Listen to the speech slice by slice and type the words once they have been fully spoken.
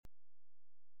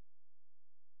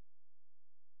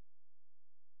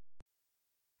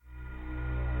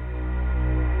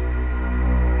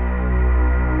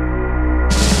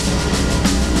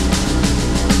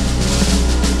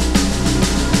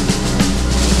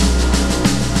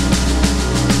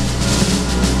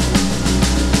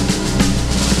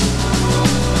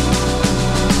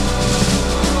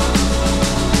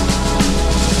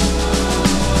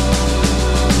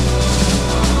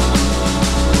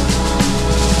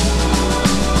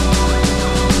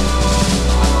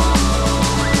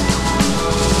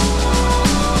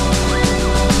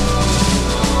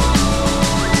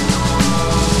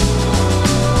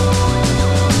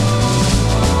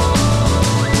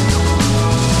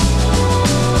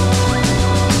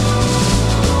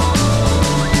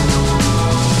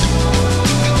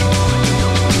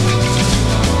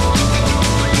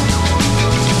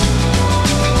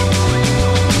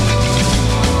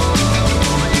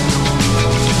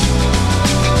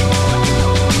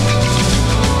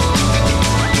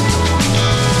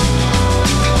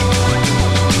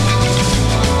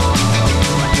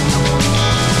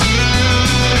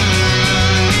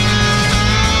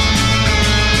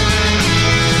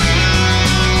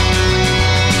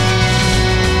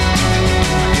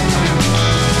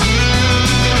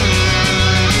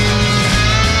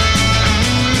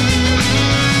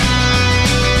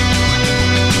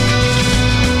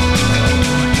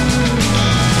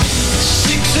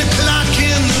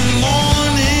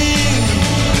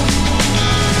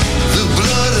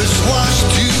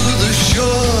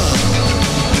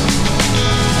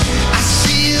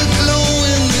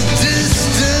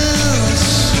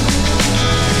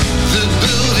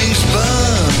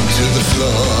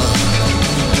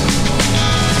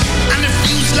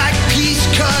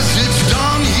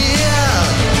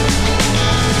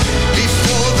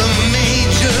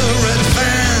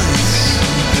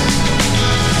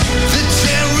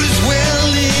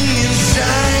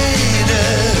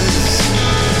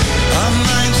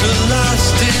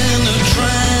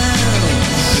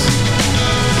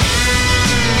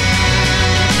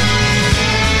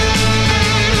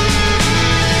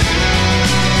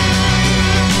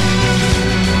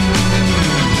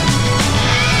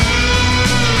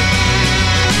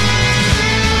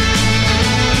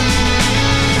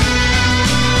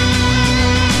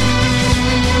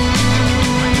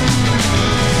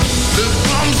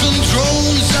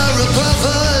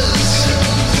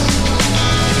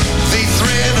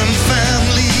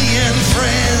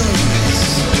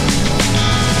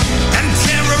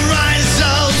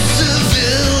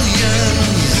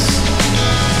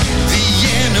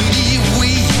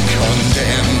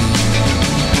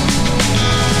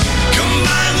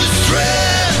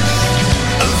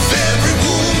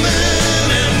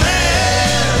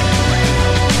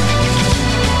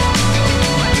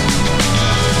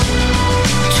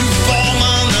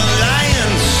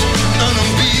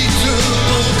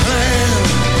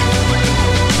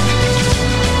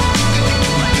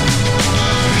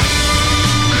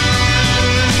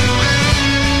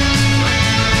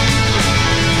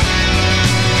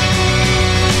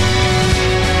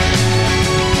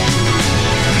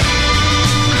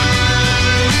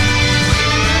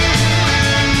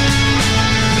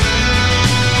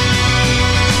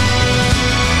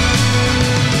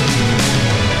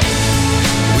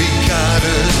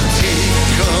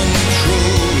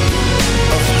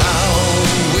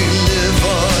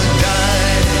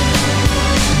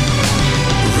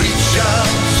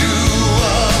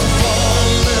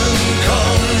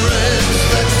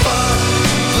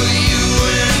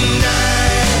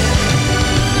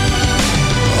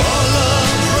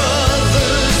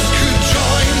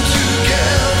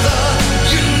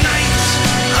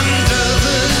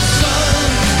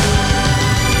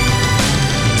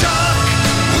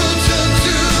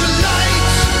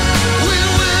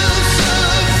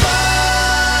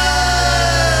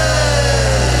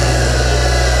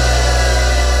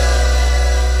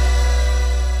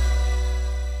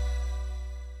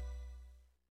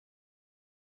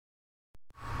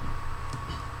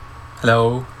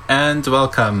Hello and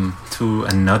welcome to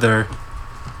another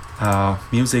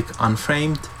Music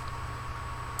Unframed.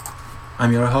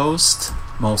 I'm your host,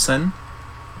 Mohsen,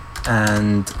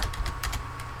 and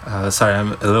sorry,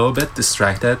 I'm a little bit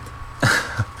distracted.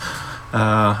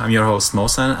 I'm your host,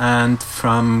 Mohsen, and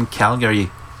from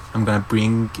Calgary, I'm gonna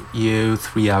bring you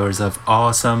 3 hours of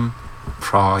awesome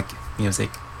prog music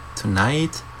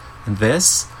tonight. And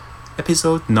this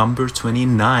episode number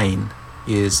 29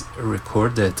 is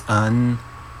recorded on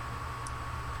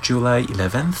July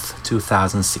 11th,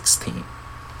 2016.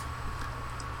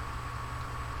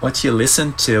 What you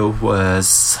listened to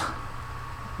was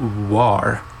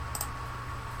War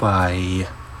by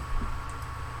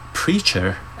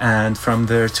Preacher, and from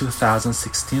their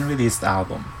 2016 released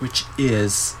album, which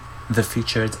is the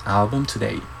featured album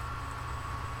today,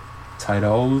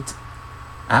 titled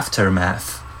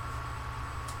Aftermath.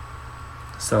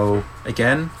 So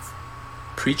again,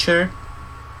 Preacher,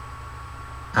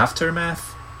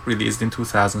 Aftermath, released in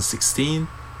 2016,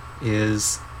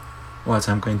 is what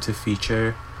I'm going to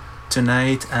feature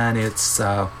tonight, and it's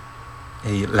a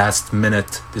last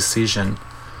minute decision.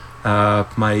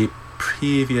 My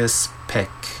previous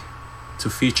pick to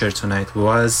feature tonight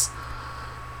was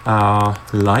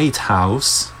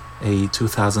Lighthouse, a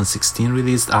 2016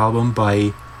 released album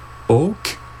by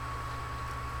Oak.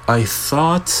 I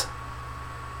thought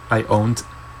I owned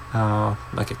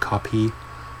like a copy,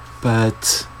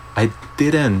 but I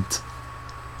didn't,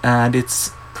 and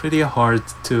it's pretty hard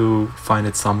to find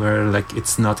it somewhere. Like,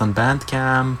 it's not on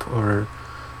Bandcamp or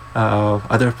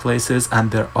other places,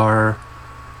 and there are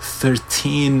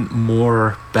 13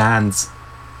 more bands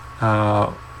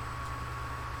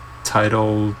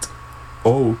titled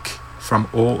Oak from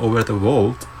all over the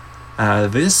world.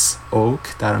 This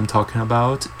Oak that I'm talking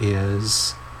about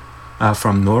is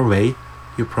from Norway.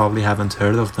 You probably haven't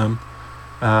heard of them.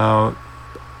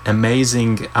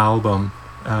 Amazing album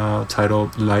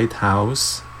titled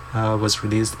Lighthouse was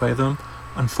released by them.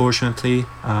 Unfortunately,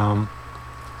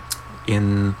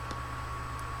 in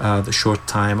the short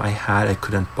time I had, I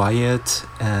couldn't buy it,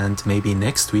 and maybe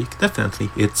next week.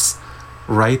 Definitely, it's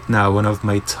right now one of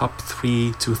my top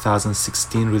 3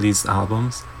 2016 released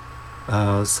albums.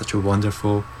 Such a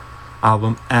wonderful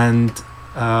album, and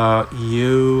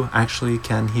you actually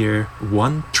can hear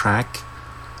one track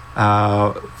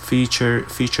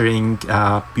featuring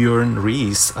Bjorn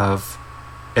Rees of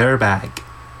Airbag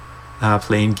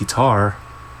playing guitar.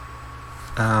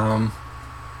 And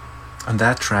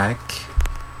that track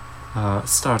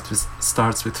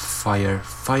starts with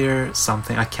fire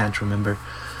something, I can't remember.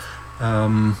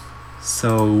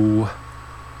 So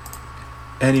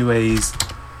anyways,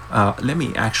 let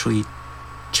me actually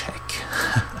check.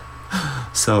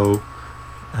 So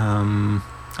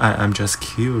I'm just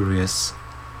curious.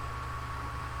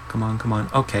 Come on.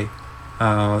 Okay.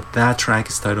 That track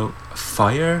is titled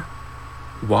Fire,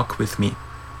 Walk With Me.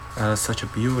 Such a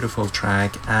beautiful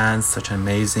track and such an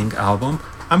amazing album.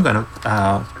 I'm gonna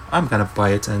buy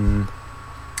it and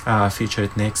feature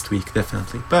it next week,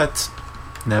 definitely. But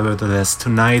nevertheless,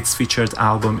 tonight's featured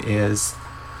album is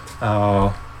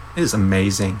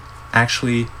amazing.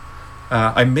 Actually,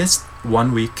 I missed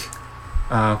 1 week,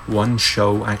 one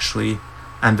show actually,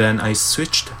 and then I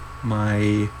switched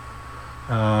my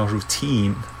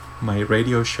routine, my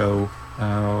radio show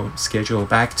schedule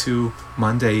back to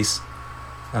Mondays,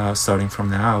 starting from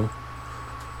now.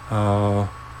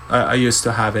 I used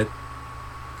to have it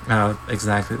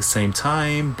exactly the same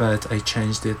time, but I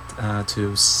changed it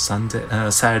to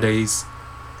Saturdays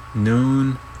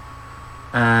noon,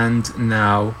 and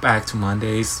now back to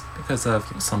Mondays because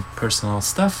of some personal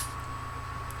stuff.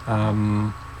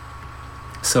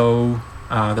 So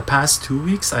the past 2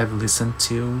 weeks I've listened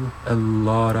to a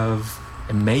lot of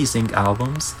amazing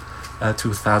albums,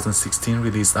 2016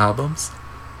 released albums.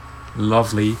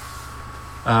 Lovely.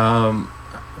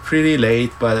 Pretty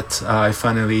late, but I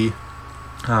finally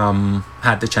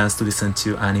had the chance to listen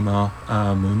to Anima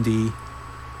Mundi,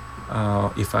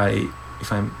 if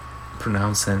I'm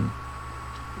pronouncing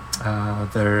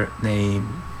their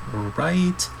name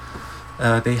right.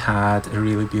 They had a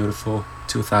really beautiful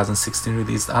 2016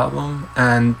 released album,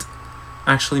 and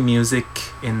actually Music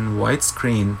in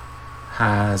Widescreen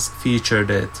has featured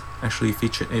it. Actually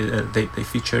they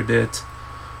featured it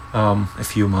a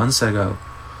few months ago.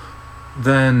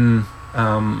 Then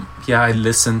I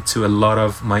listened to a lot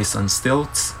of Mice on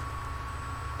Stilts.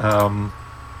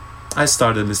 I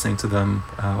started listening to them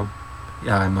a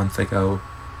month ago,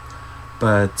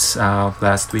 but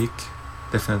last week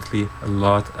definitely a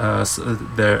lot. So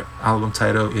their album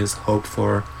title is Hope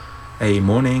for a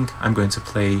Morning. I'm going to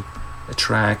play a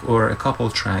track or a couple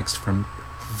tracks from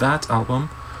that album.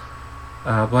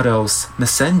 What else?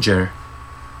 Messenger.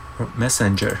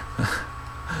 Messenger.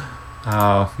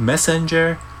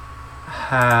 Messenger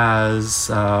has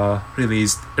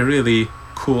released a really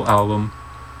cool album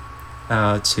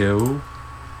too,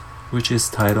 which is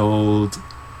titled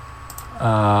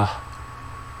kind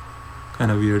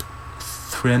of weird,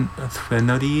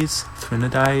 Threnodies.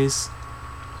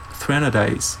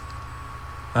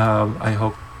 I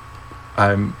hope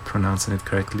I'm pronouncing it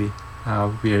correctly.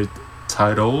 Weird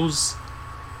titles,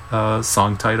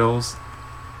 song titles.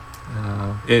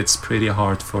 It's pretty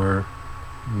hard for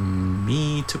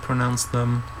me to pronounce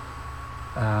them.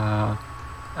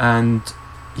 And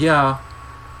yeah,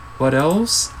 what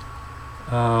else?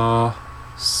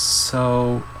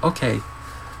 So okay.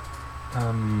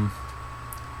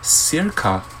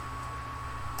 Circa.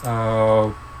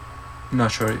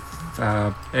 Not sure if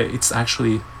it's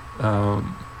actually.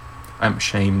 I'm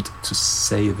ashamed to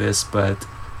say this, but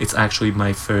it's actually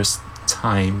my first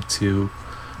time to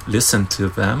listen to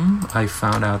them. I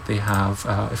found out they have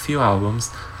a few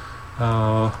albums.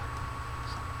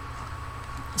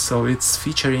 So it's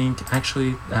featuring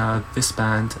actually this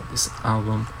band, this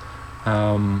album.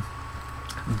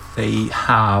 They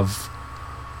have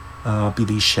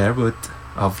Billy Sherwood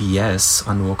of Yes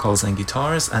on vocals and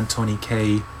guitars, and Tony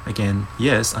Kaye, again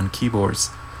Yes, on keyboards.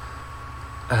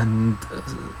 And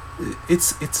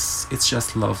it's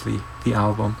just lovely, the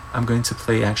album. I'm going to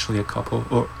play actually a couple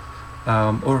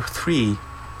or 3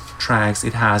 tracks.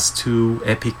 It has 2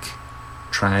 epic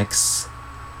tracks.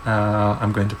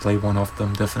 I'm going to play one of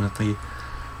them definitely.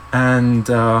 And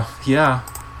yeah,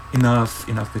 enough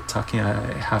with talking.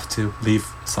 I have to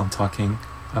leave some talking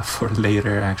for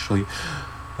later actually.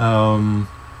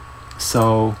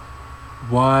 So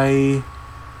why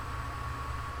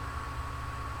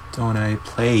don't I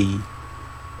play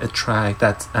a track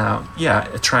that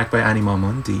a track by Anima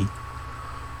Mundi.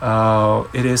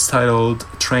 It is titled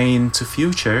Train to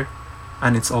Future,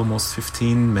 and it's almost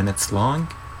 15 minutes long,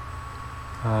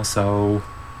 so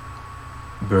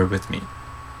bear with me.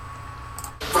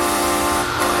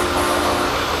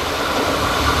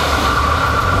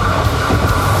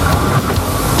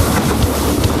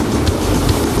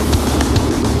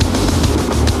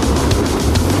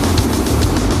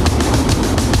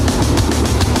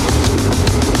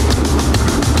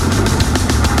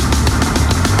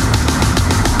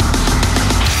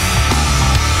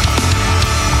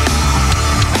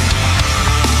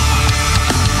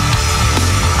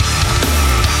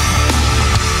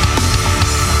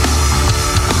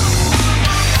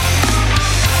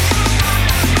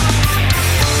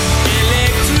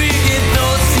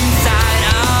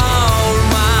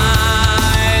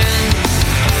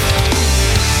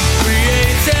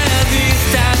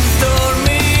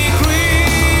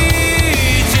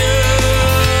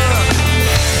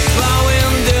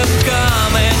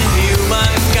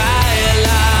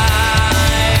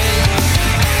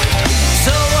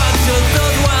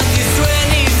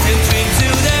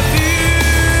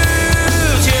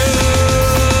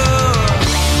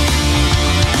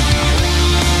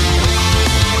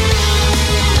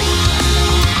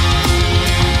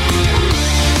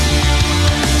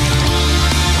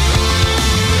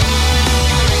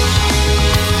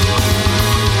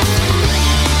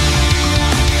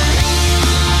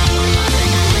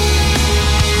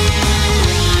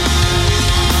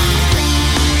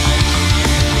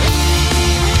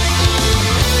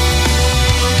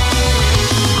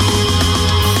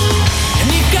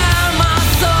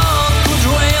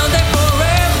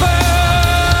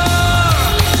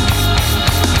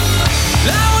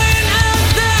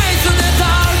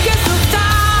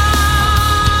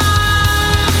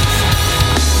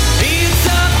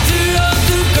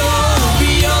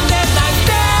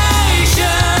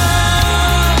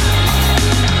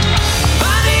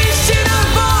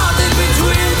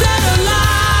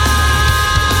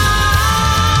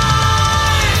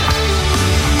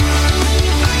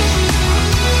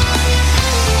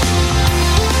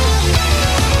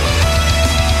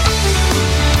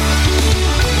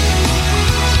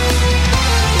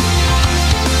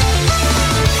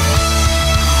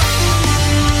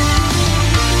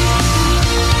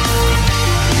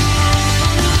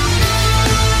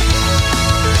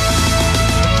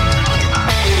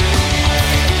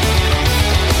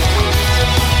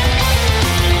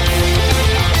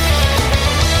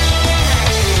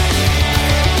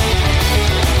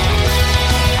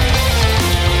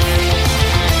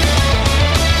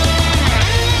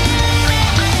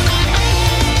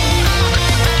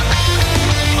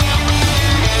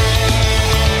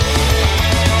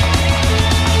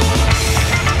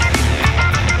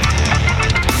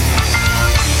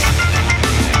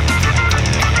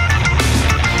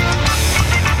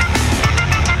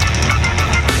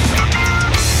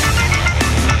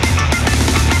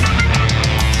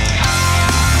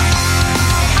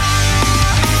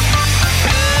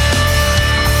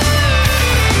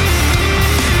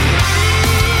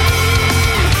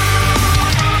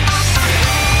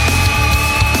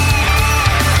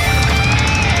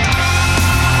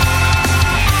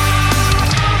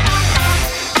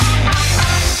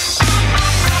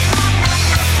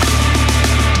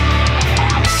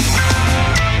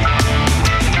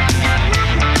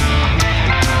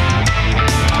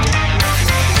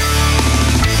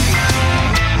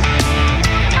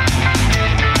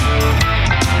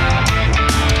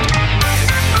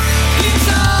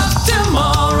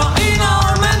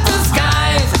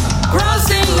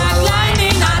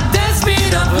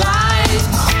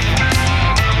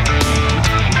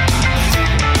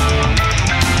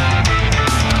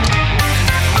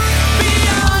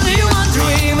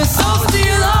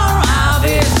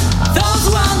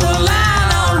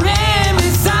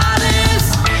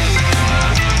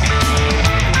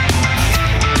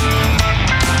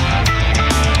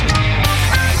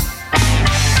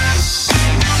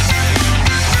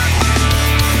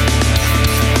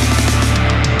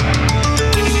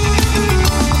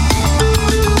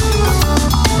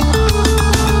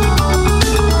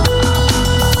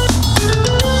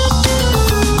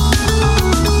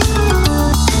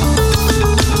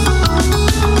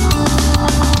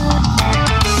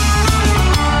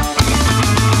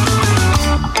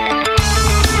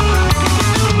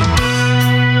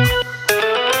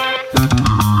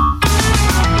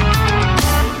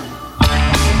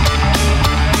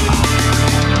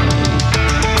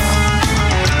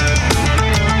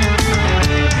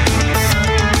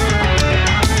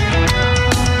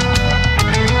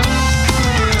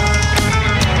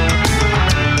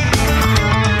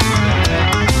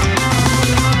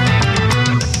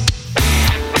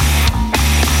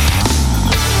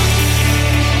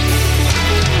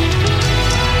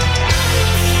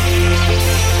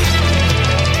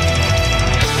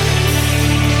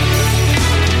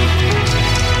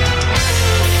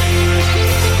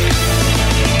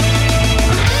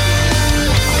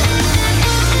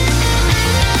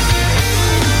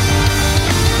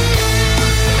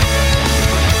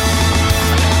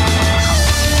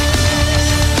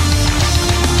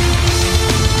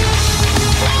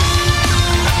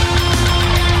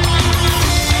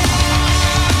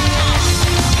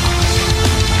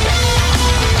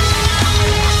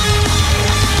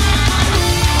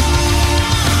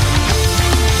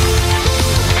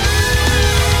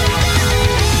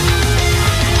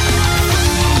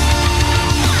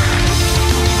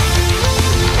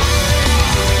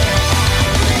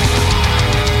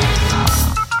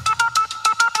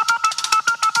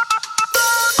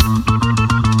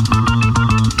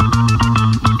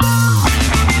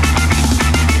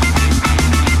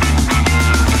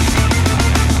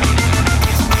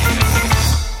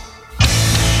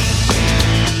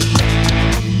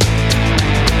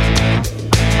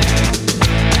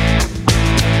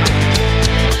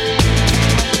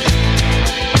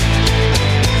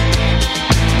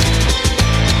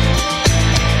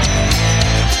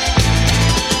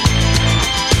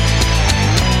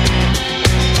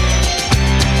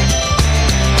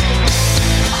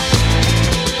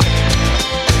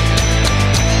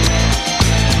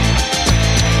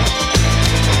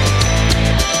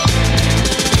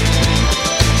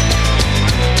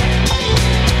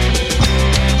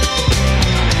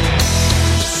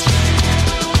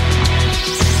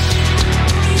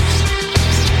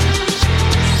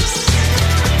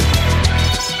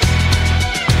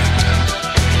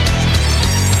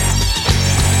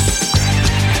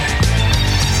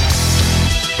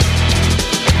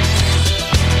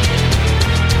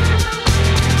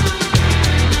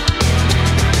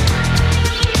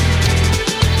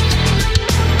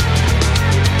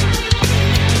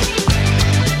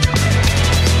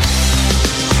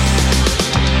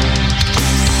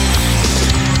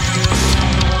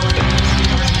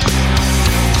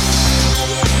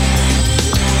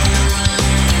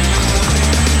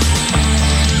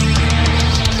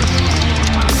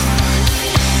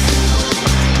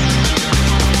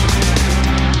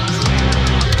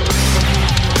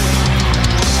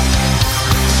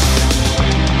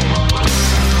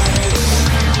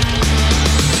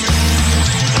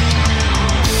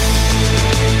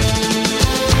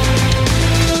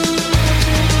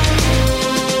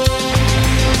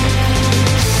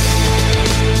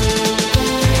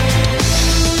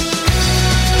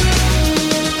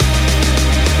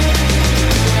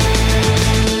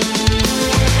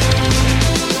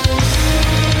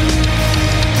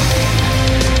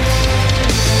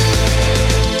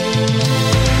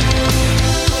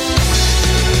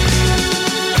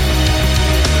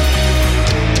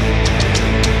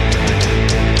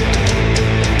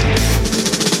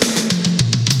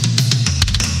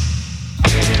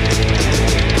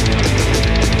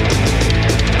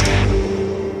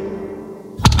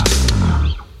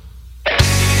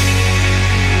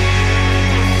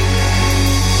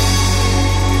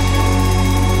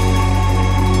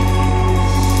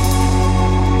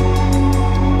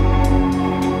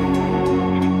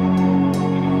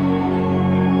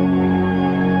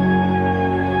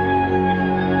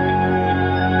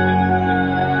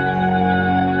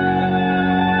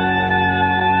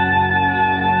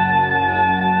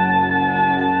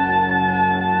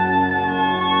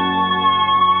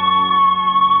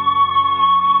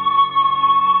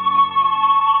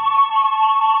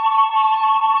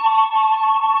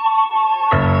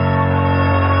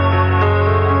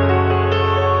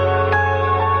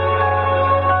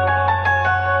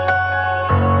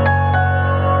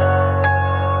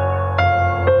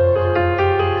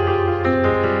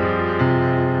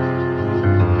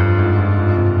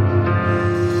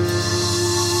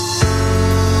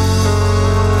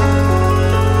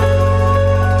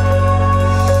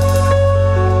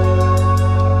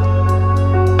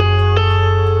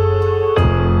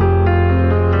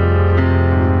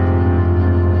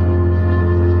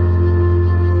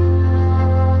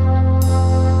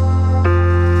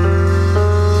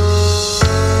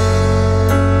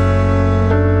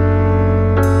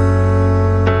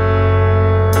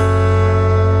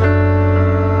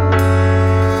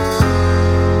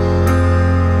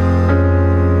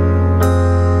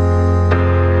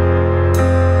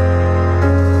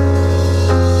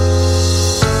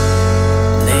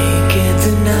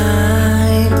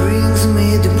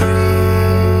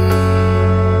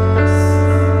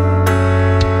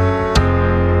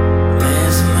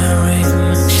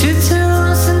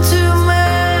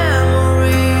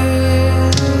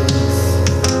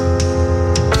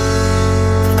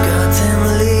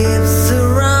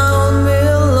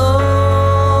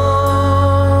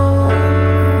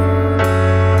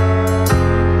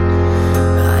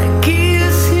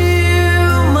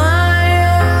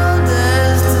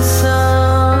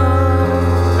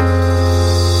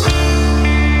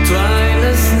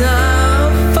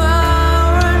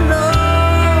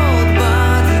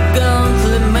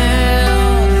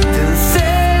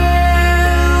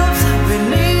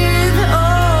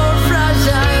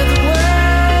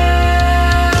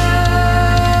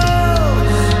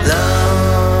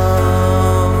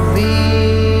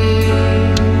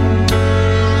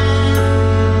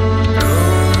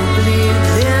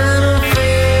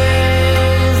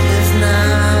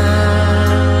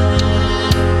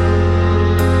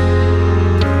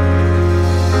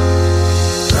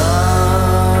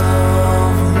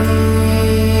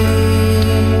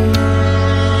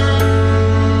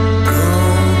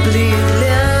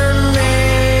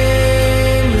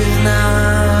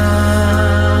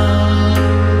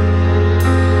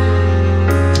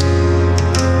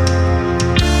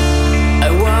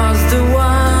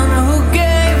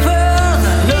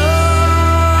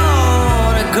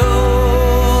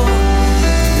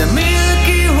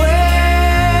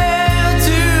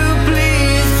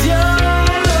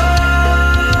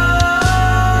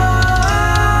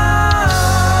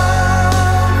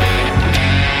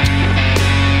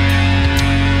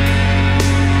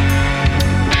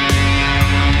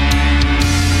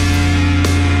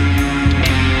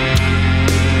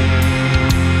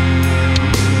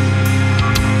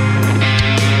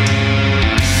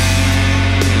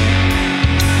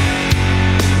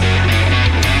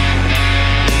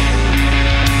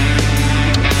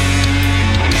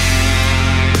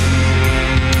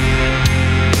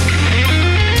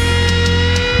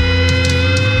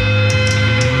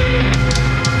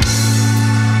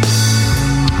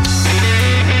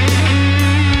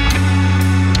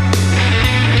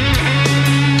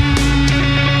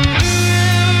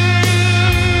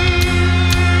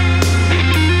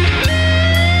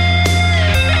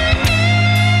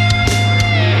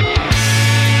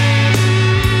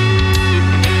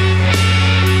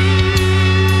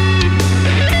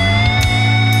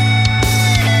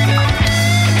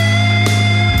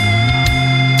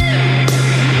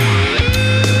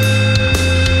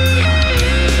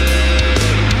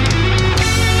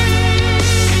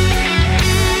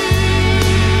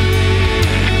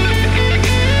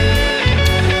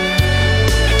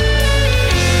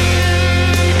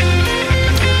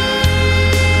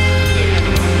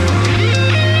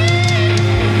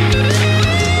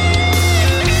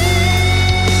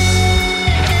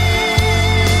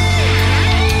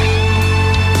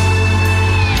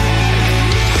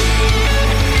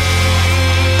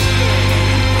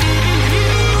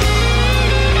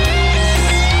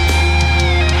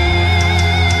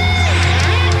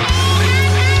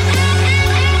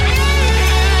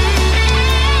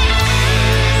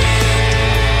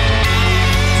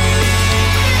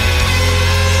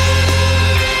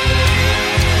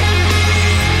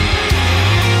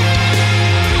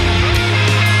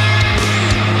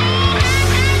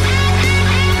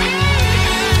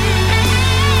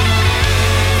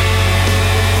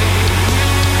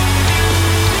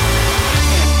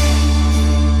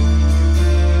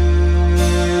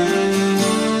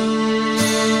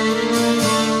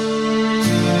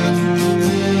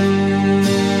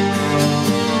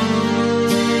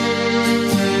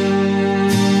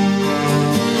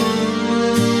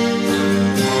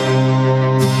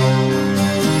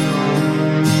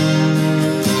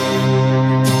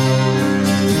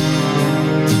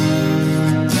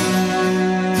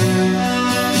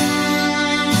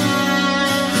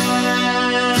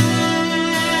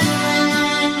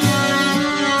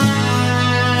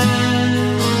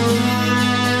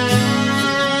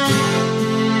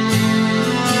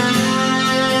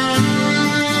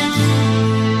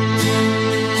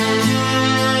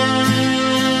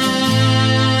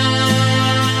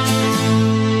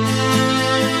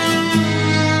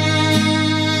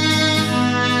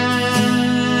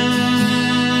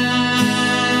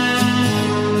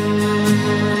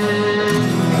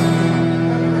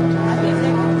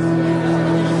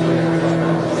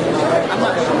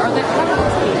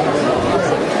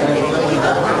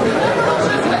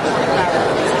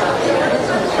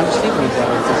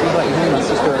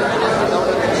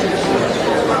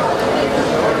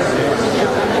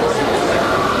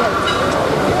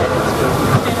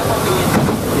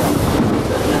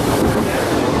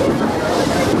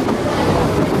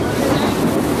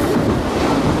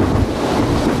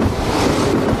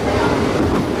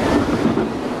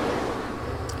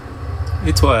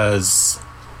 That was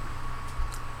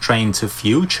Train to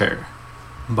Future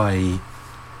by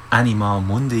Anima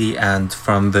Mundi, and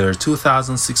from their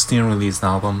 2016 released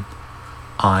album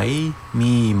I,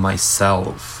 Me,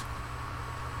 Myself.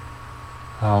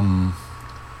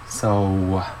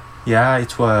 So yeah,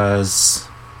 it was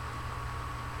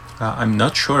I'm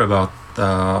not sure about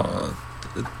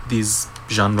these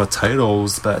genre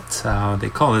titles, but they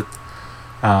call it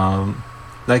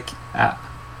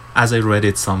as I read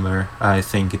it somewhere, I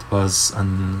think it was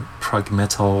an prog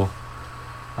metal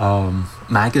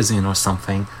magazine or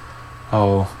something.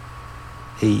 Oh,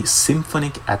 a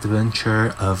symphonic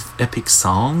adventure of epic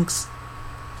songs.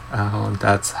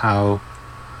 That's how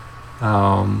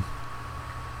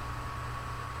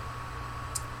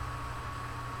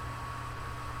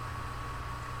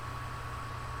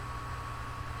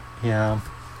yeah,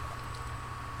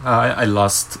 I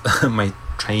lost my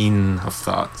train of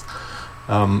thought.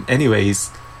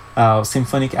 Anyways,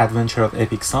 symphonic adventure of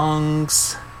epic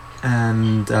songs,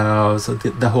 and so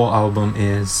the whole album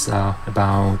is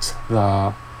about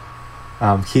the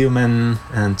human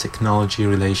and technology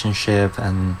relationship,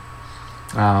 and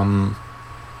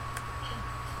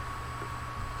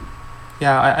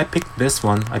yeah, I picked this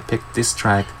one. I picked this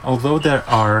track, although there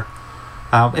are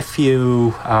a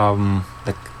few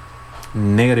like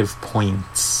negative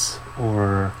points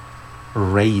or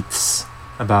rates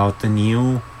about the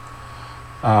new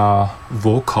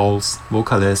vocalist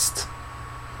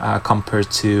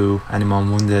compared to Anima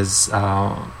Mundi's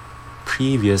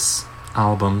previous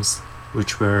albums,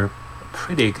 which were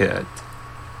pretty good,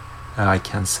 I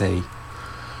can say.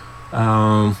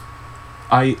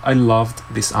 I loved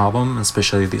this album,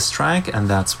 especially this track, and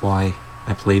that's why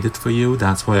I played it for you.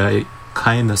 That's why I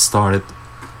kind of started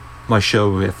my show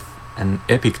with an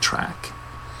epic track.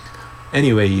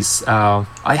 Anyways,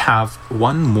 I have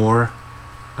one more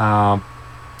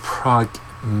prog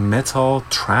metal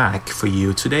track for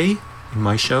you today in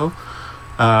my show.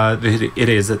 It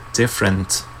is a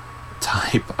different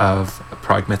type of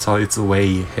prog metal. It's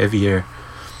way heavier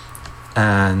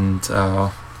and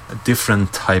a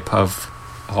different type of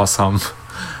awesome.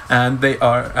 And they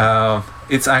are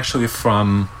it's actually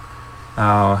from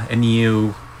a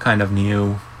new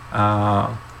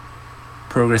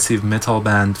progressive metal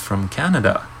band from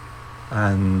Canada.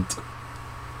 And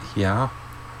yeah,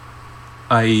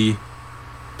 I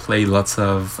play lots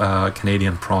of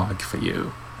Canadian prog for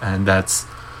you, and that's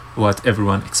what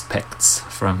everyone expects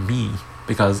from me,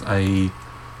 because there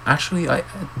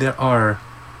are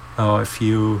a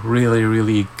few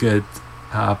really good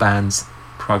bands,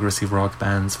 progressive rock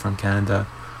bands from Canada.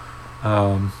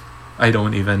 I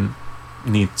don't even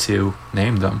need to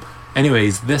name them.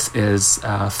 Anyways, this is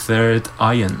Third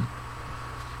Iron.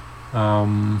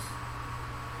 I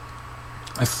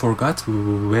forgot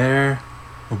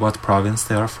what province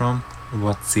they are from,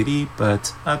 what city,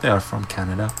 but they are from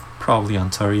Canada, probably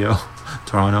Ontario,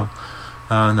 Toronto,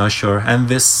 not sure. And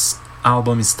this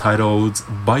album is titled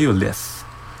Biolith,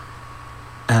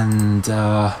 and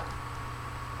I'm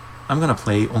gonna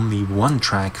play only one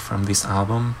track from this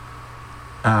album.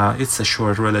 It's a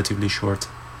relatively short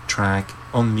track,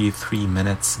 only 3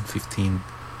 minutes and 15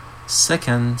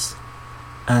 seconds,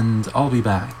 and I'll be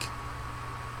back.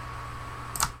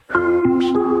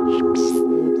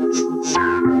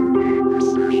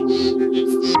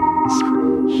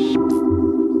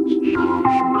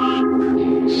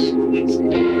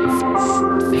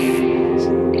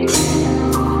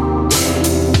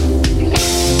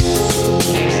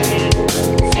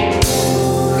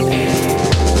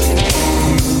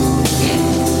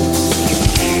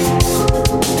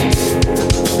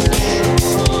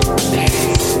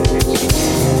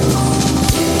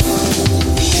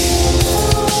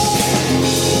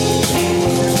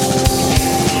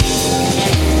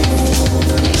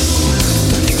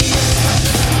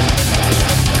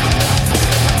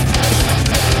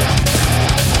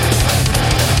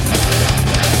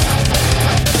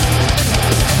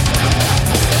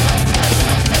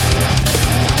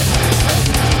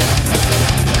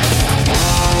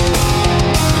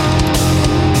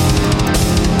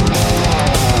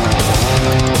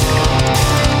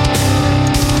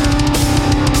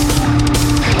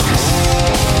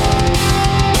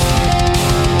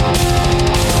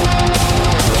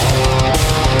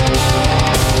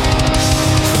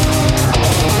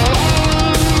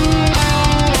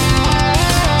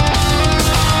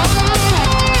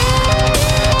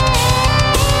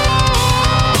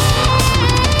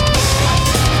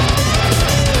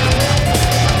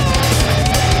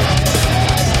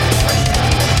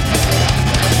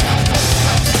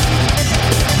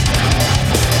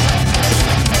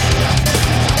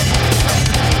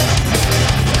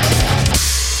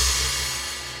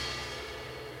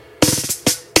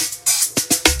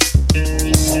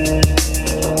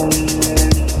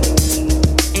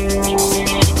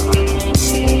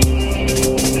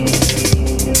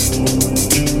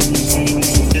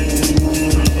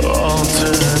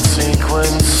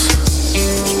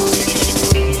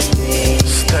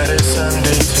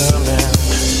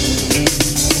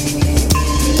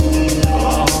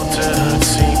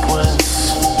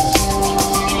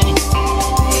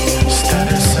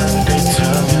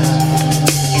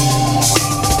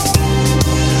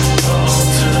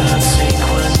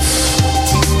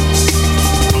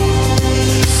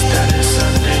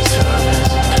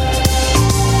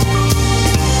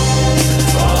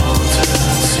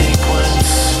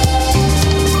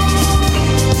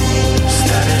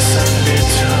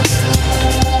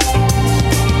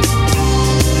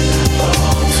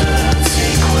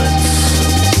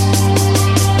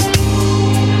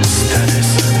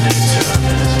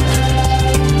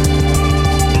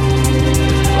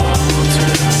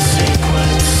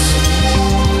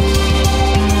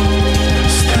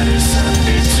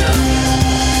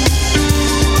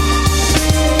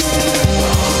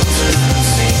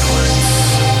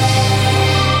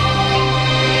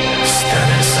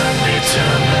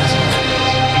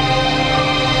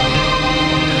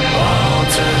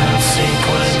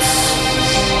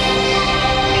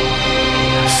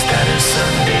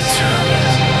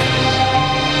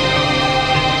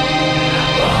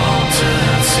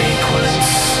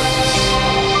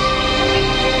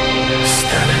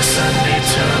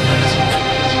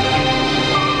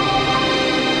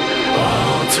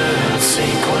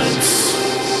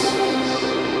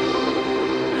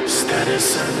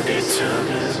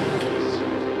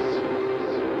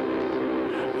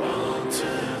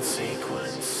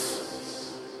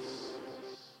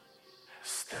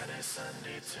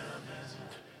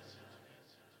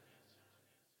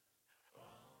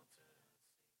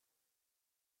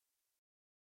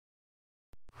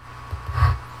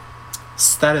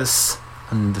 Status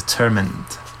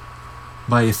Undetermined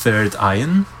by Third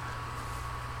Iron,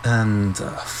 and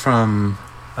from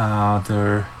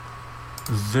their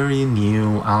very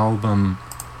new album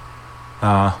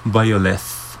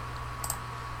Biolith.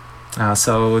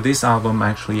 So this album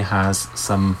actually has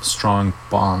some strong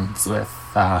bonds with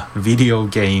video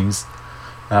games.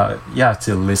 You have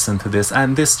to listen to this,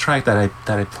 and this track that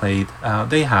I played,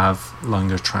 they have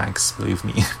longer tracks, believe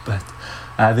me, but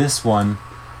this one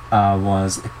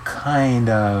was a kind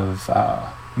of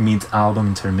mid-album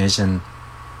intermission,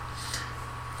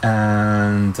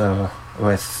 and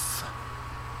with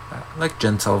like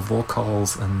gentle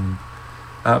vocals and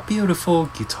beautiful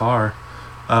guitar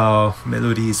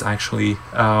melodies actually.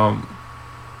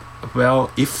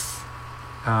 Well, if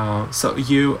so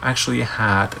you actually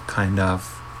had kind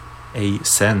of a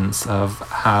sense of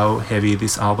how heavy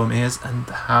this album is and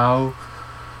how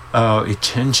it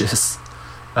changes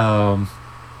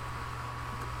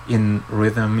in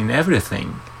rhythm, in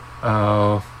everything.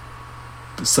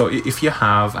 So if you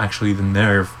have actually the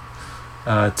nerve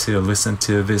to listen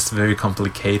to this very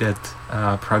complicated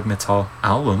prog metal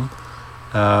album,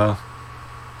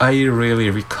 I really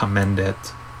recommend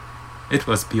it. It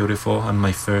was beautiful on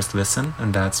my first listen,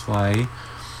 and that's why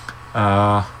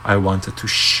I wanted to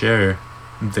share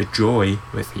the joy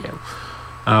with you.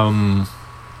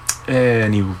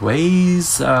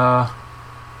 Anyways, I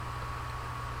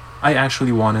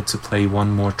actually wanted to play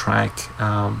one more track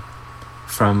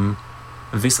from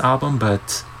this album,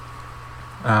 but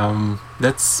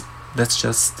let's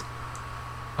just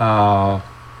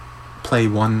play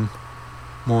one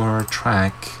more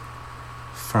track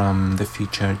from the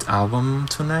featured album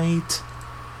tonight,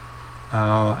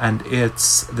 and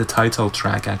it's the title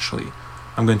track. Actually,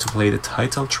 I'm going to play the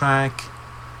title track.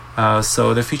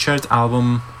 So the featured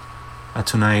album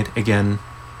tonight, again,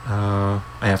 I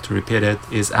have to repeat it,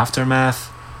 is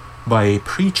Aftermath by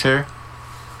Preacher.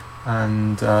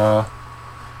 And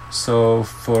so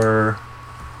for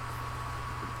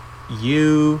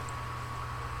you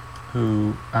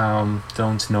who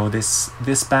don't know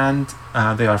this band,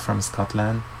 they are from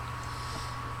Scotland,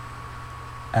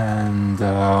 and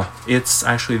it's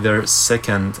actually their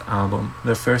second album.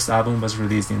 Their first album was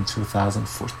released in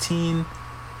 2014,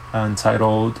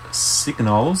 entitled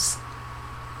Signals,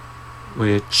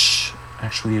 which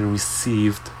actually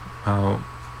received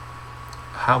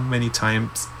how many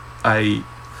times I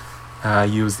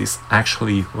use this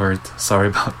actually word, sorry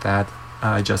about that,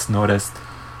 I just noticed.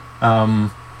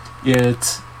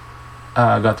 It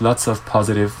got lots of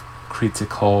positive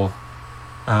critical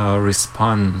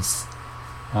response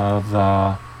of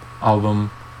the album,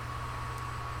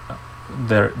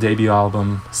 their debut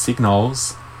album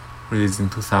Signals, released in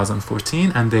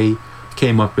 2014, and they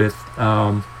came up with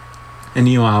a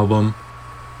new album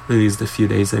released a few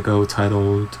days ago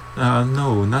titled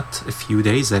no, not a few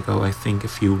days ago, I think a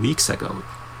few weeks ago,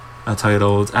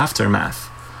 titled Aftermath,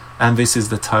 and this is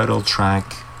the title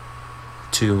track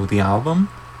to the album.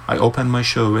 I opened my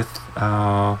show with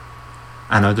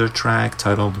another track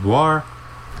titled War,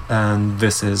 and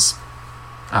this is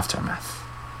Aftermath.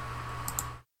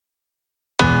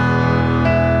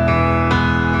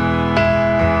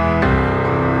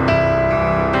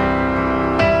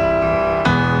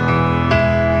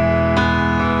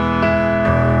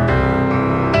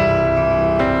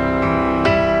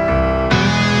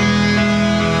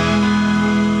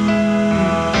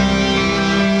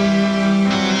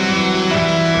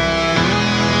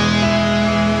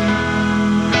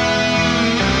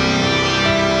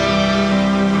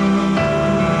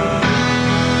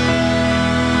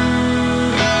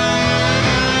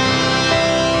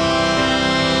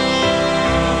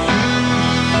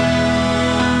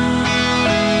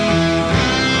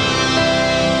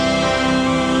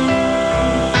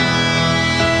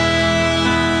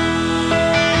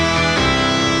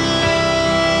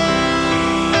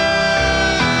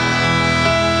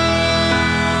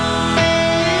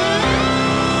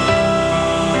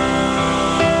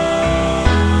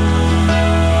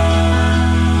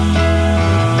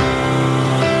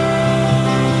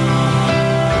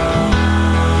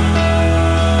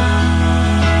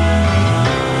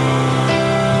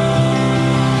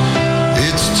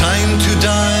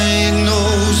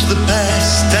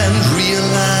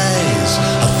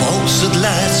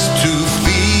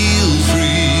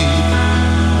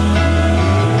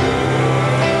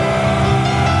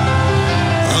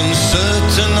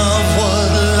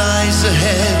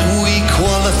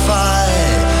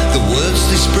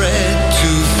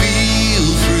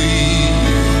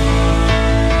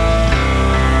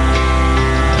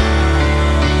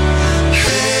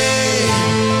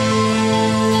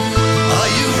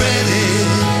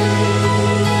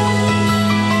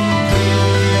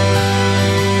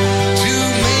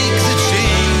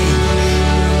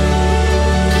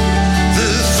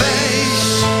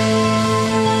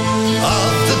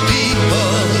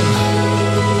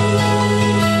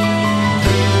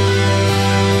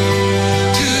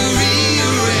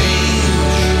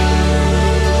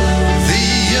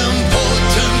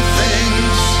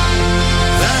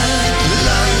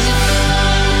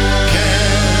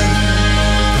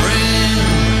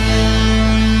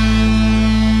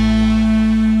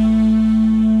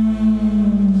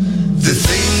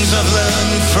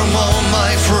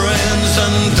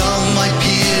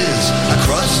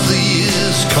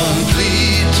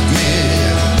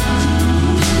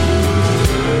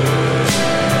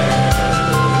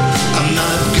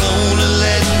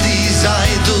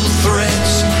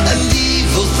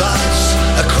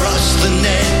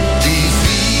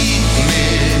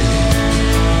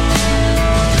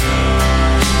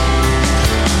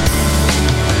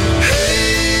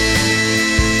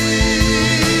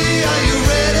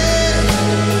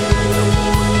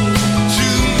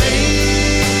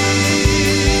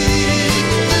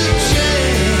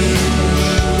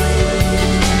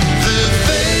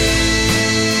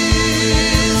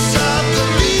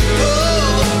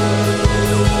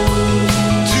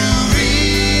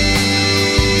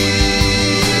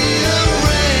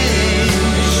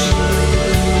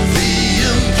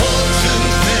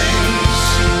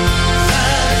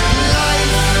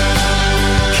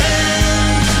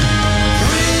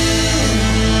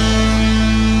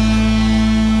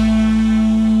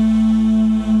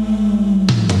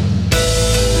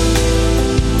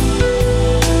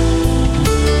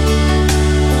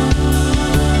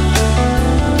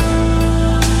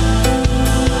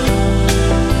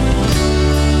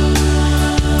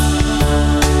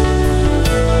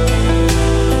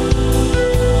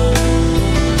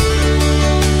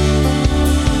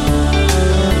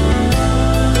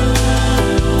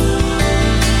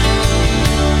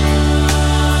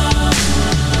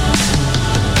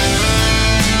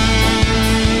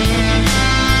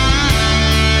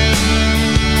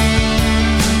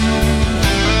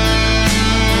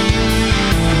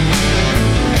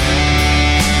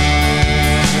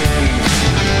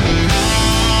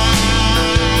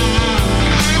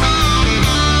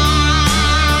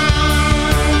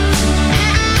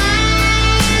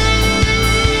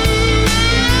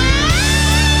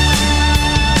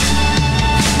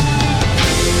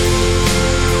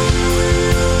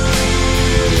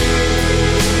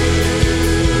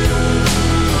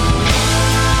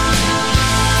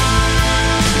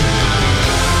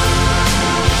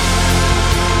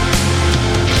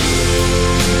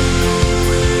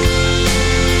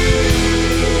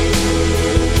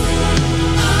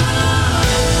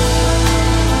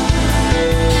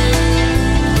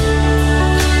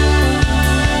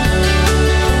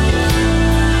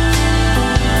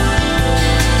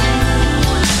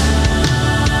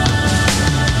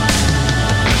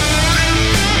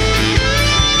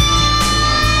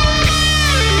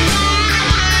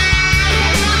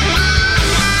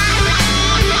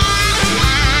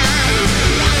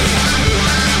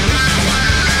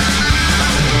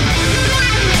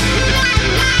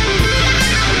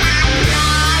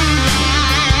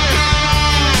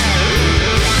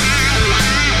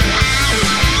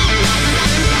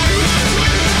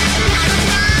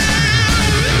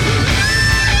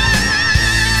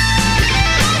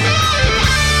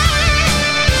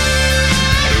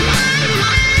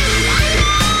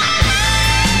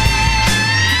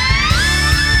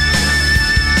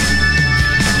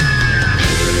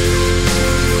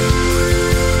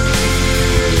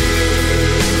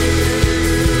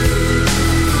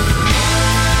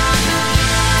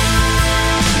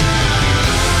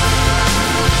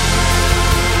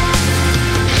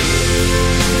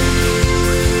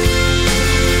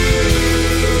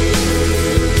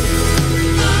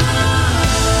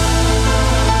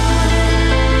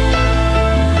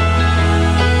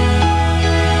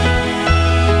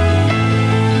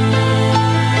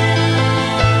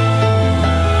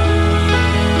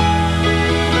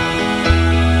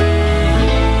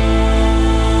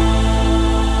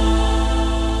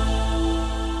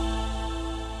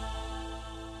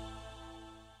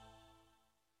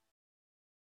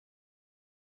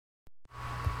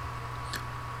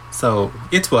 So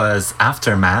it was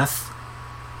Aftermath,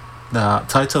 the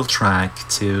title track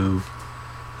to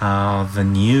the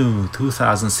new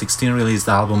 2016 released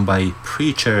album by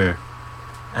Preacher,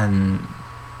 and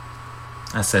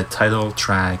I said title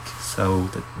track, so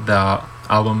the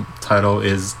album title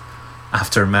is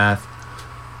Aftermath.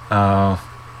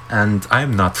 And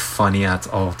I'm not funny at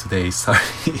all today,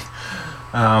 sorry.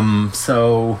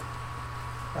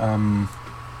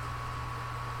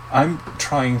 I'm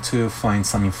trying to find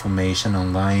some information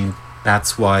online.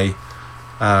 That's why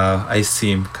I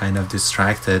seem kind of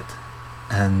distracted,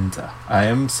 and I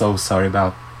am so sorry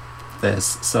about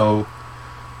this. So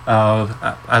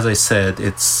as I said,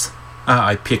 it's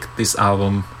I picked this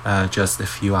album just a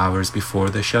few hours before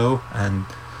the show, and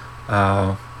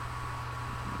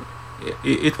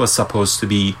it was supposed to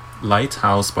be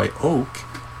Lighthouse by Oak,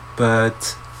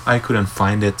 but I couldn't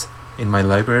find it in my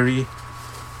library,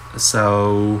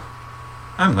 so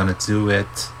I'm gonna do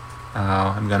it.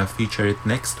 I'm gonna feature it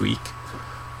next week.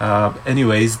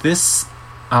 Anyways, this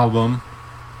album,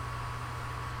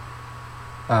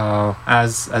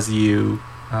 as you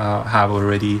have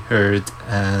already heard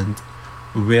and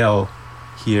will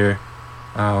hear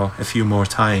a few more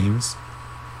times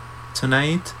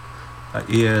tonight,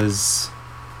 is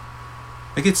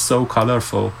like, it's so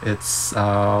colorful. It's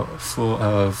full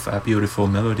of beautiful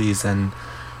melodies, and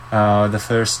the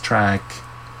first track,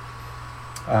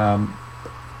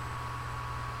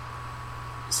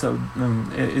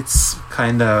 it's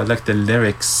kind of like the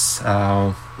lyrics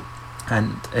and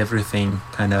everything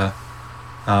kind of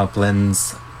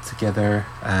blends together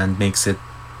and makes it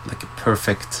like a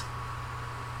perfect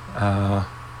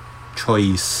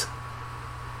choice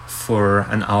for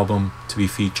an album to be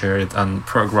featured on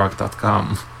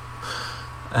progrock.com.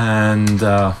 And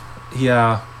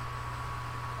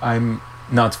I'm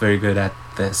not very good at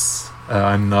this.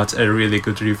 I'm not a really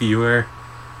good reviewer,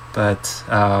 but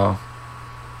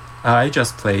I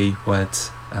just play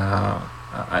what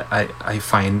I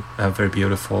find very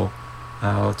beautiful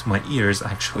to my ears,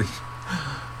 actually.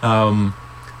 The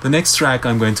next track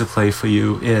I'm going to play for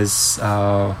you is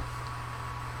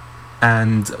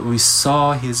And We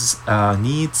Saw His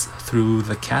Needs Through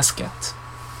the Casket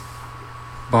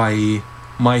by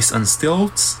Mice on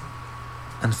Stilts,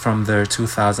 and from their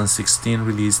 2016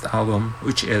 released album,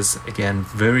 which is again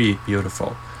very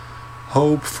beautiful,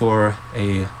 Hope for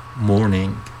a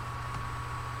Morning.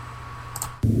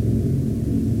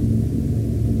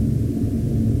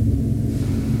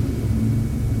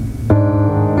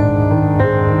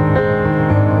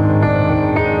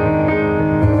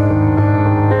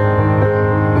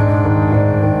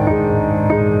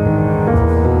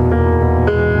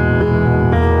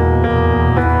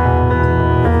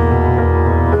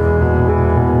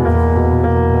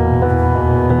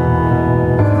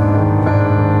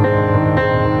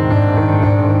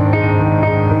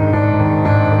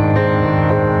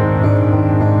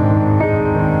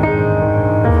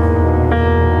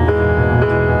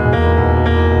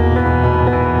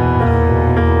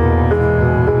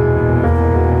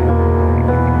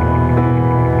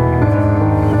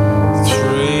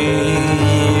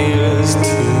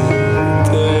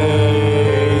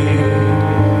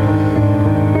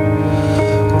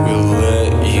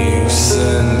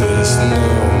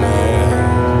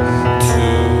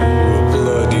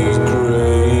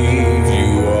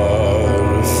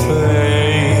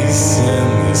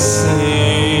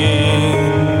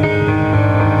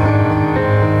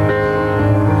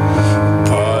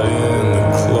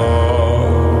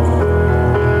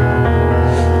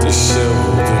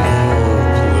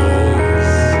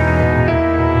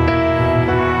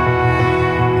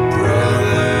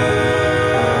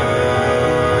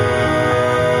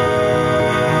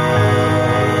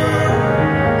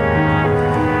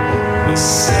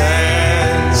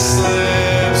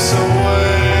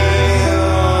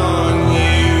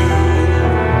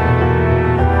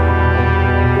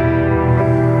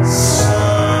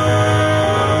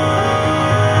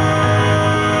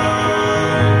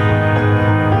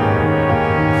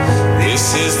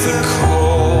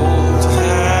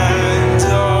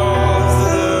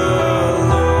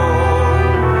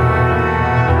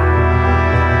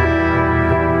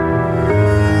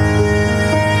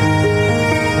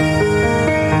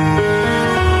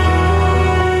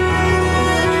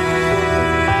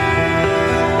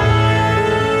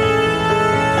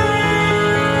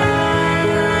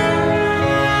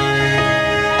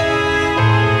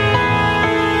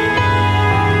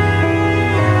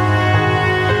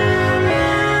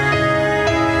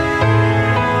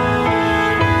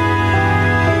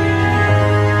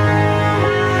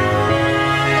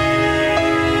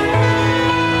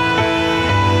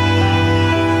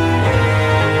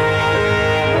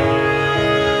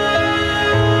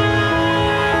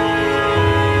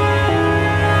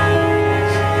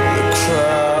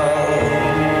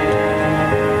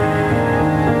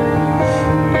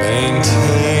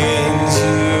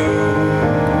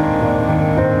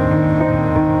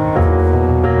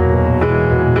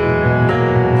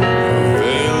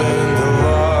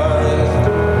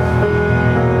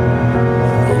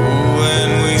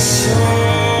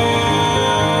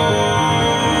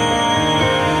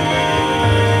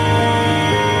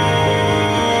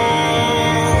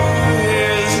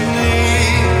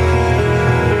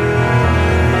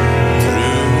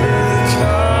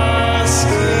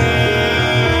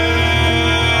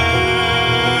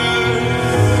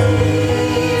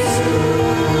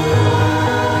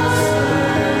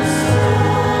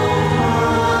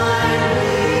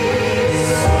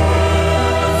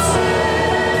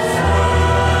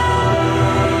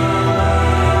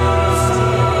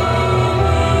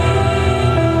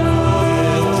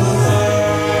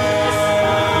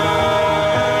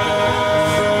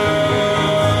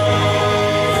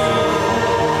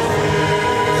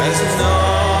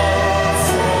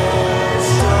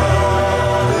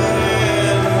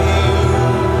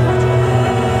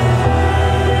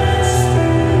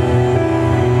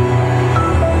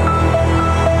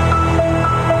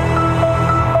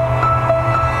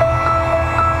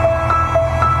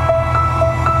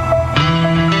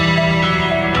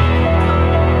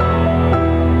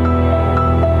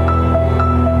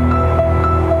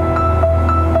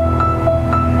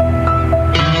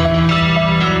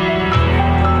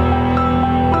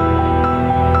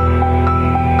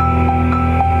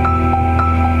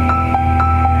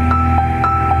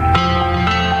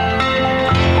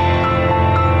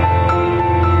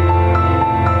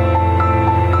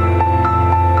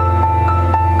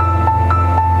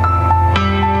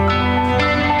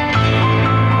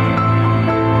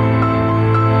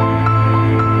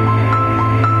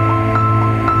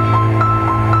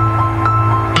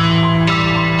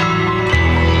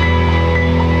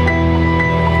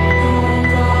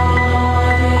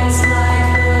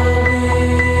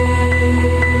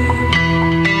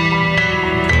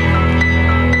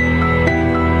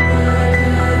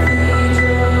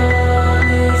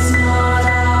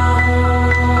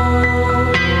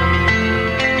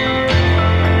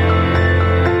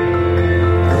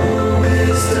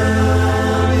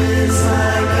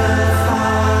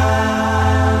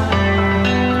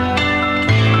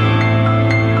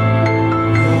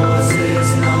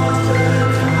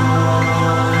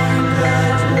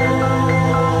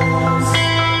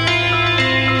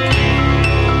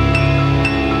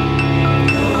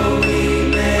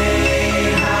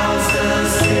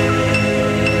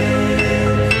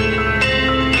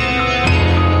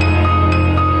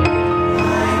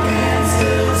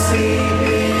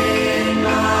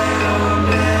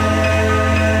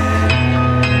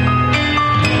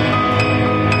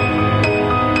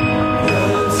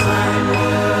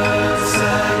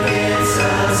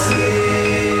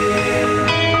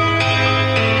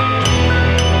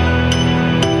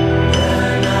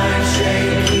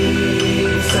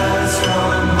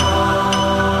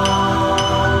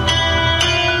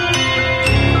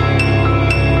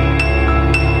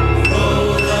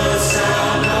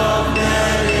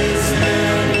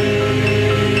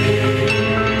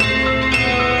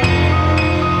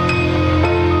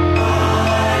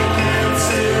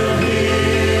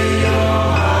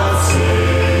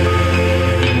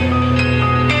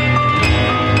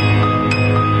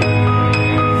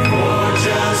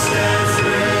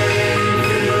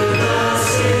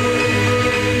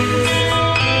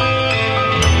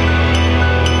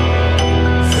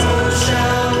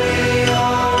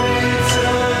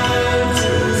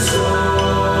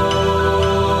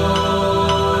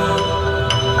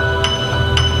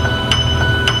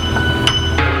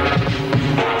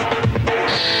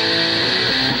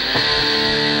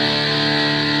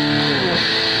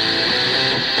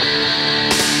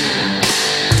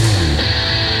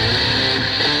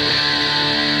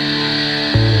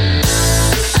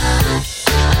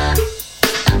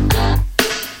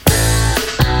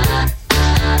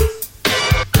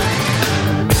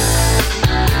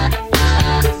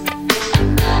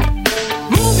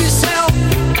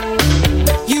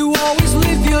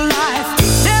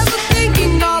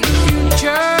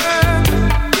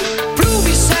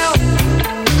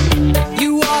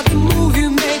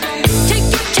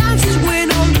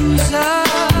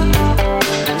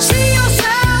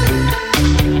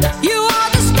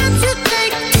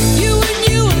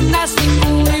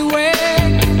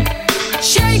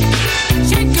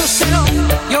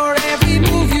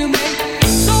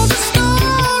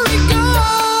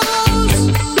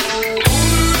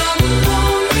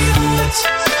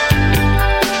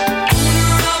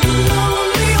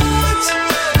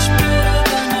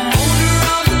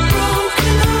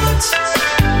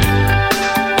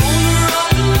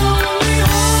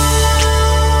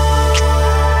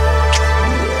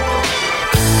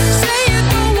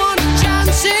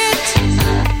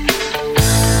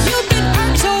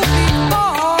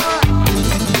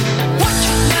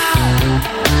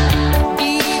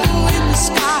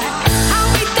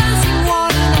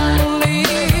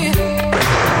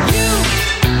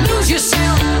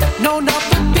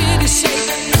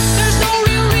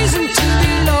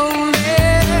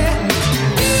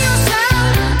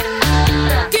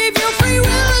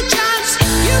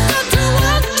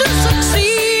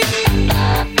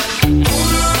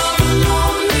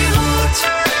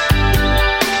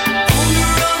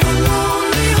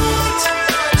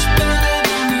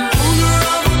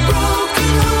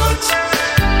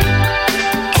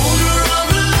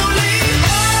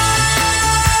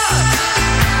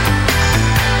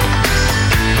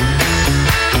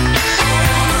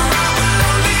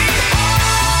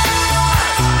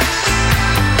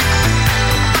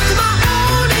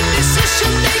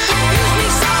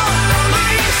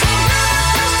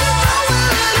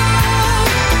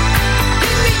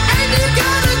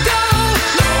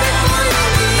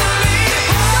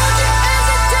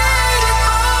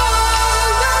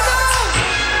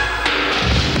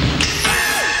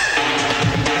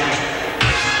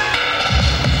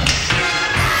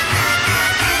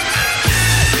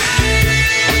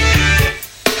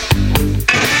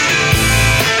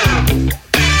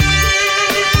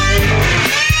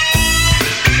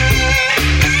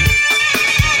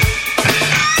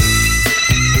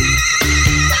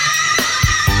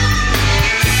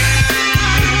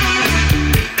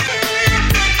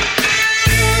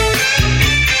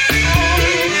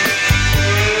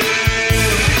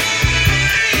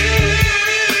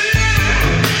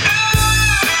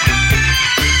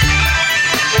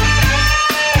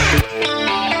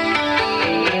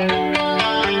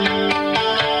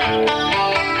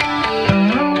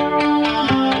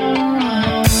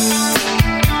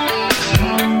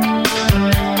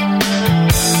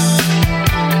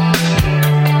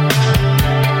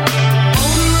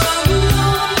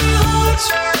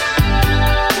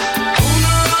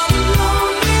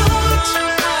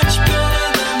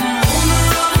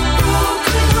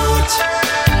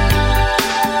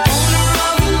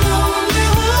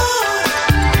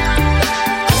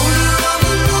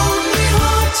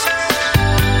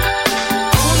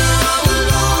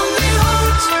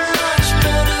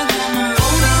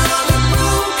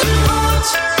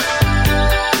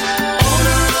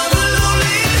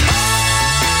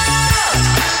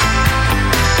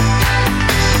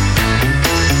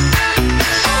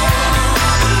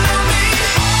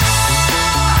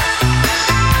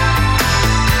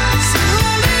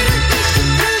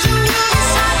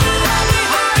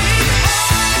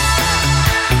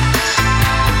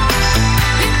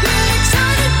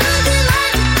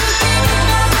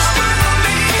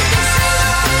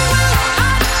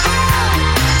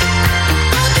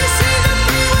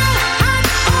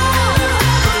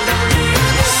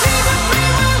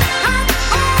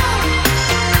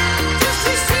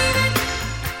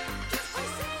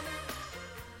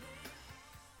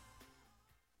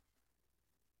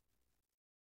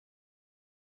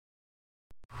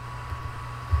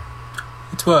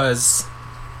 it was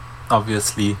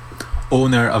obviously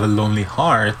Owner of a Lonely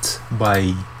Heart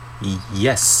by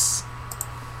Yes,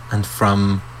 and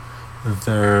from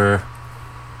their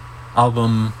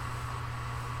album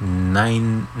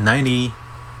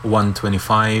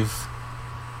 9125,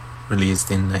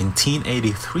 released in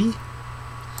 1983.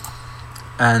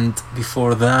 And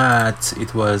before that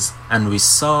it was And We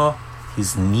Saw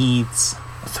His Needs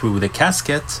Through the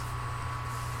Casket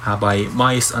by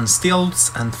Mice on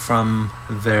Stilts, and from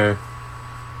their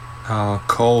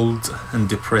cold and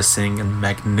depressing and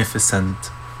magnificent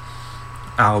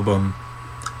album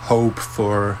Hope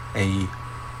for a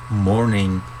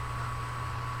Morning.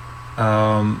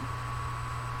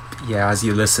 As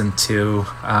you listen to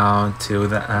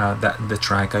the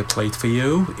track I played for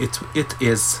you, it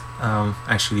is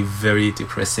actually very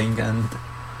depressing and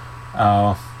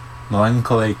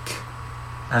melancholic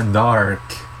and dark,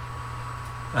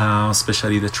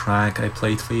 especially the track I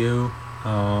played for you.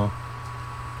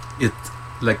 It,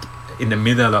 like, in the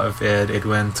middle of it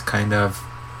went kind of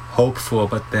hopeful,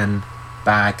 but then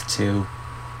back to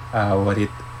what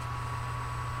it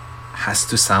has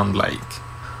to sound like.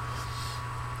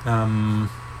 And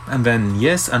then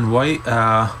Yes, and why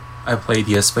I played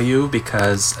Yes for you,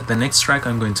 because the next track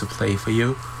I'm going to play for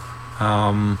you,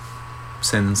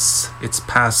 since it's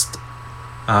past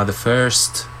the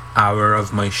first hour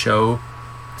of my show,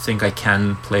 I think I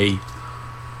can play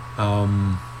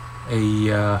an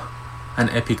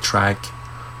epic track.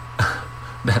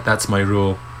 That's my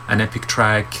rule. An epic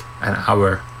track, an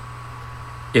hour,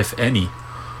 if any.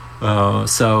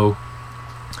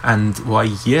 And why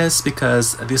Yes?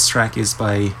 Because this track is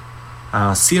by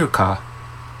Circa,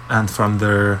 and from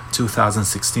their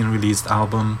 2016 released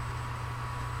album,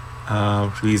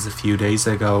 released a few days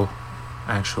ago,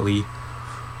 actually,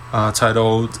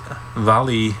 titled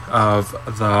Valley of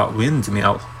the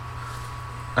Windmill.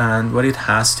 And what it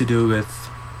has to do with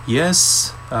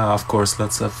Yes, of course,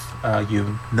 lots of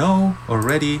you know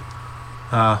already.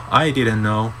 I didn't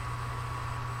know,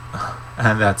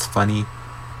 and that's funny.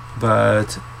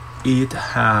 But it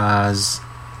has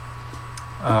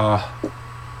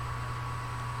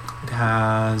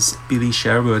Billy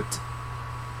Sherwood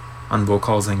on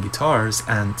vocals and guitars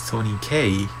and Tony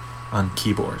Kaye on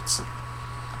keyboards,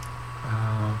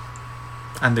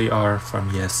 and they are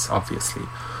from Yes, obviously.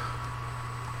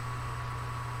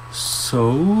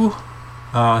 So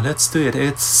let's do it.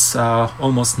 It's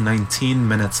almost 19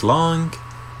 minutes long,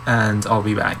 and I'll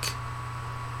be back.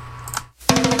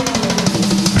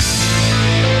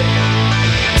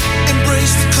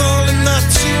 Embrace the calling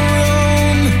that's your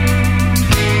own,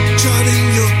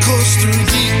 charting your course through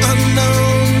the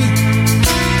unknown,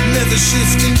 never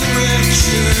shifting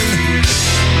direction.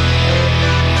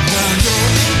 Now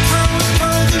you're empowered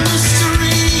by the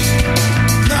mystery,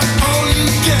 not all you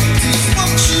get is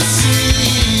what you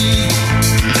see.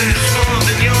 There's more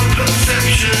than your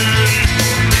perception.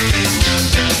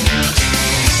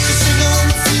 Focusing on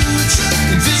the future,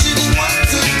 envisioning what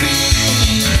could be,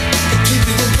 and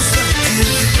keeping in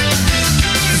perspective.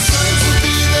 The signs will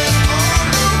be there on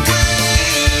the way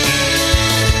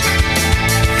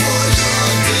for your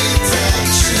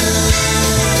detection.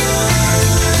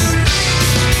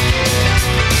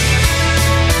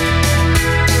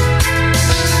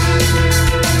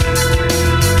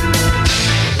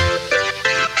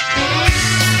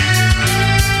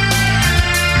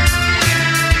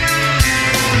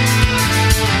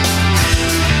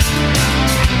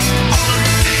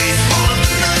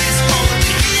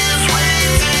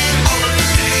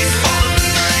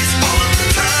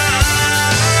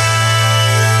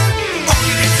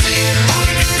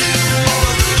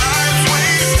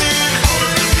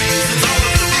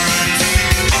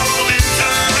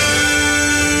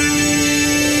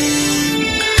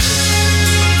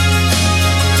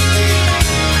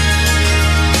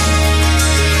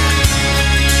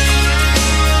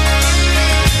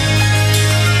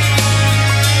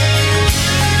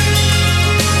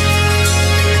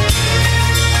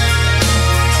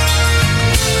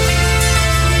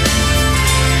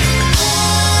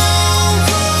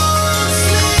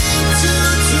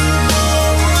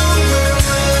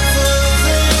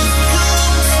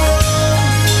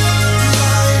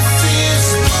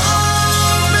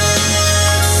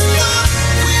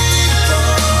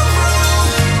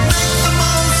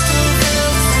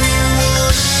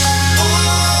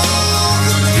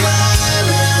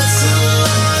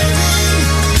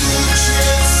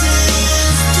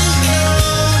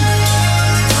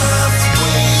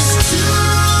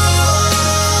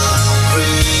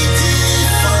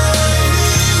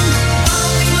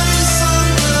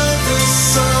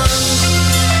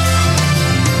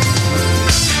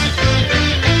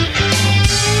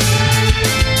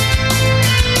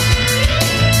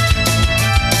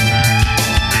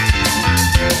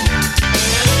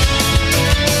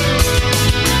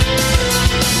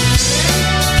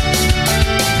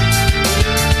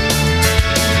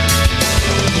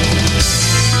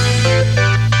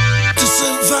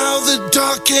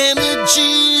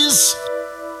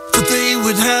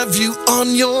 have you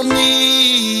on your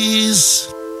knees,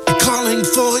 calling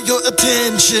for your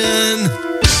attention.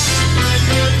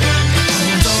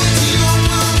 Hold on to your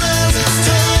world as it's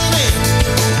turning,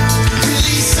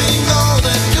 releasing all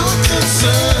that you're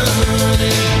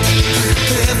concerning.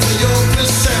 Prepare for your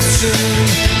reception.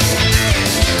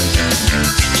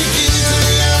 Kick into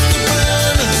the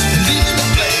afterburner, leaving a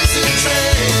blazing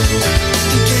trail,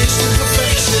 engaged in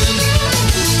perfection.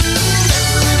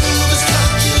 Every move is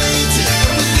calculated, and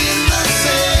within that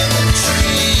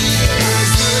symmetry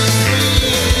lies the creator.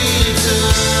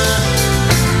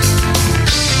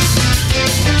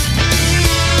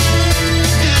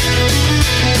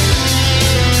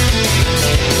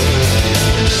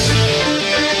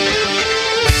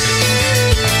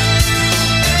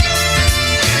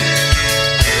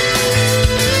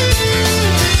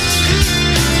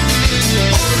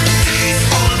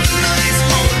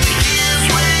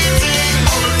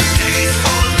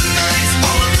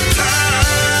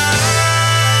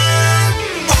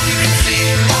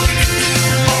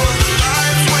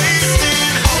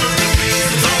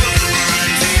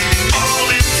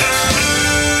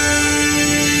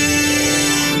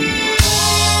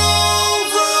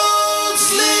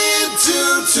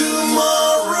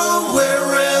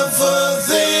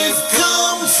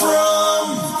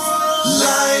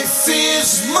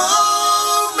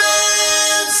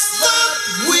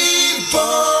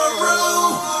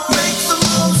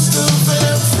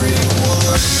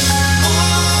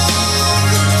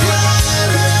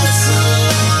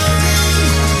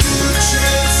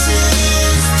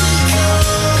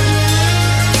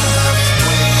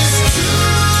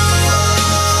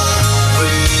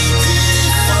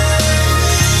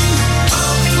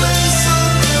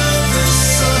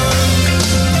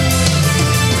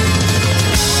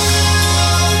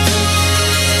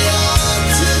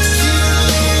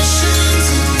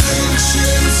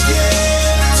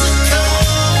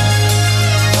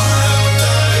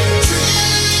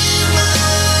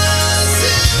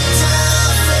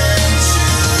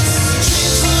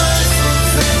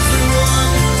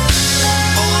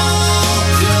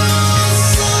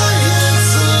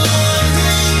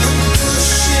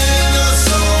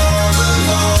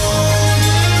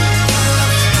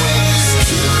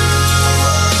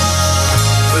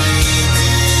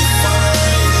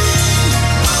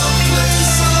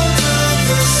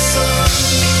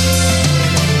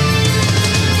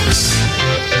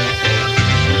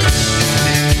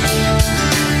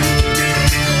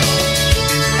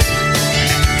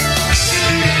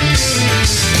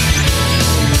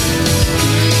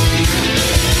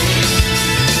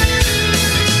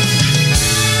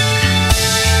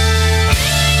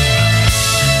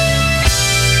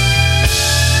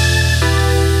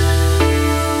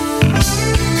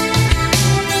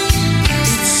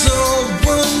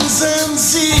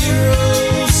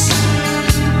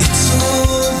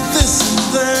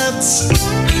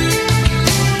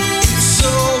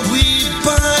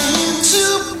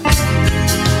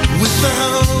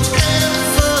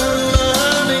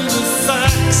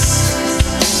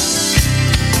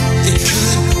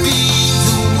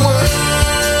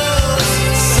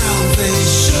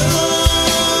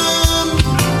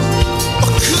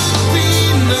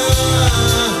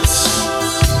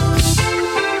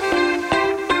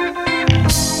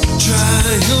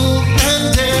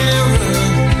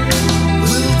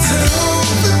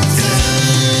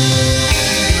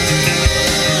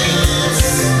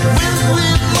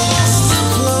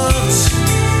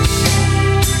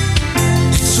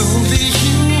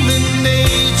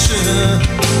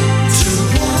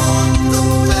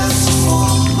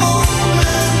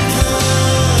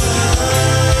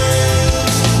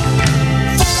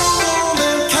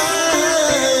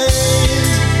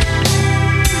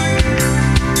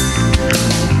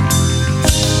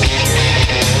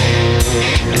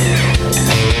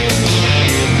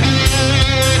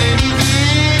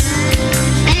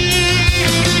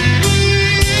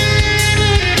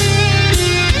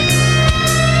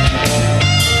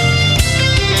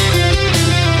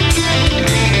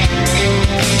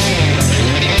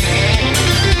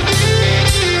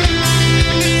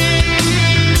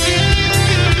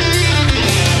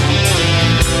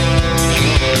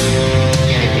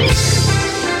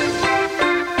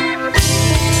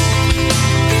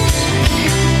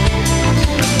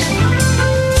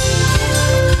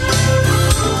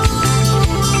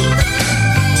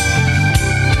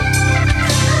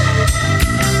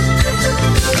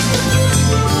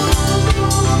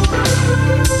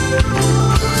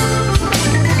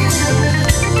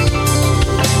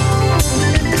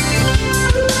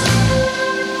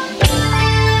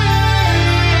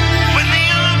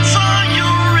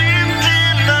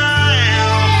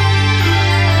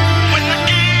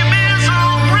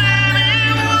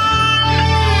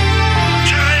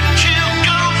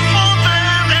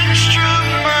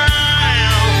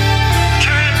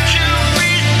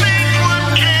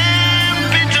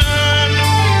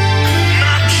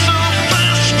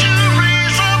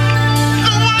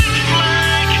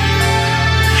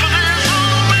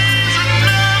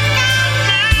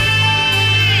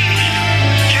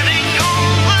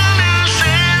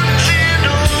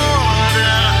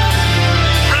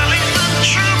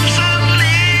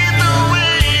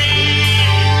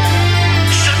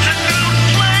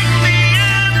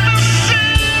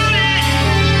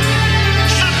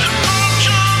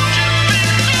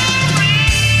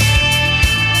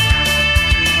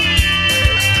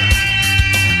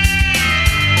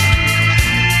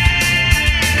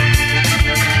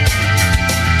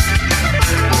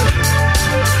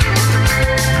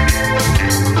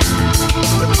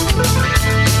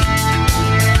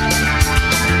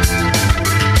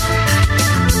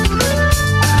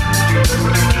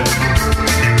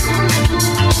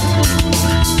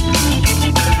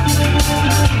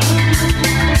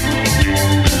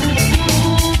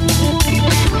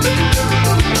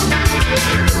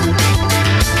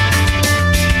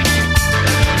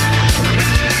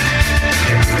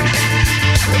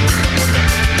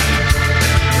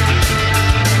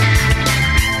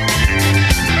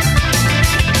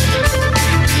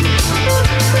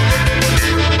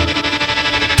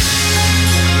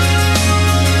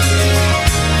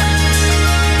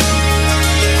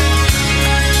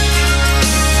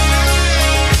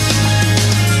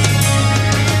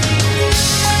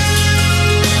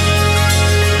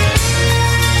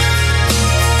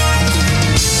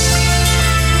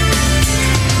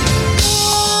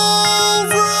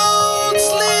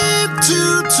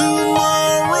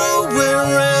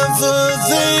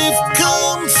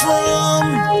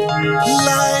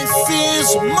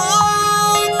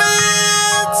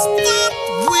 moments that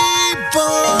we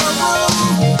borrow.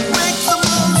 Make the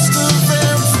most of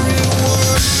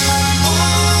everyone.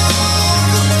 All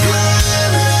the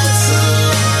planets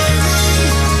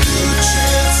aligning, new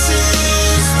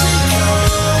chances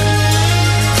become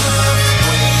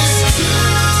pathways to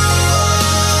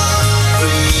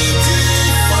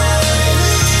redefining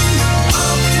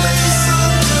our place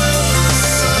under the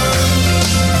sun.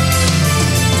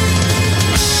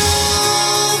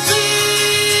 All the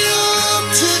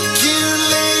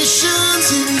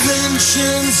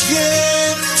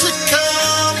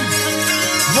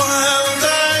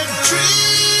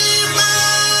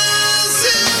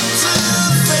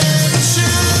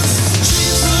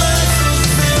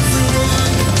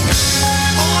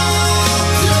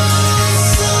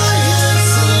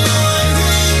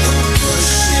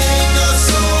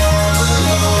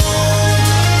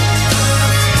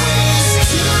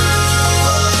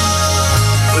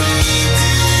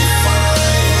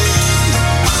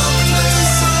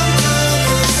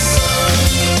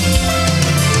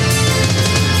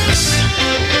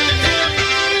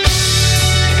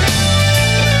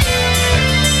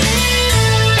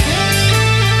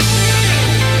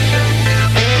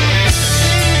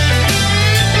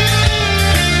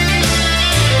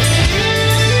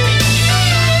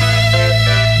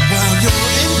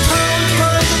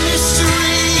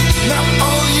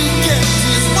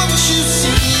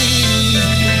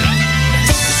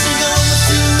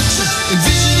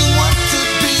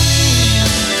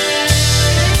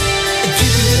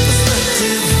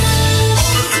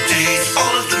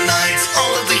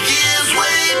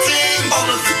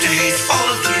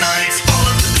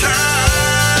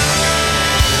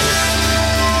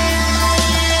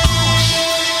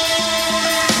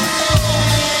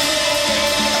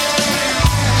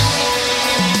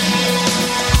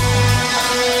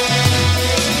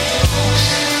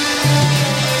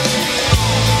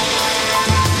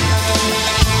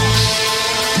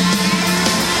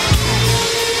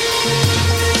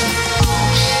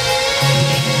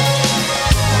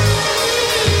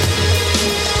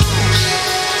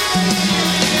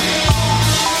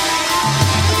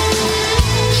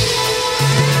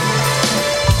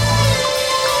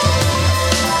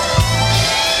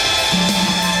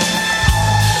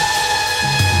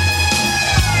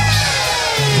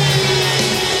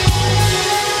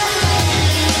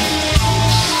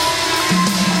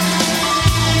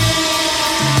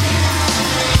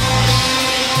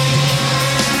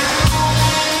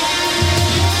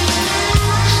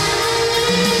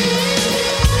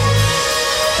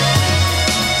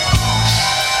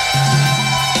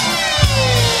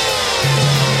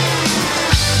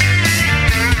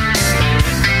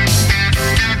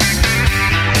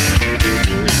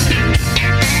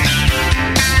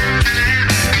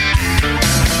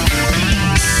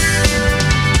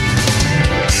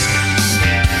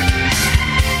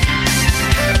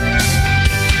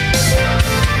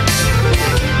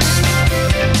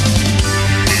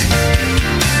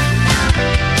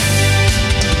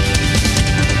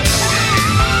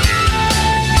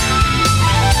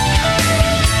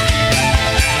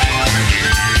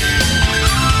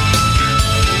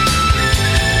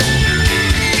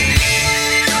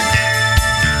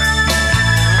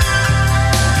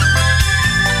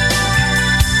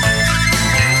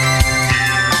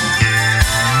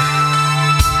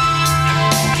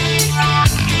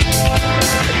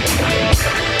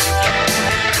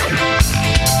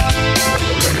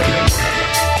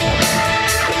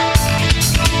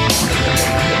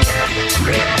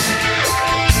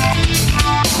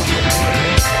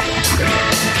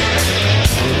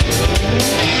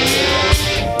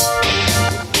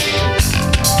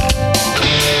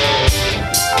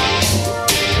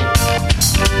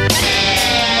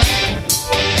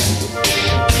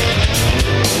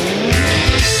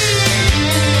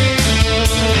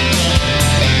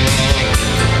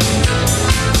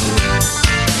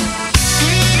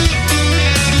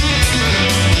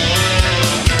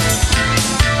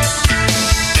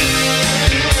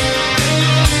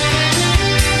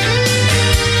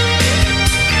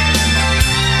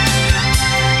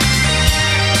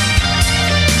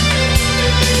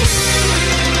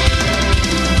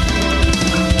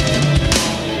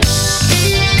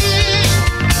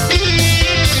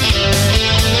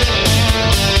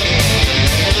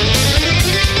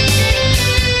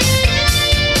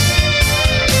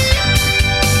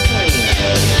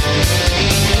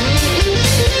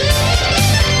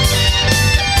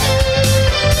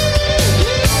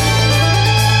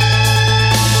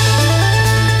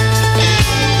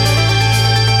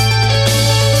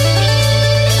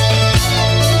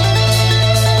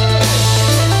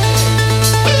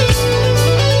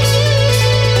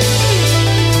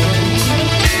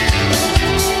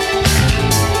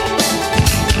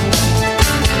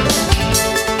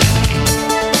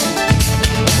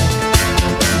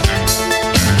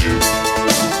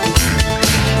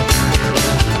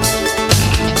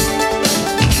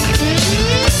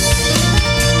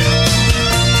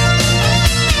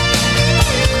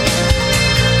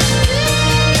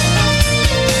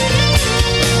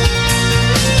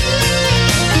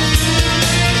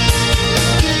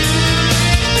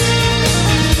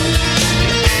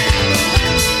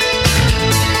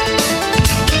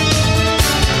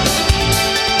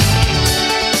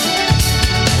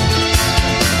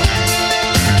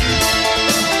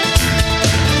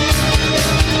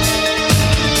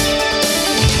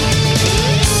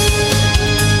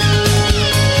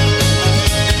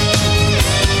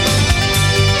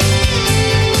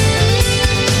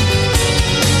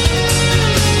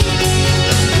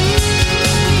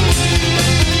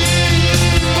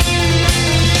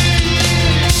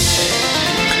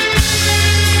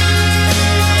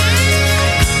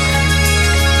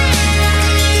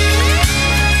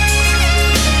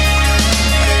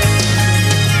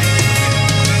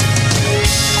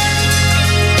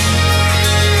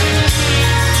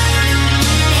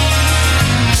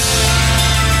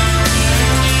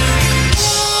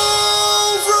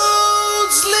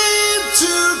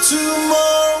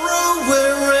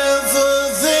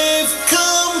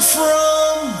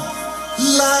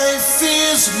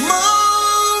these moments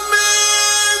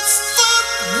that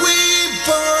we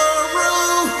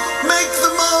borrow, make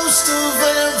the most of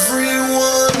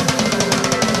everyone.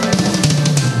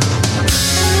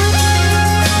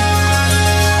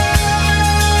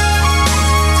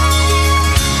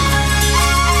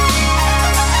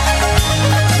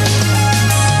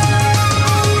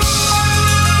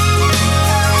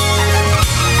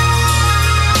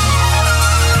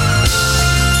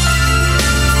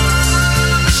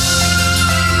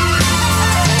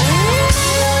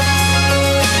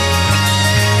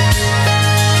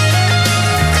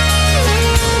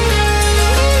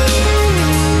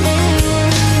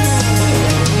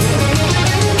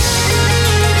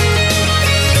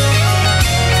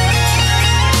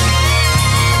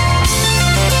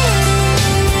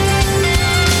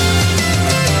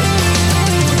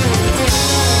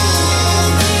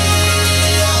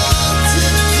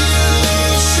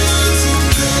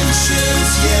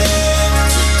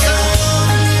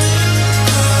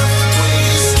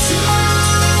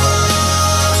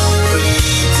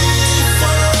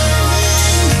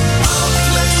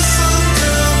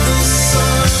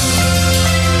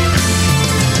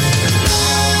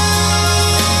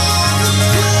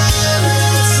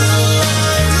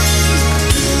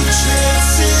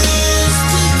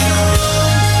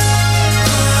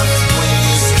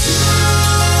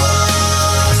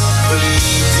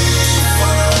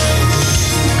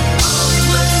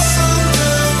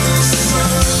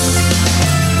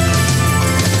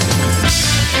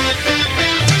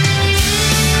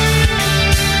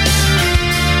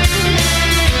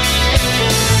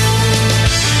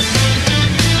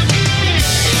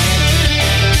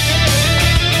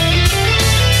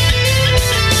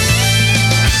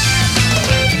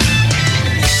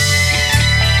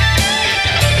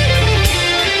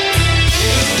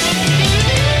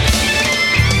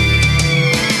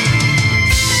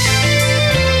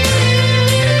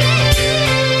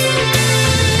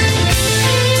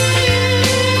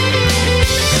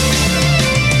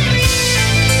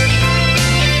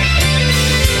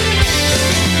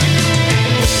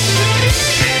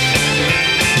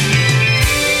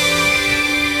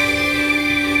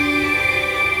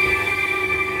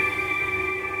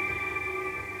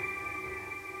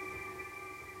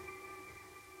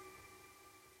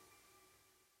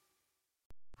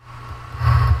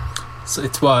 So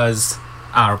it was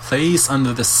Our Place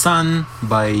Under the Sun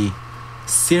by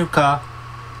Circa,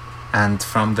 and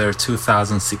from their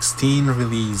 2016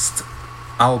 released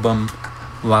album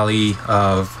Valley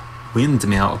of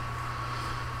Windmill.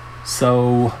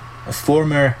 So a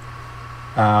former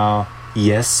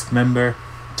Yes member,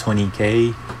 Tony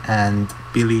Kaye, and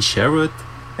Billy Sherwood,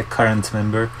 a current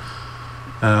member,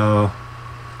 are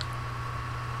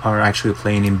actually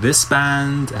playing in this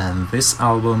band and this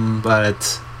album,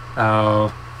 but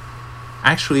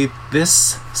actually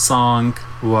this song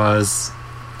was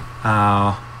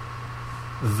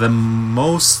the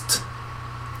most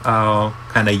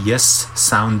kind of Yes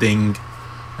sounding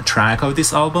track of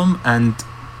this album, and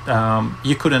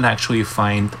you couldn't actually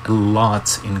find a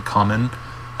lot in common.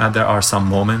 There are some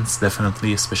moments,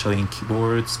 definitely, especially in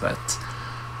keyboards, but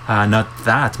not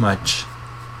that much.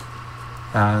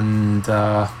 And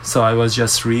so I was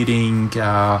just reading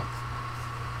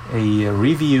a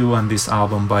review on this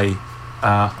album by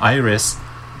Iris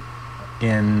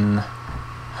in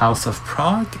House of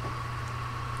Prague,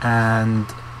 and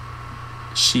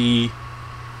she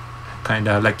kind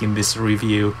of like in this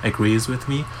review agrees with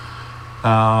me.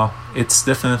 It's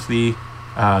definitely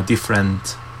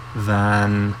different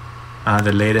than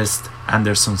the latest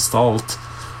Anderson Stolt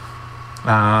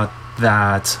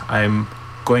that I'm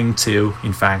going to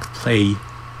in fact play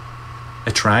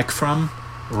a track from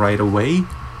right away.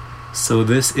 So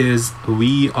this is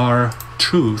We Are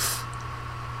Truth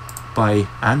by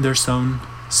Anderson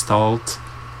Stolt,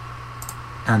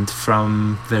 and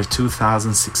from their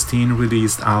 2016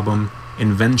 released album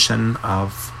Invention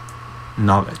of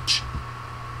Knowledge.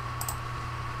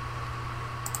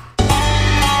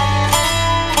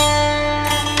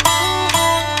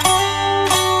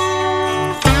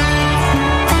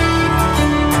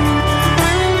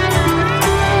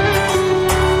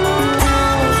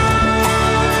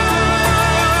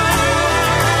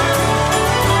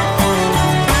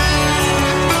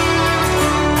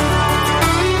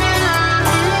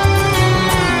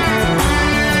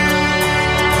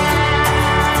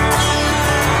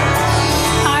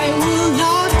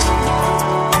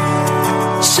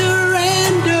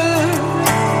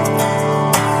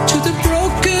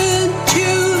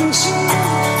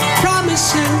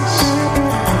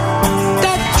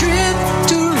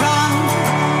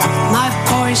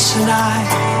 And I,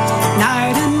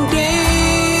 night and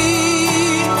day.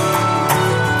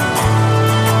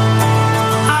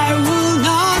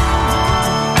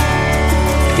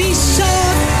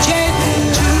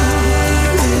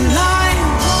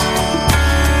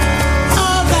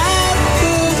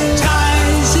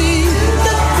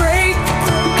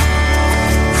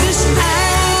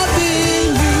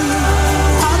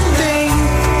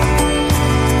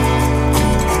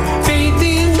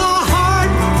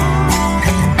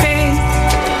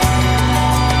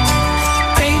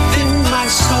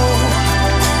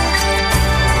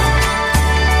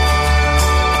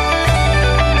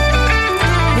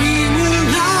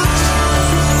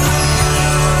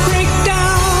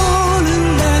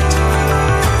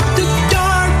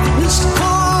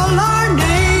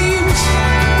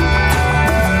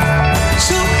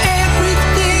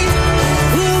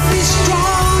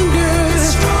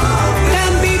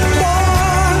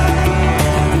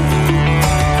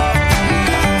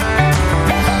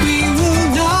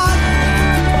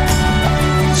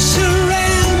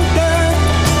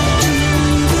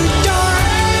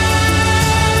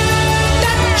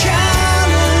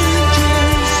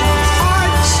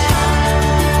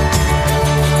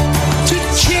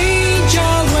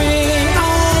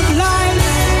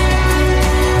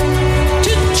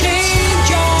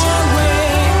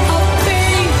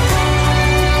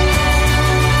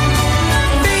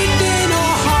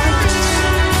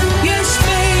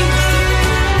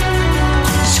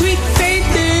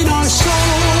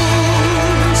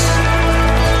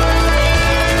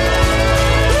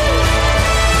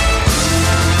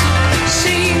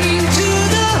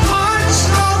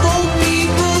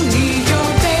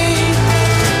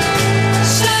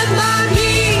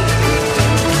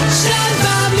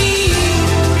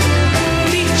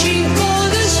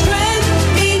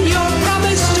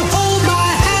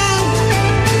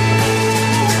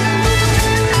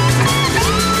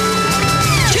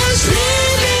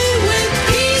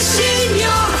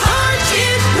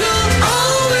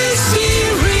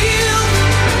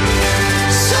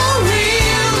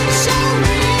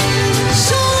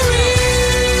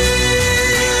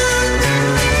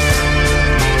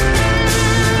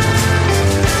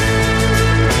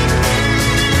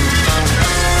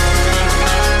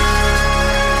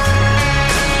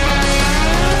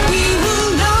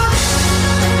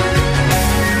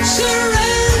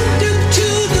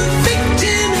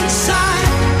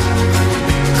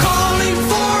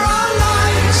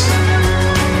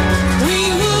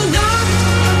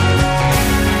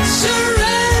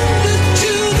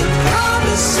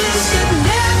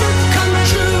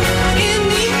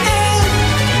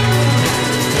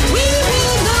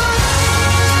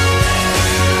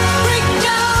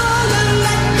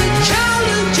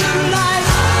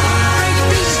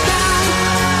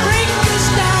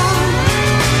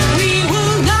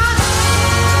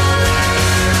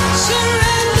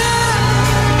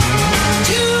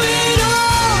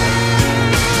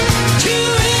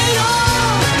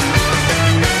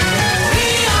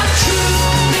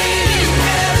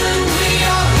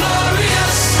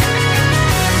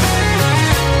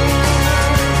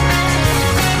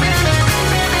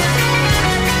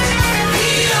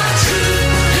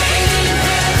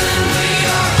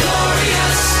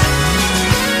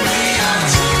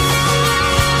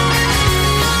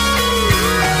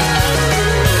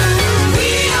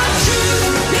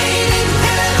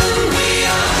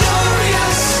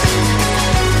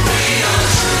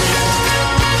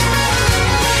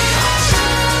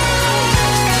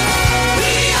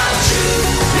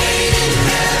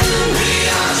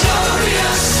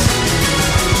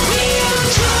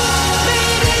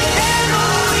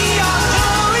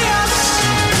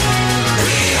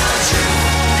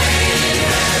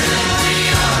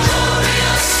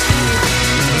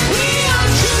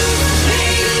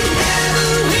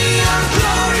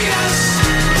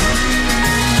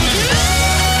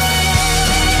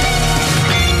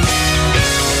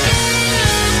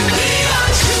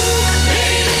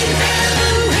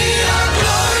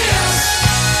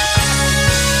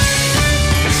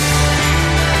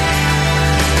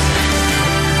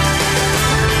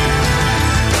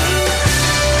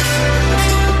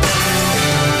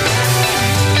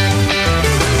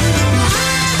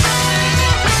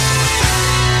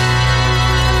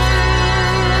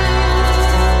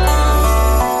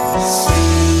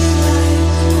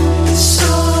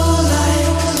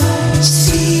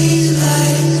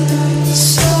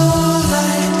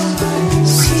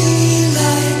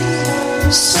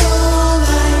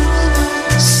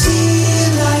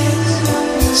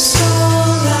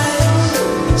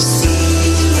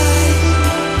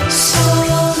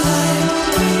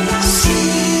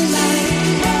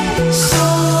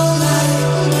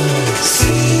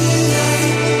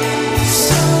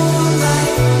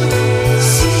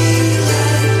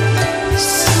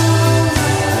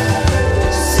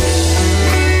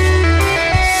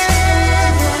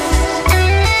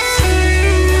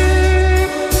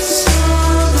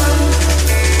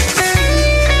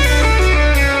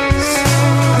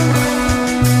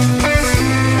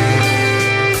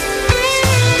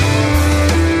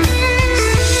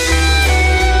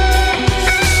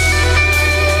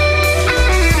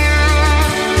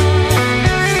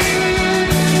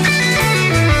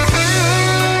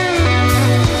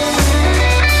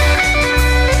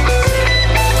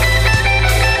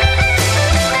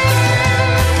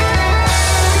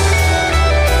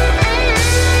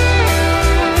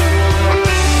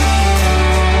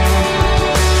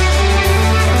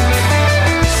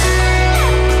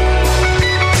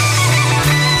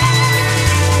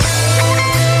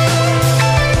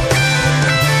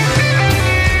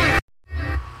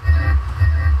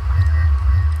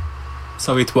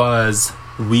 So it was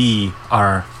We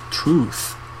Are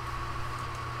Truth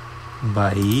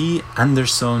by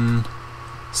Anderson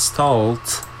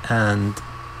Stolt, and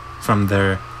from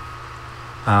their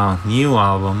new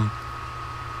album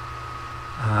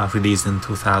released in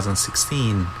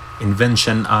 2016,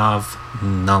 Invention of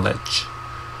Knowledge.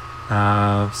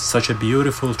 Such a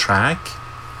beautiful track,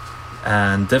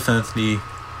 and definitely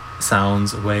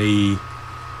sounds way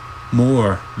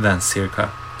more than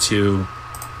Circa 2.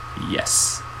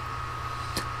 Yes.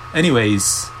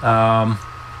 Anyways,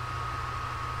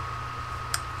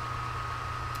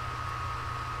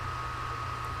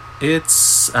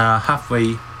 it's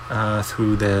halfway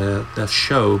through the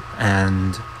show,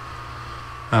 and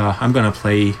I'm gonna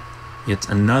play yet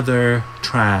another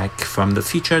track from the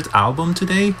featured album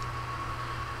today.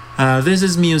 This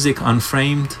is Music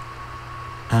Unframed,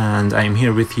 and I'm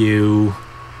here with you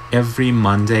every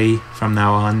Monday from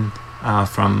now on,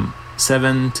 from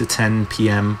 7 to 10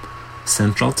 p.m.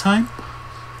 Central Time.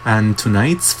 And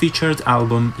tonight's featured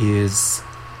album is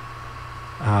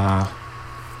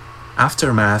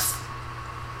Aftermath,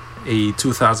 a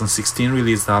 2016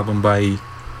 released album by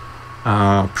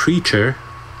Preacher,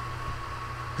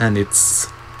 and it's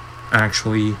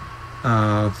actually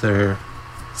their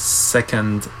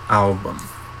second album,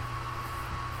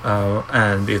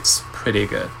 and it's pretty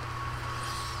good.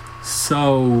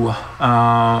 So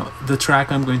the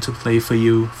track I'm going to play for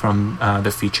you from the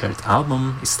featured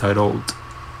album is titled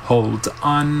Hold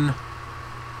On.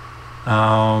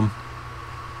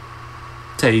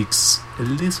 Takes a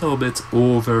little bit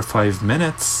over 5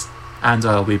 minutes, and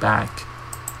I'll be back.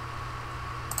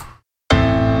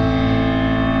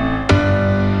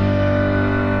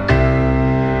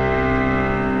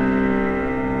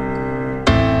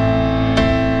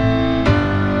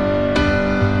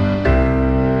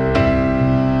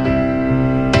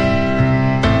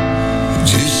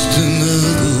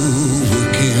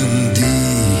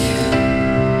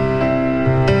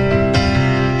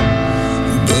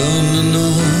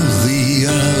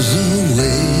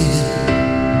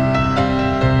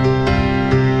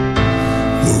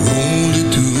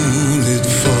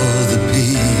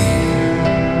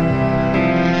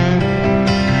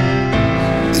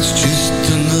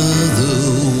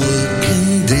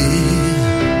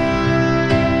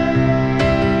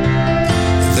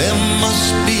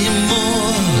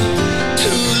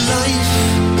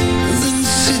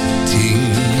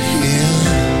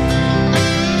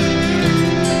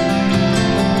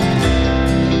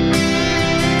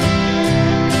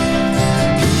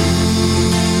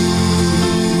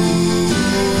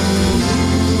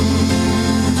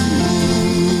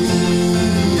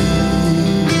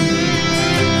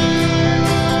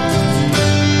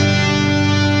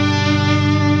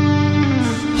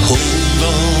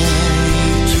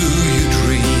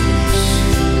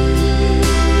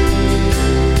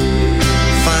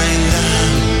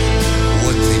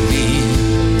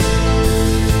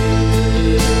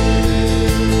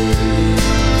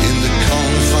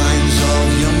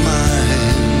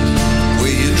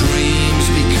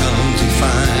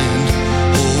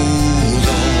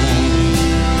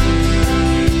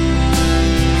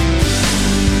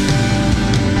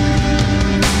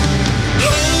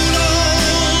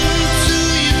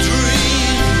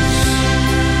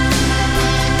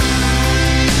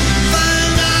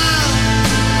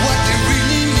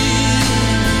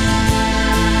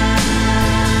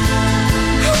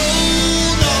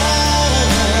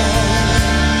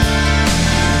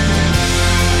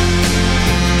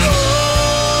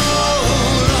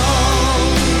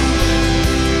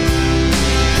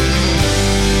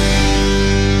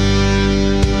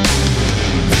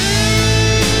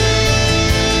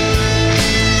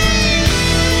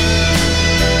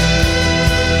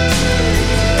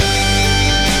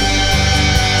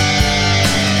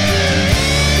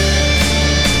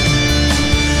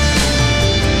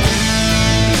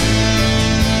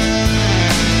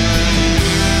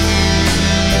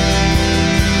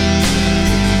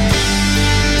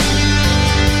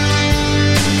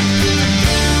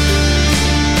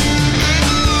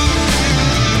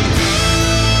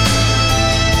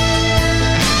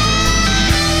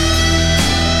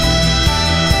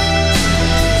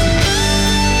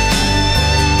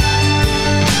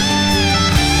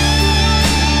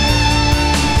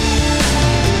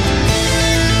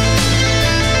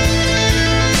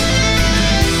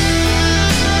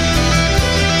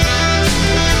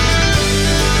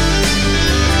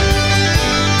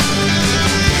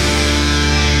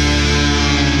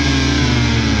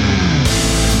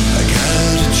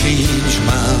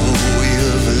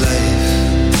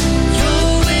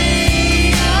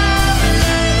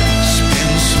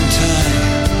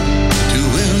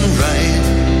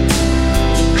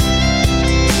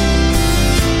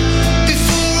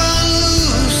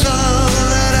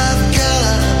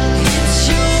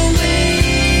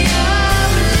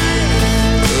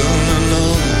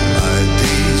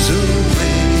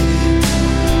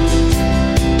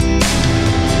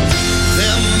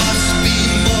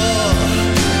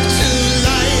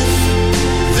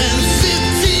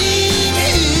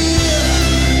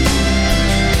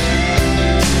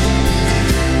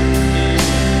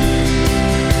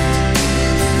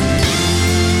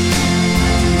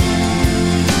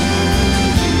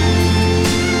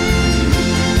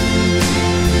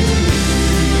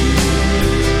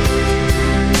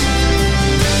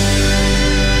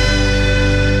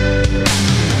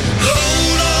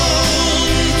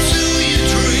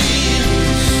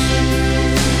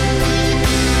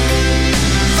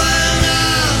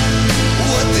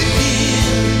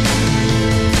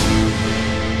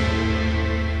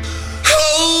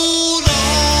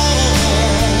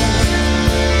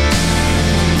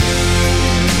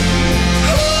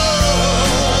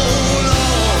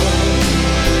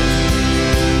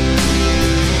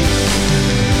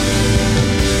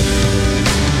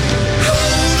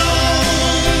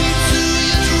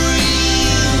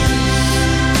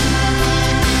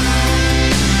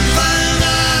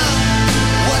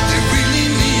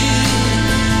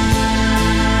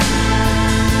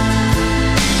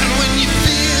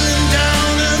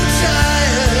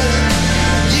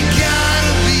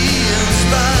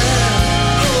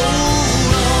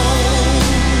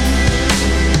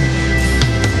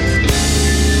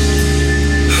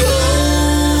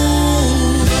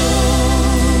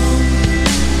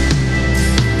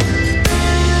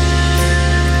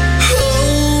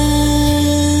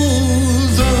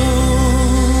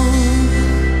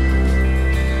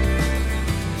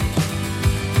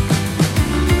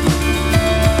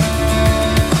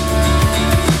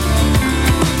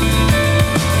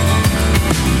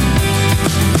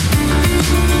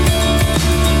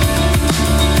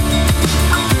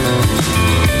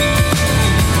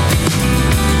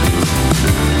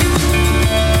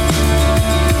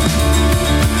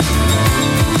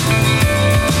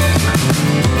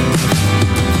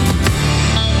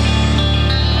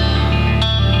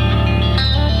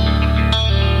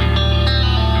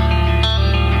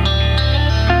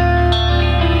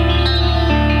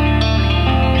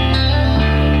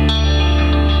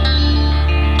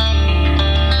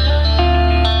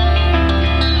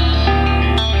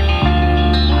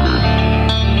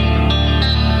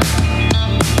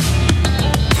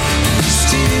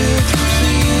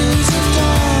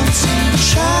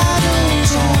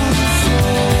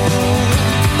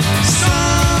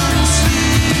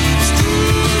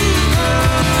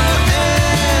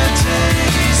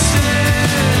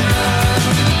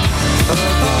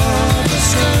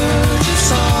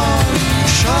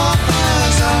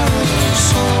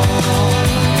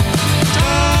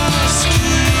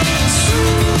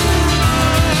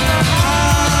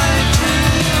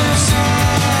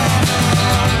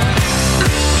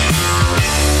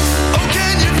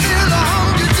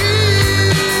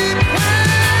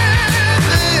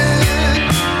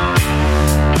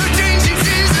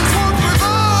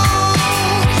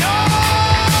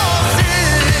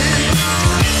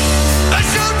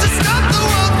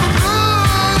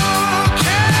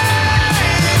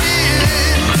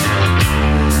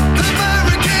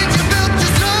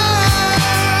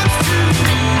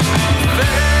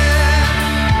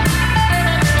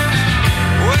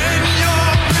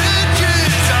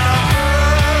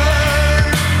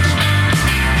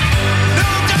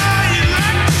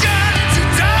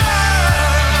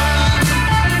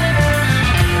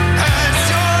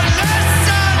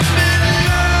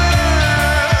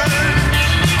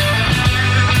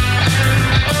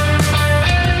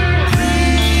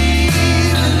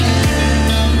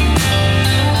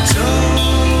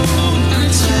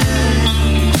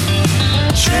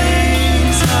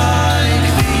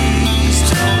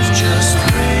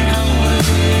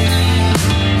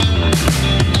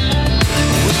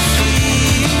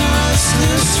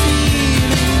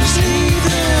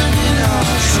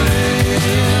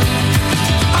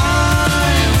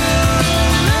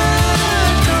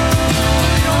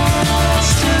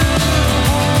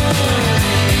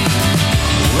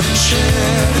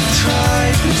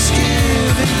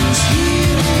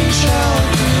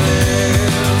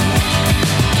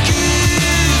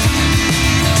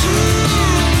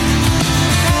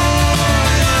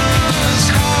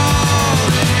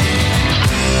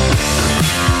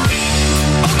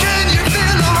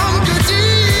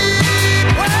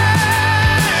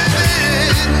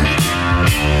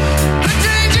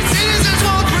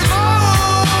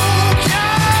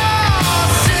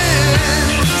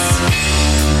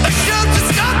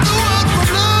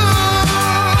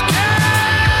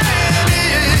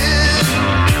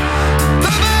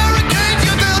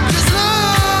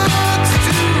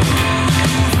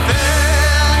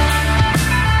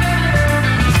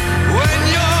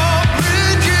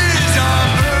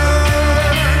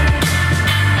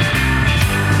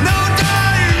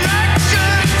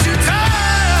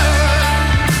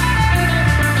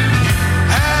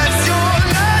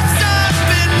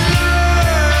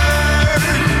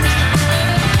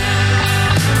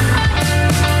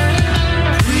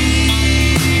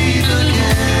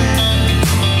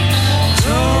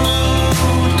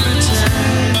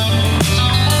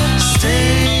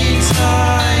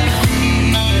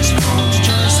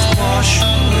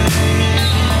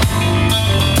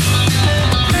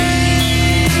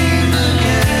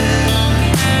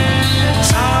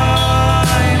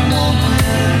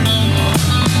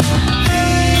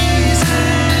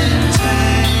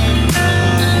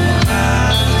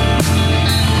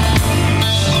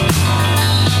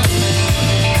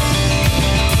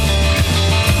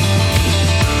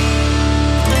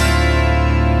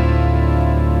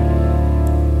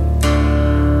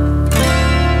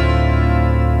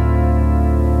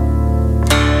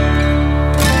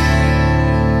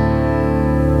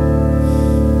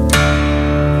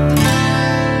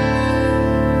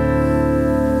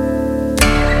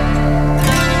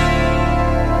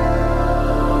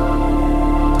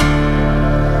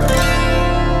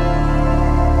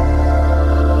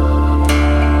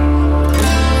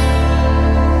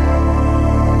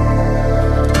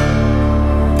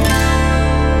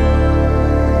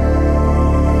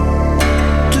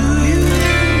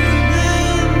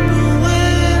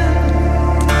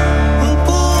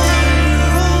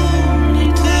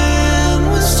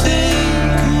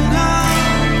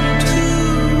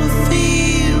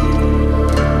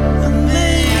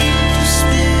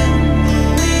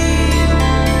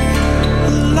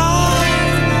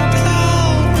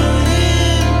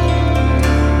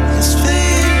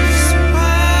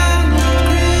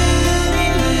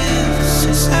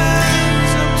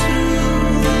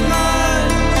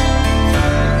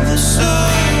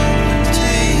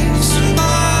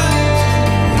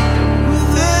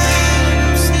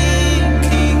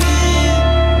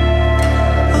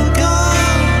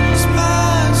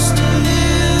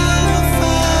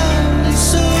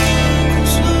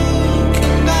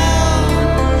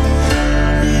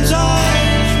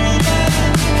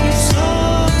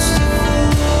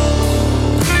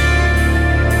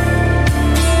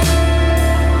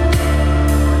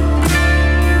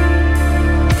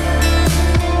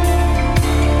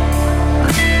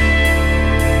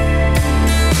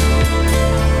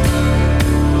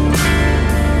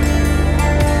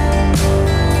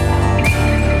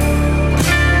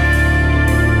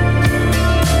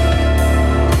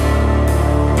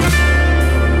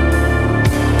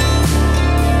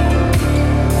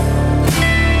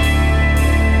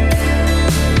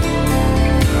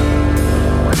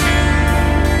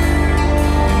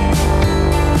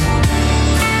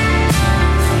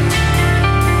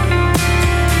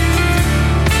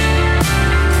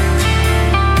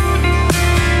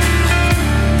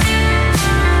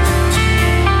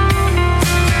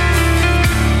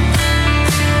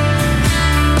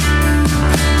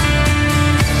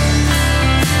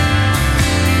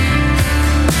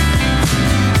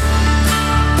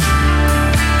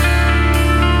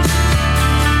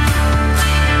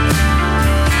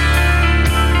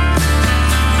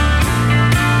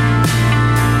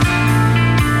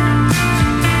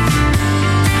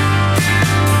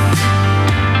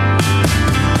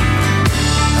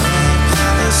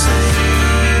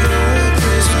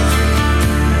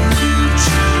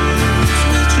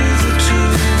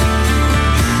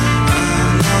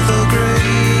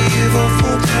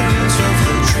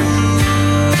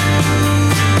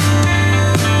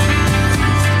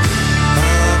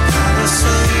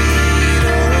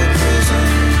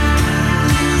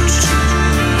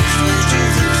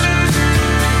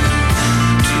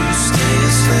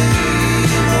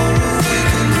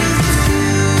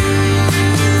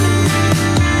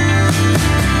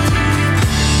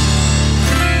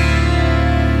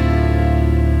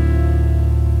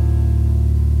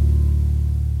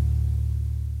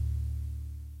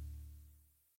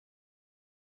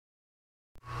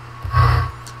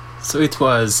 So it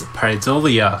was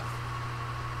Pareidolia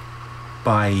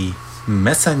by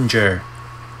Messenger,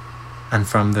 and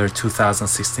from their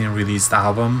 2016 released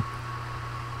album,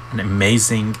 an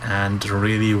amazing and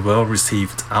really well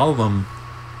received album,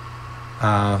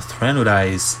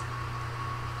 Threnodize.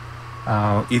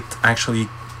 It actually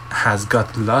has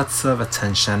got lots of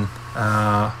attention.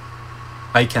 I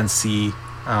can see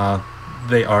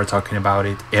they are talking about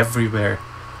it everywhere.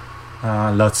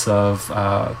 Lots of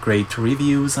great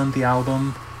reviews on the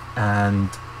album,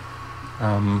 and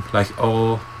like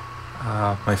all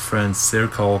my friends'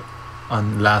 circle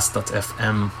on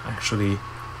Last.fm actually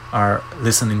are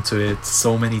listening to it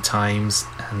so many times,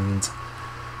 and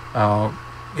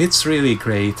it's really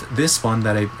great. This one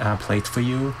that I played for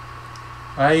you,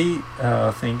 I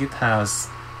think it has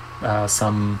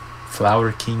some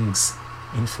Flower Kings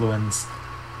influence,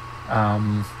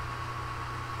 and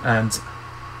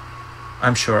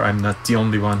I'm sure I'm not the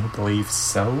only one who believes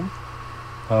so.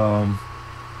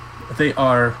 They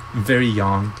are very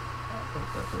young.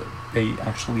 They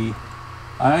actually,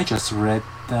 I just read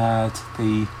that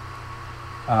they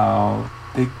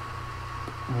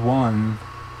won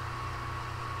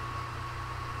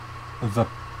the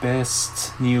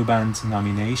best new band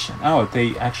nomination. Oh,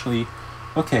 they actually,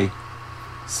 okay.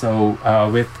 So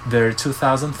with their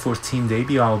 2014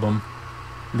 debut album,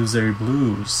 Loser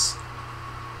Blues,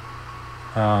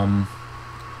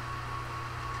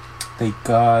 they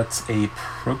got a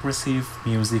Progressive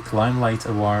Music Limelight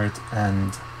Award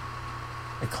and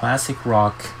a Classic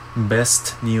Rock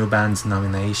Best New Band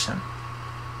nomination.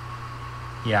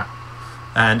 Yeah,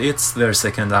 and it's their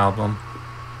second album,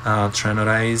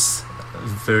 Threnodize.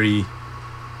 Very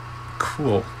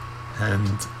cool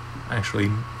and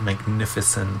actually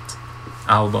magnificent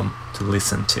album to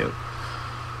listen to.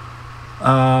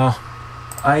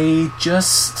 I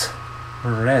just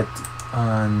read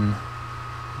on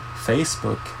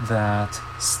Facebook that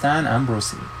Stan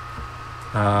Ambrosi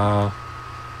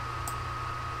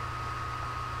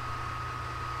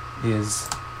is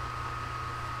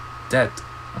dead,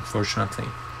 unfortunately,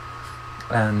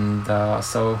 and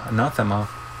so Anathema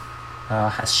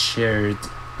has shared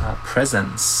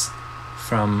presents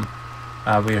from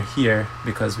We're Here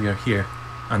Because We Are Here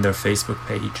on their Facebook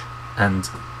page, and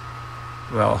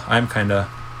well, I'm kinda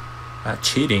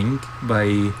cheating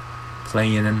by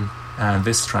playing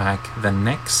this track the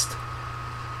next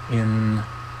in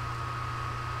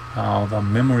the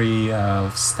memory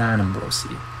of Stan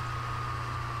Ambrosi.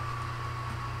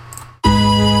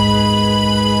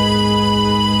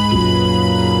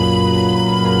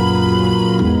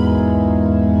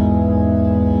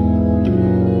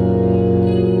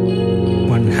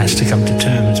 One has to come to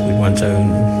terms with one's own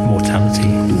mortality.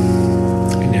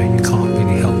 You know, you can't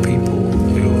really help people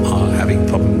who are having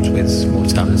problems with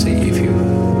mortality if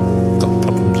you've got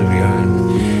problems of your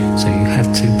own. So you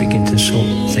have to begin to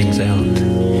sort things out.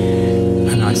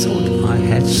 And I thought I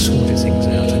had sorted things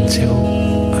out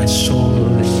until I saw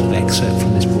this excerpt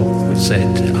from this book which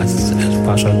said, as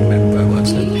far as I remember,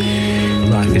 was that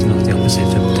life is not the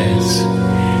opposite of death.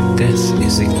 Death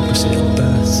is the opposite of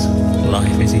birth.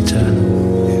 Life is eternal.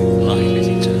 Life is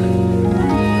eternal.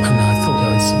 And I thought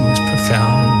that was the most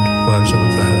profound words I've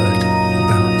ever heard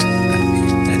about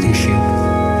that issue.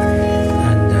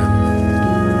 And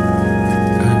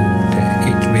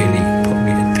it really put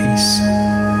me at peace.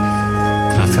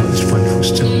 And I felt this wonderful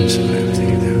stillness and everything.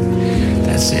 You know,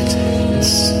 that's it.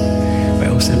 What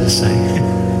else did I say?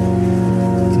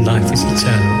 Life is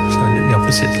eternal. So the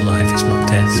opposite of life is not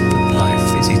death, but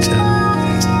life is eternal.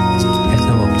 There's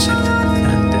no opposite.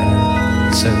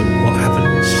 And so what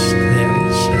happens there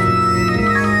is,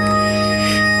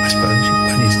 I suppose,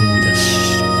 one is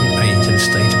remains in a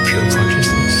state of pure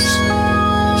consciousness,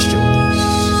 stillness,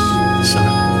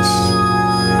 silence.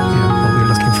 You know, what we're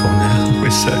looking for now,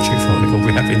 we're searching for it, or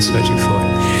we have been searching for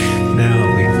it.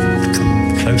 Now we've come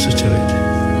closer to it.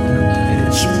 And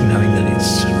it's knowing that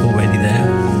it's already there.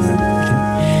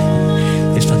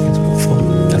 There's nothing to look for,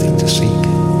 nothing to seek.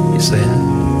 It's there.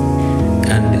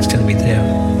 And it's going to be there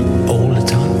all the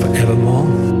time, forevermore.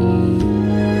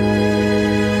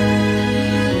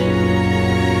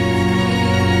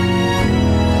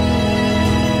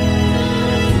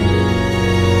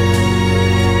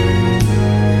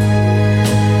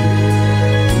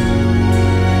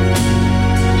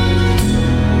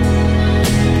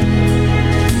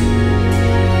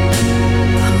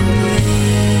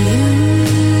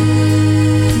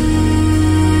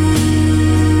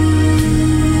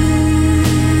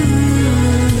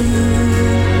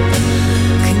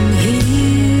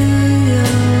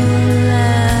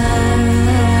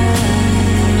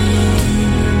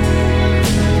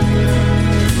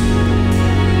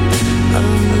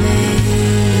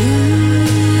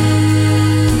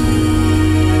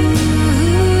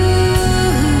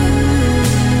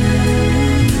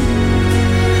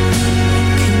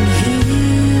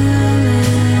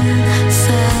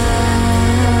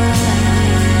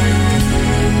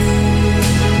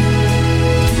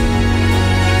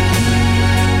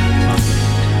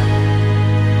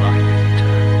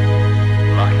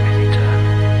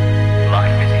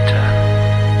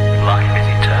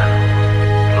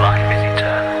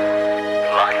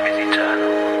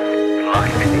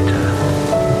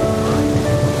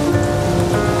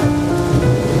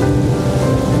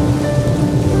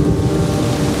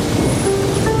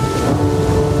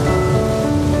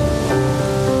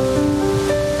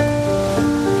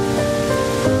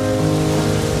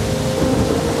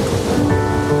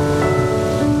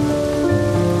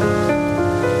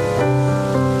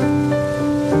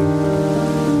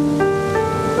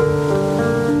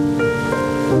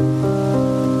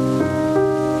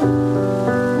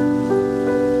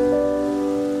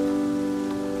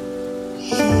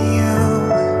 You,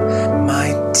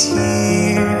 my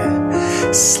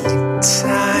dear, sleep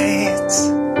tight.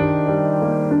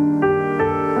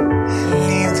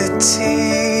 Leave the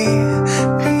day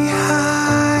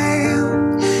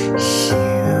behind.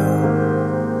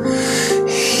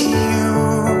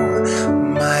 You,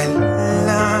 my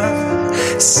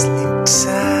love, sleep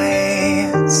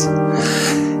tight.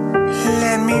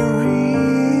 Let me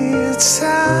reach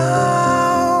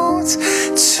out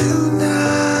tonight.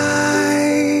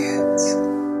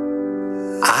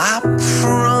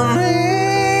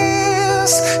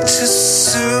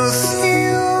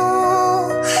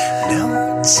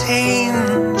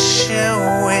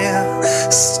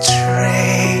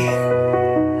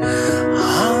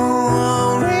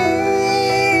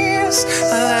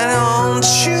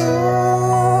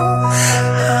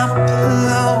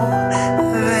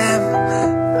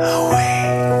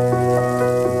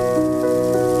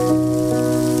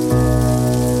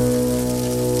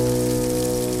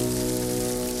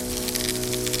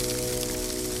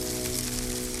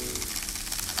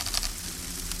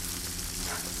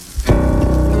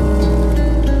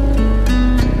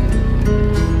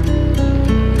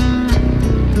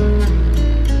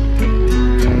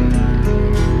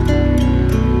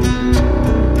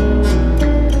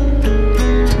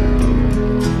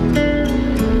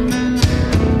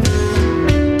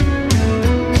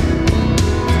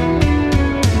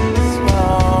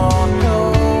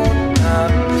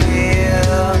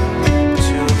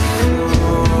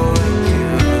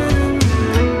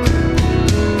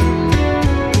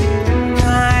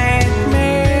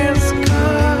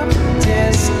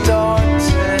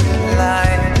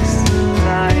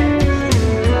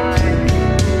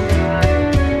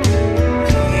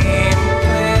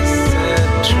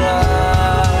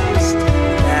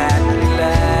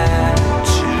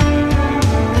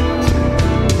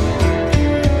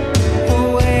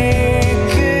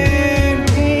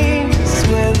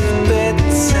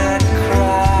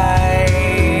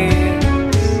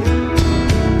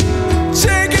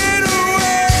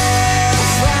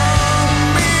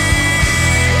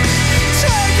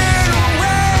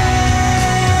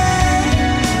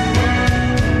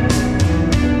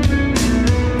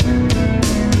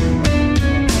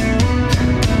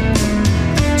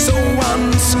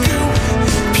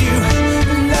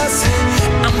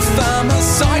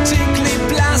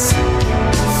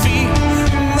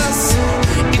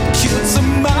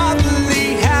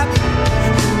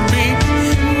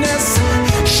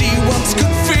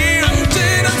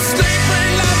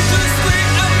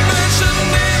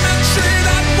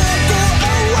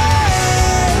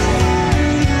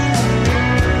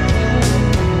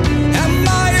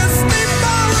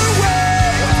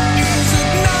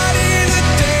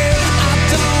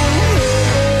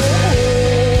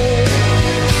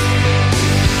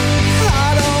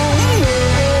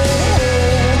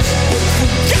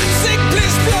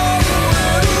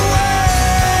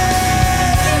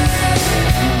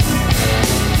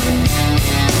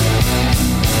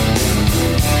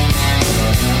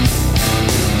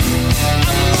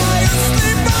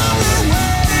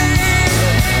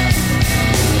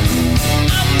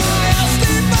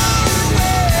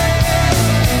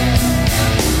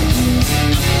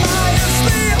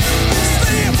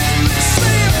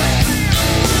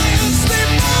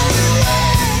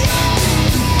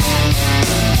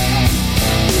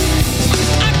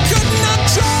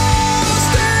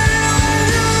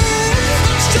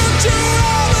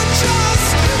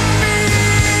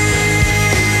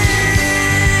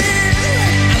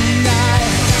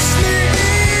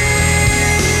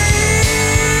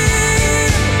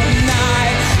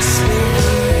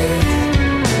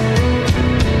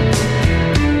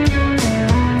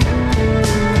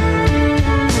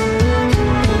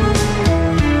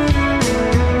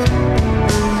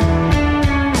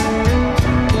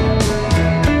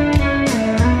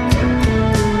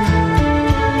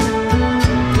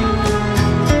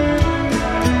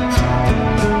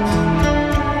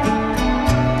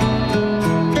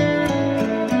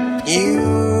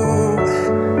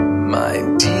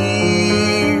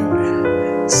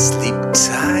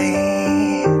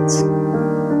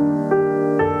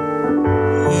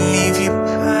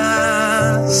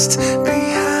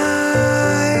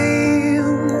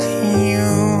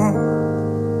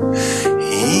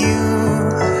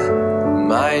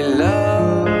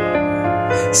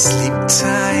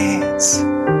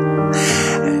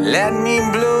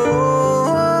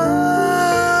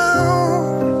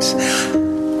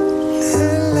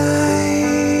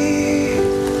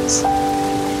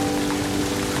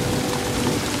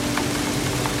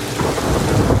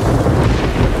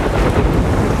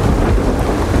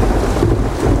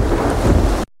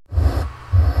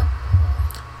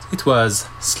 it was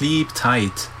Sleep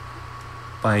Tight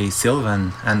by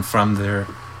Sylvan, and from their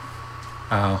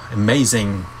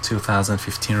amazing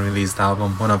 2015 released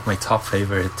album, one of my top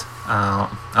favorite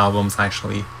albums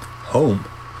actually, Home.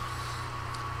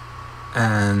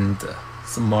 And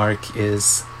so Mark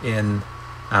is in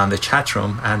the chat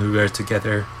room, and we were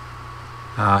together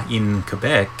in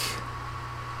Quebec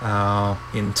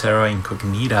in Terra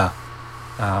Incognita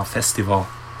festival,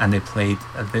 and they played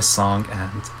this song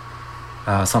and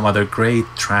some other great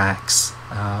tracks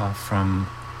from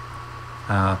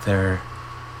their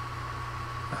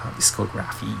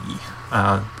discography,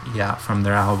 from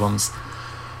their albums.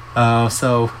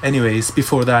 So anyways,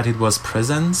 before that it was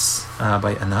Presence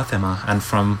by Anathema, and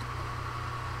from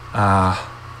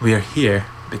We Are Here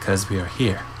Because We Are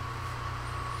Here.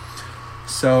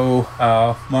 So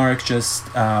Mark just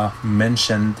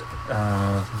mentioned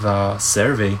the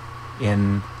survey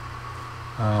in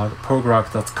the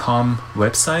progrock.com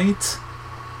website.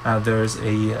 There's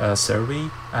a survey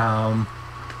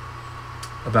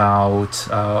about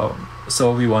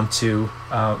so we want to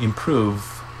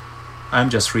improve, I'm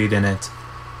just reading it,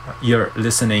 your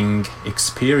listening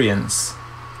experience,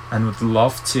 and would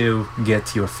love to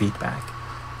get your feedback.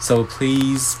 So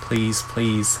please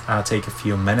take a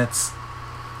few minutes.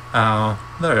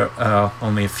 There are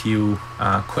only a few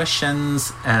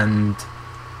questions, and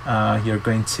you're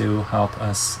going to help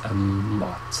us a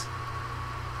lot.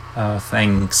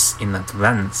 Thanks in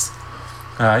advance.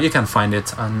 You can find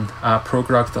it on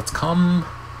progrock.com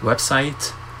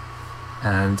website,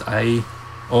 and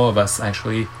all of us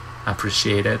actually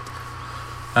appreciate it.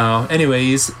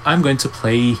 Anyways, I'm going to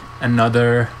play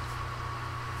another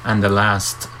and the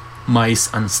last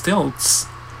Mice on Stilts,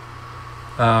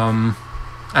 and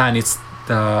it's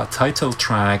the title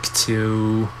track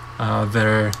to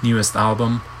their newest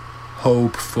album,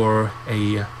 Hope for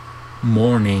a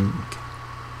Morning.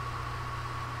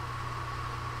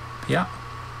 Yeah,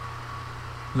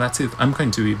 that's it. I'm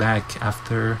going to be back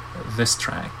after this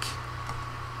track.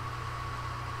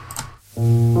 I'm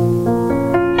in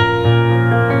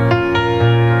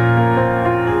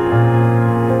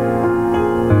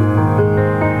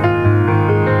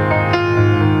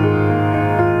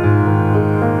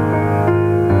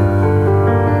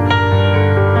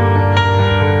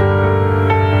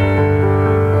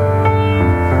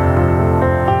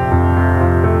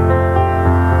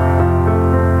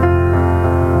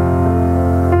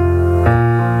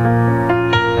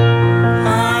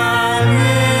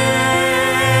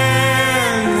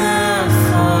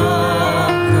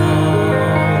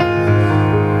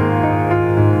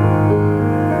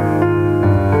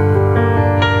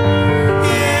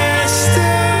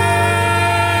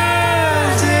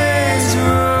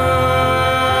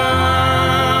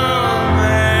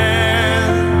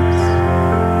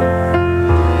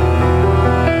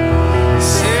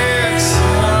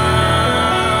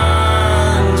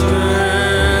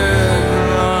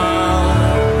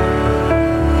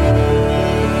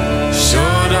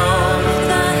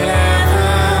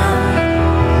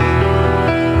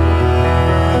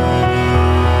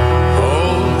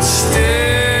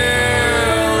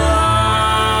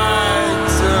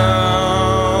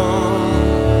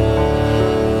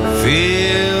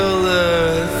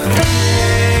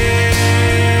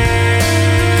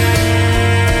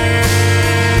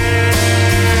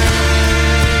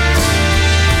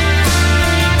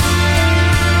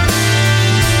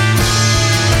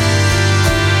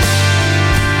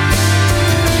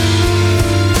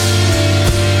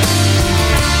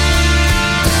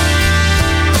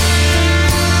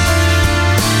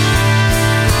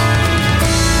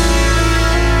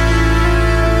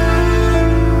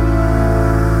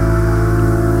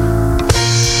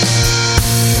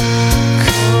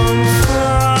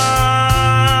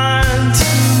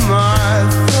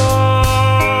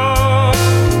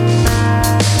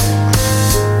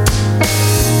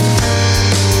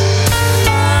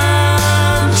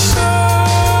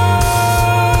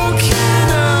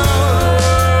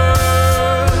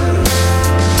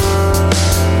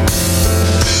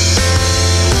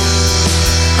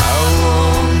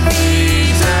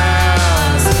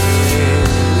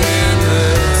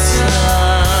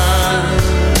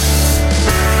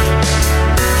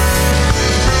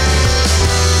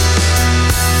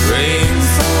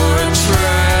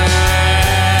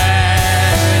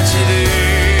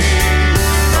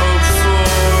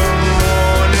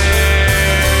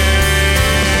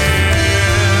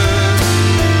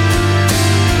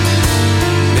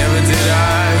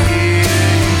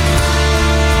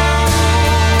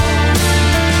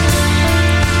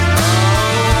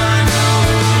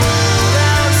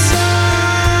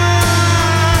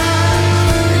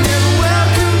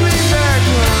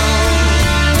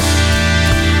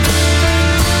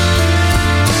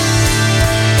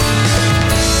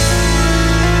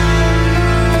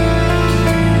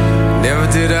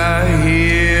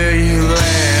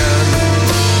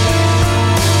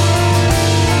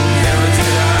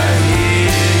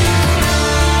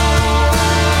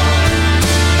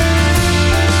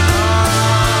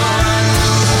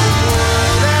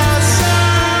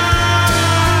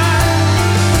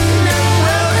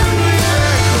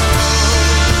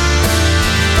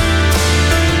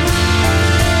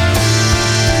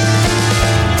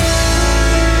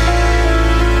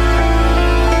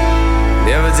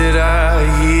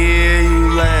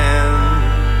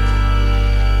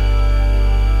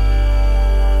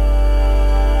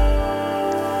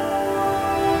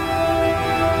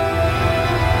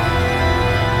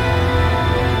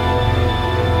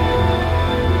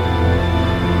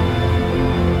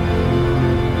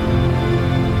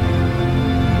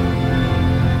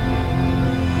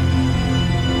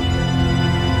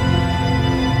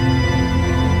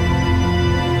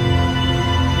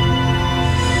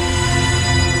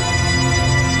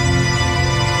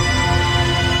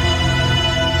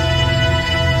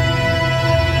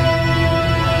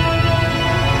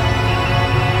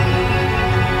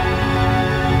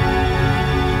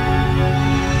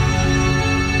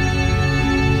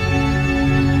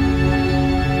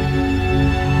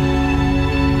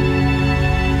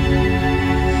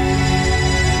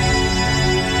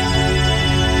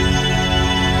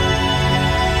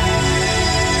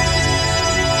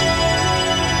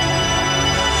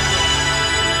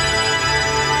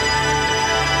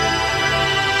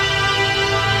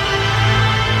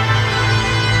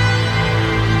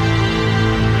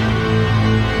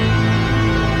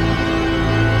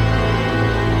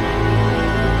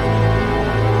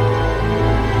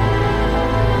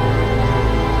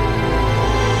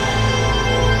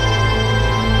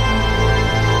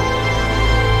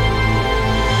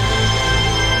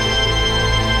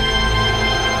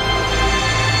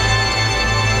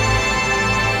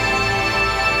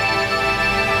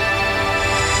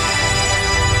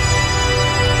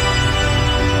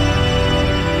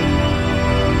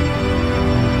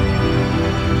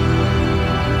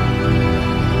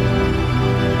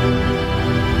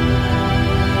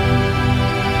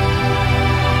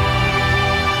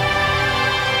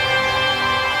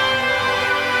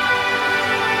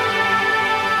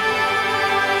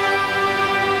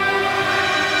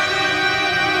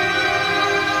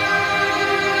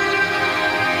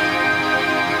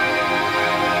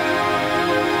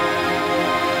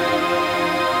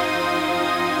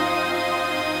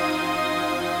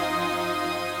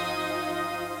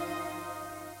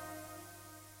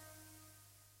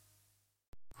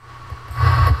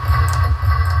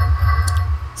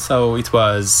So it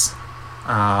was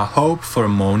Hope for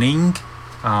Morning,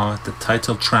 the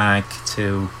title track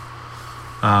to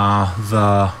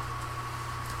the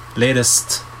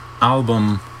latest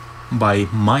album by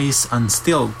Mice on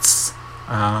Stilts,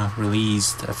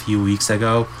 released a few weeks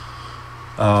ago.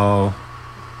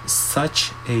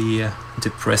 Such a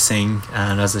depressing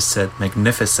and, as I said,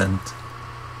 magnificent,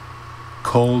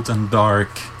 cold and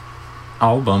dark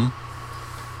album,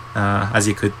 as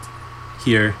you could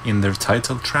hear in their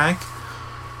title track.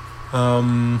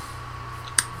 And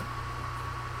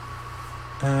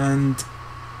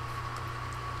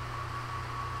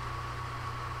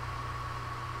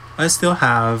I still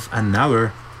have an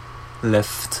hour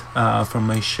left from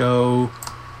my show,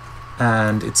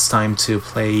 and it's time to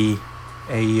play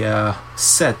a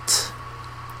set,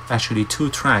 actually 2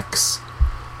 tracks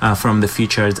from the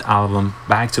featured album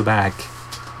back to back,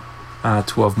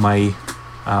 2 of my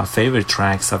favorite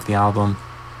tracks of the album.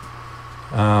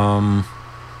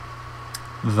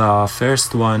 The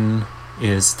first one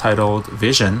is titled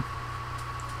Vision,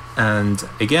 and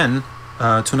again,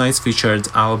 tonight's featured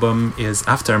album is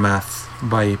Aftermath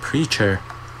by Preacher,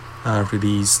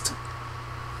 released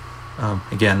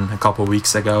again a couple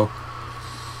weeks ago.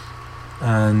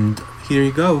 And here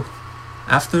you go.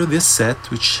 After this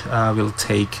set, which will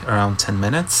take around 10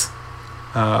 minutes,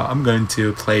 I'm going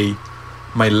to play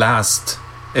my last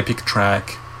epic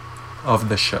track of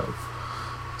the show.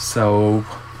 So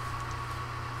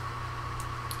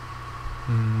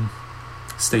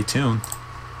stay tuned.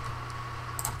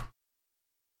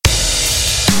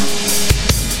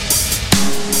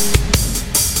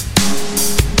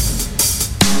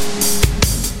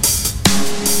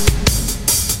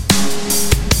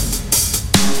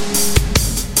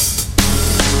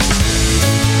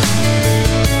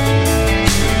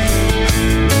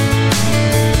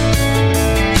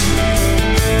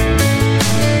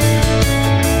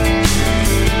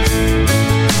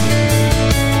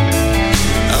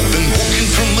 I've been woken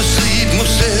from my sleep.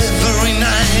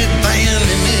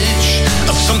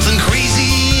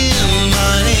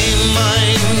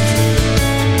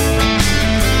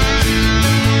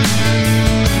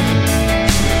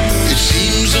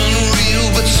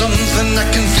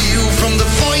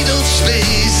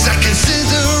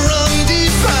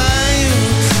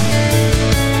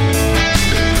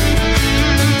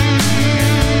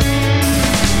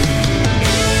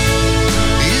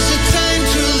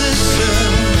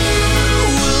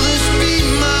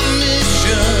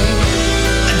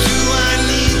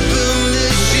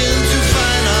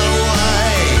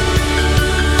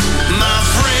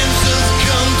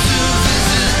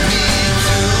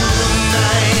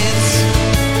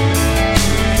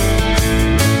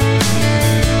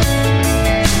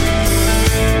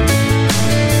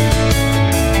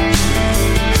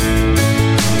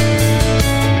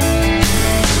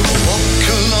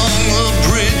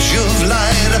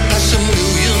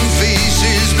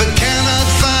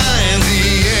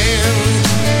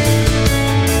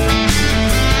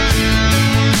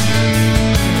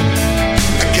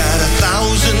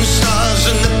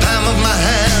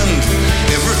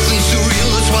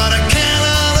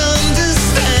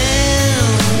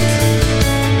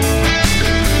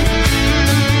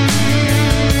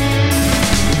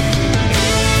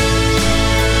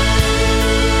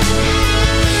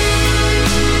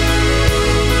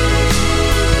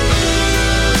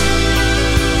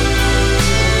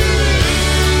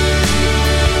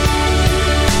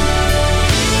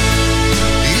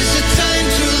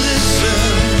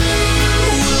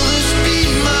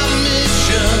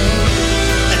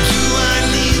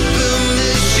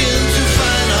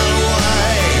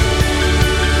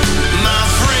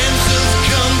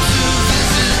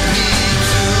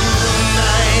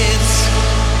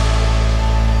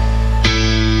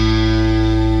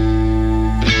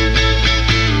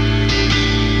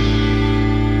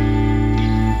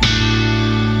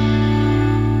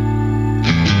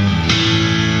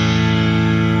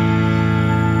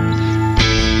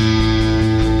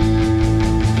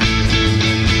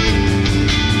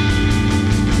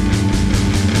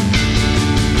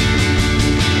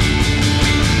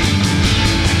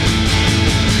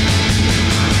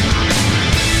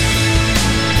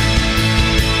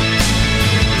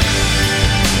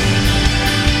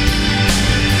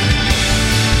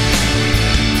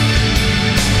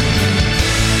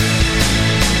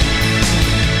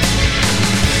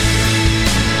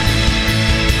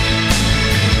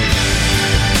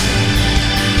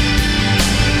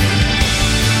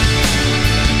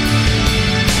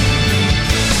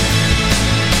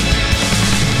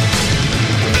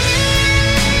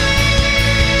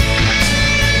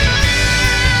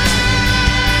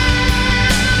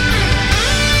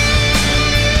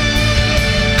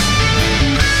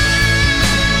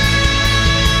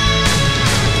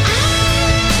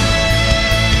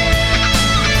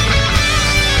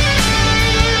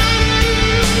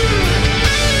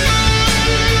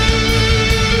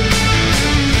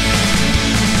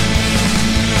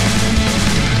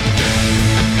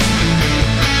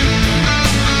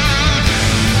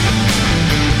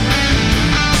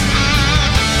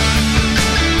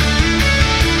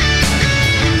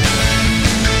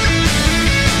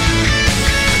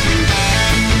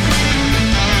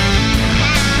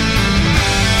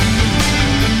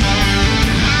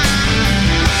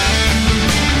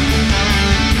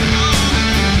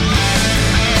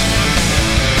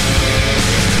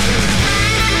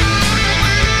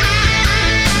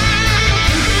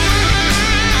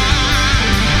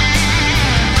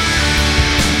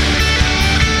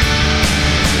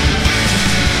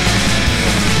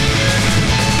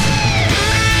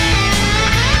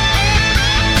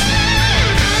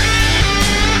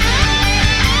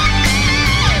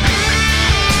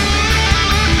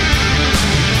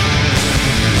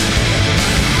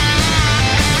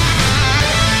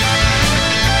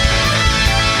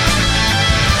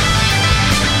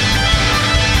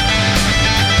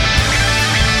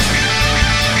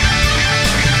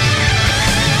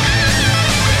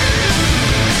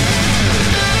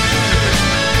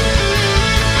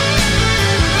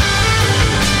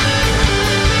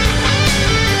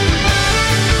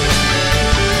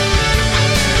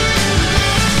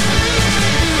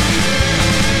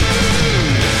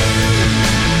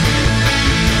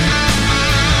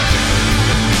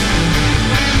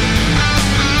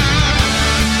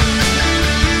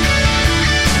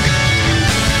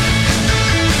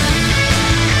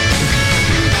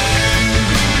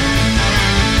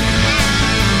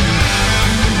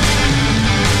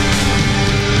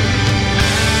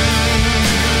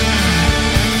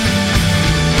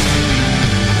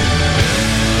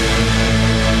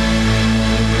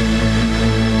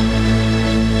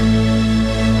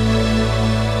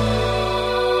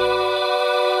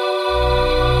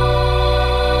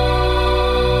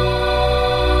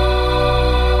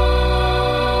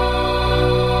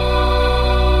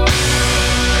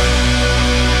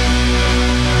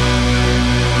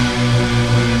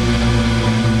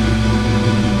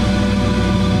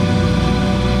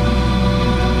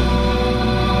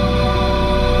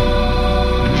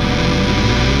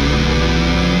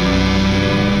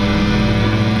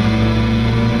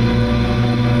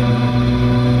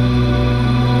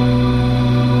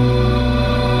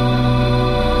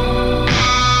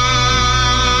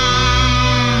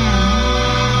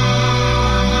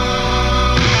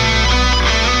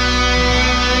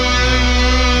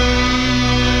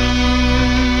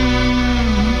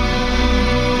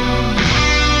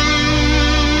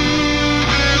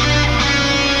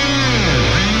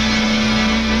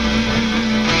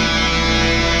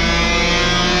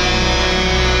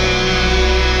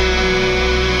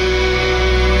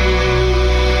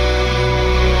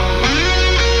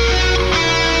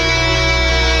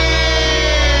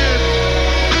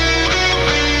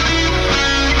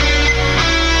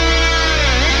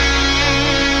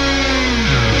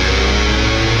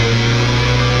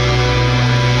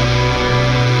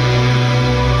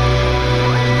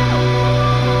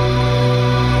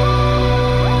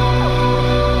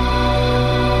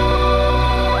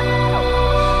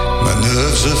 My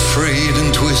nerves are frayed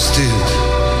and twisted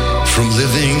from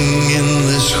living in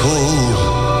this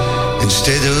hole.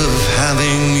 Instead of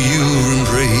having you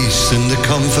embrace in the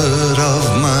comfort of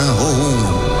my home,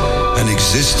 an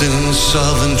existence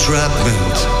of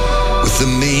entrapment with the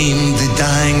maimed, the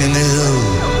dying and ill.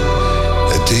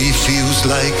 A day feels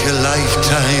like a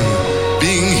lifetime,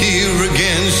 being here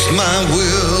against my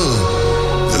will.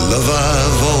 The love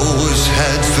I've always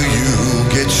had for you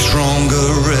gets stronger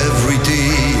every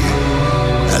day.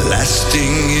 A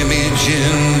lasting image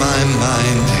in my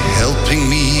mind, helping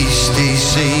me stay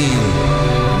sane.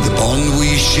 The bond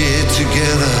we share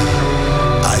together,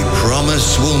 I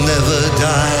promise will never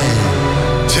die.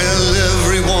 Tell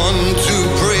everyone to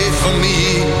pray for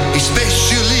me,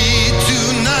 especially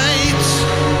tonight.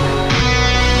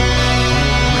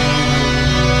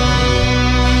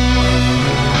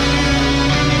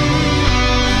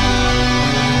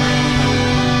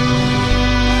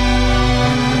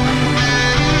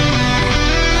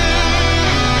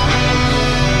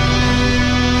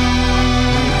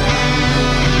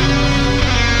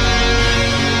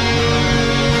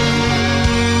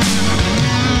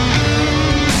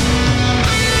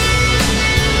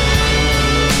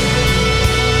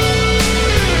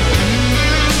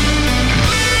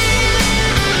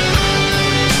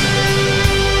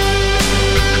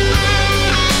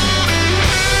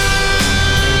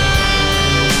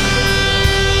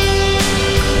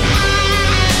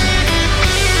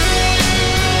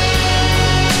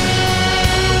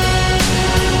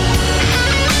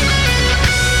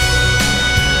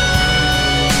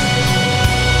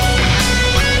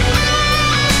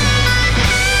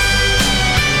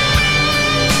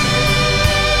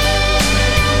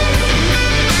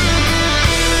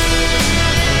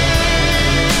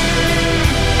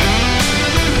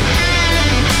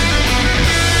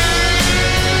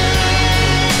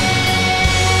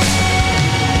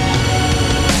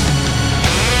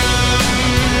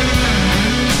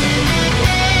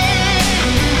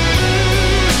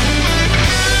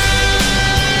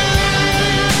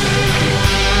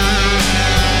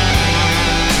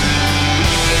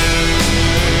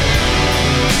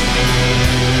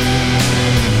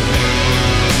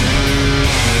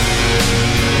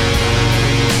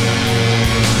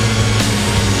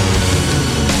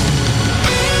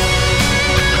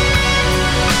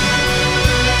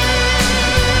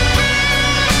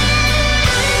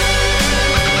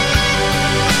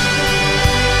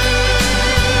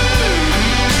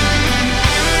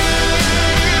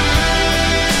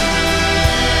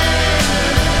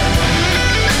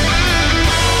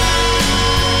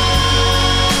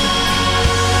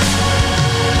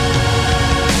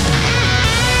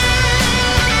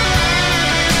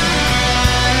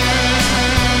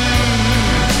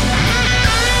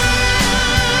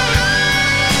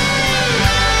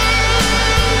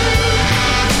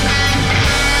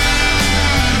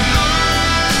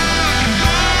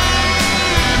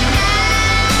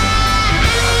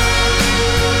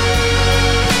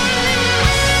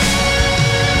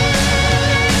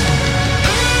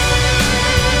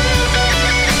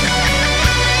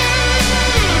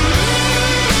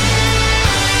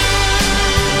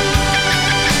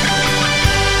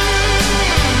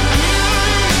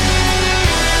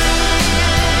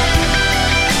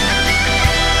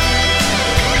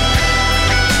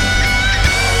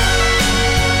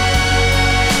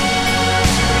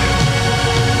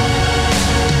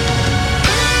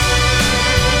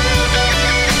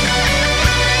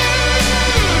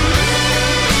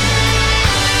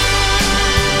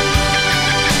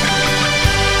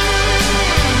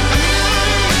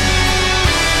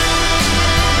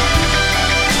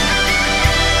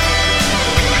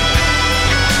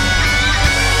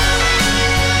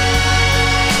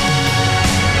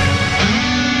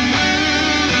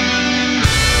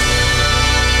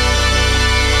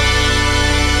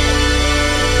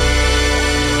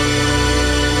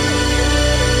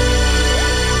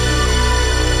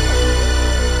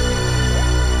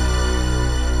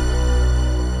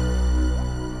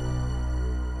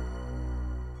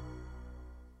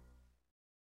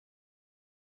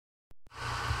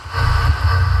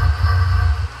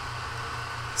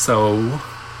 So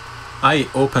I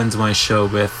opened my show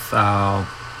with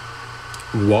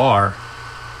War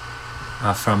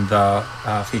from the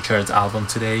featured album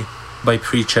today by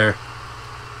Preacher,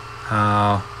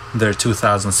 their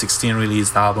 2016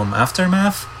 released album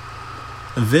Aftermath.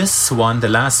 This one, the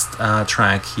last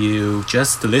track you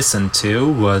just listened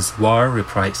to, was War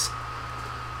Reprise,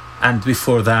 and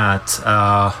before that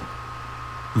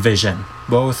Vision,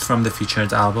 both from the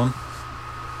featured album.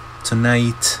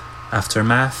 Tonight,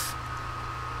 Aftermath,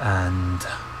 and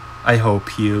I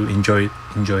hope you enjoyed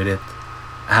it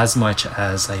as much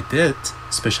as I did,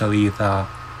 especially the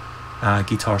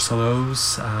guitar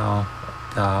solos,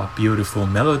 the beautiful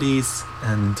melodies,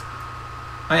 and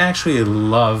I actually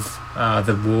love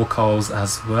the vocals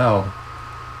as well.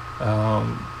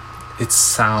 It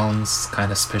sounds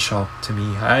kind of special to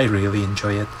me. I really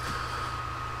enjoy it.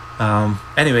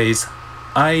 Anyways,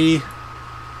 I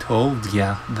told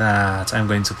ya that I'm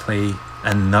going to play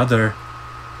another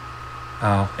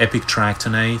epic track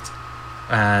tonight,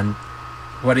 and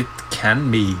what it can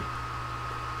be,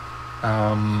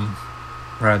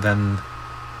 rather than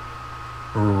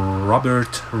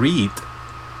Robert Reed.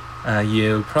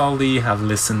 You probably have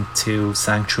listened to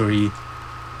Sanctuary.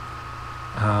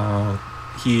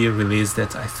 He released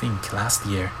it, I think, last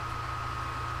year.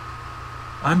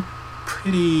 I'm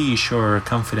pretty sure,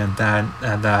 confident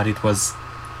that it was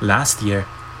last year.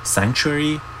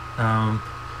 Sanctuary.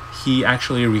 He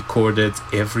actually recorded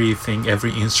everything,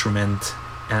 every instrument,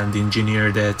 and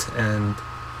engineered it, and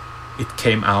it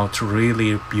came out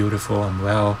really beautiful and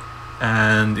well,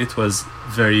 and it was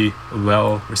very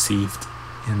well received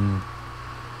in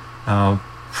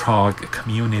Prague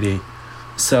community.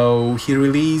 So he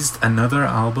released another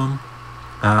album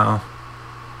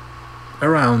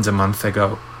around a month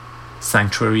ago,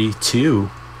 Sanctuary 2,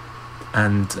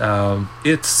 and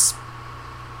it's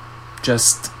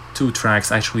just 2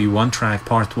 tracks, actually 1 track,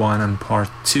 part 1 and part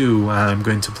 2. I'm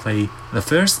going to play the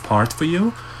first part for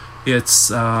you. It's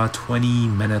 20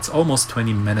 minutes, almost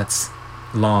 20 minutes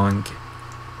long,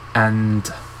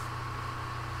 and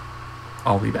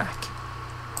I'll be back.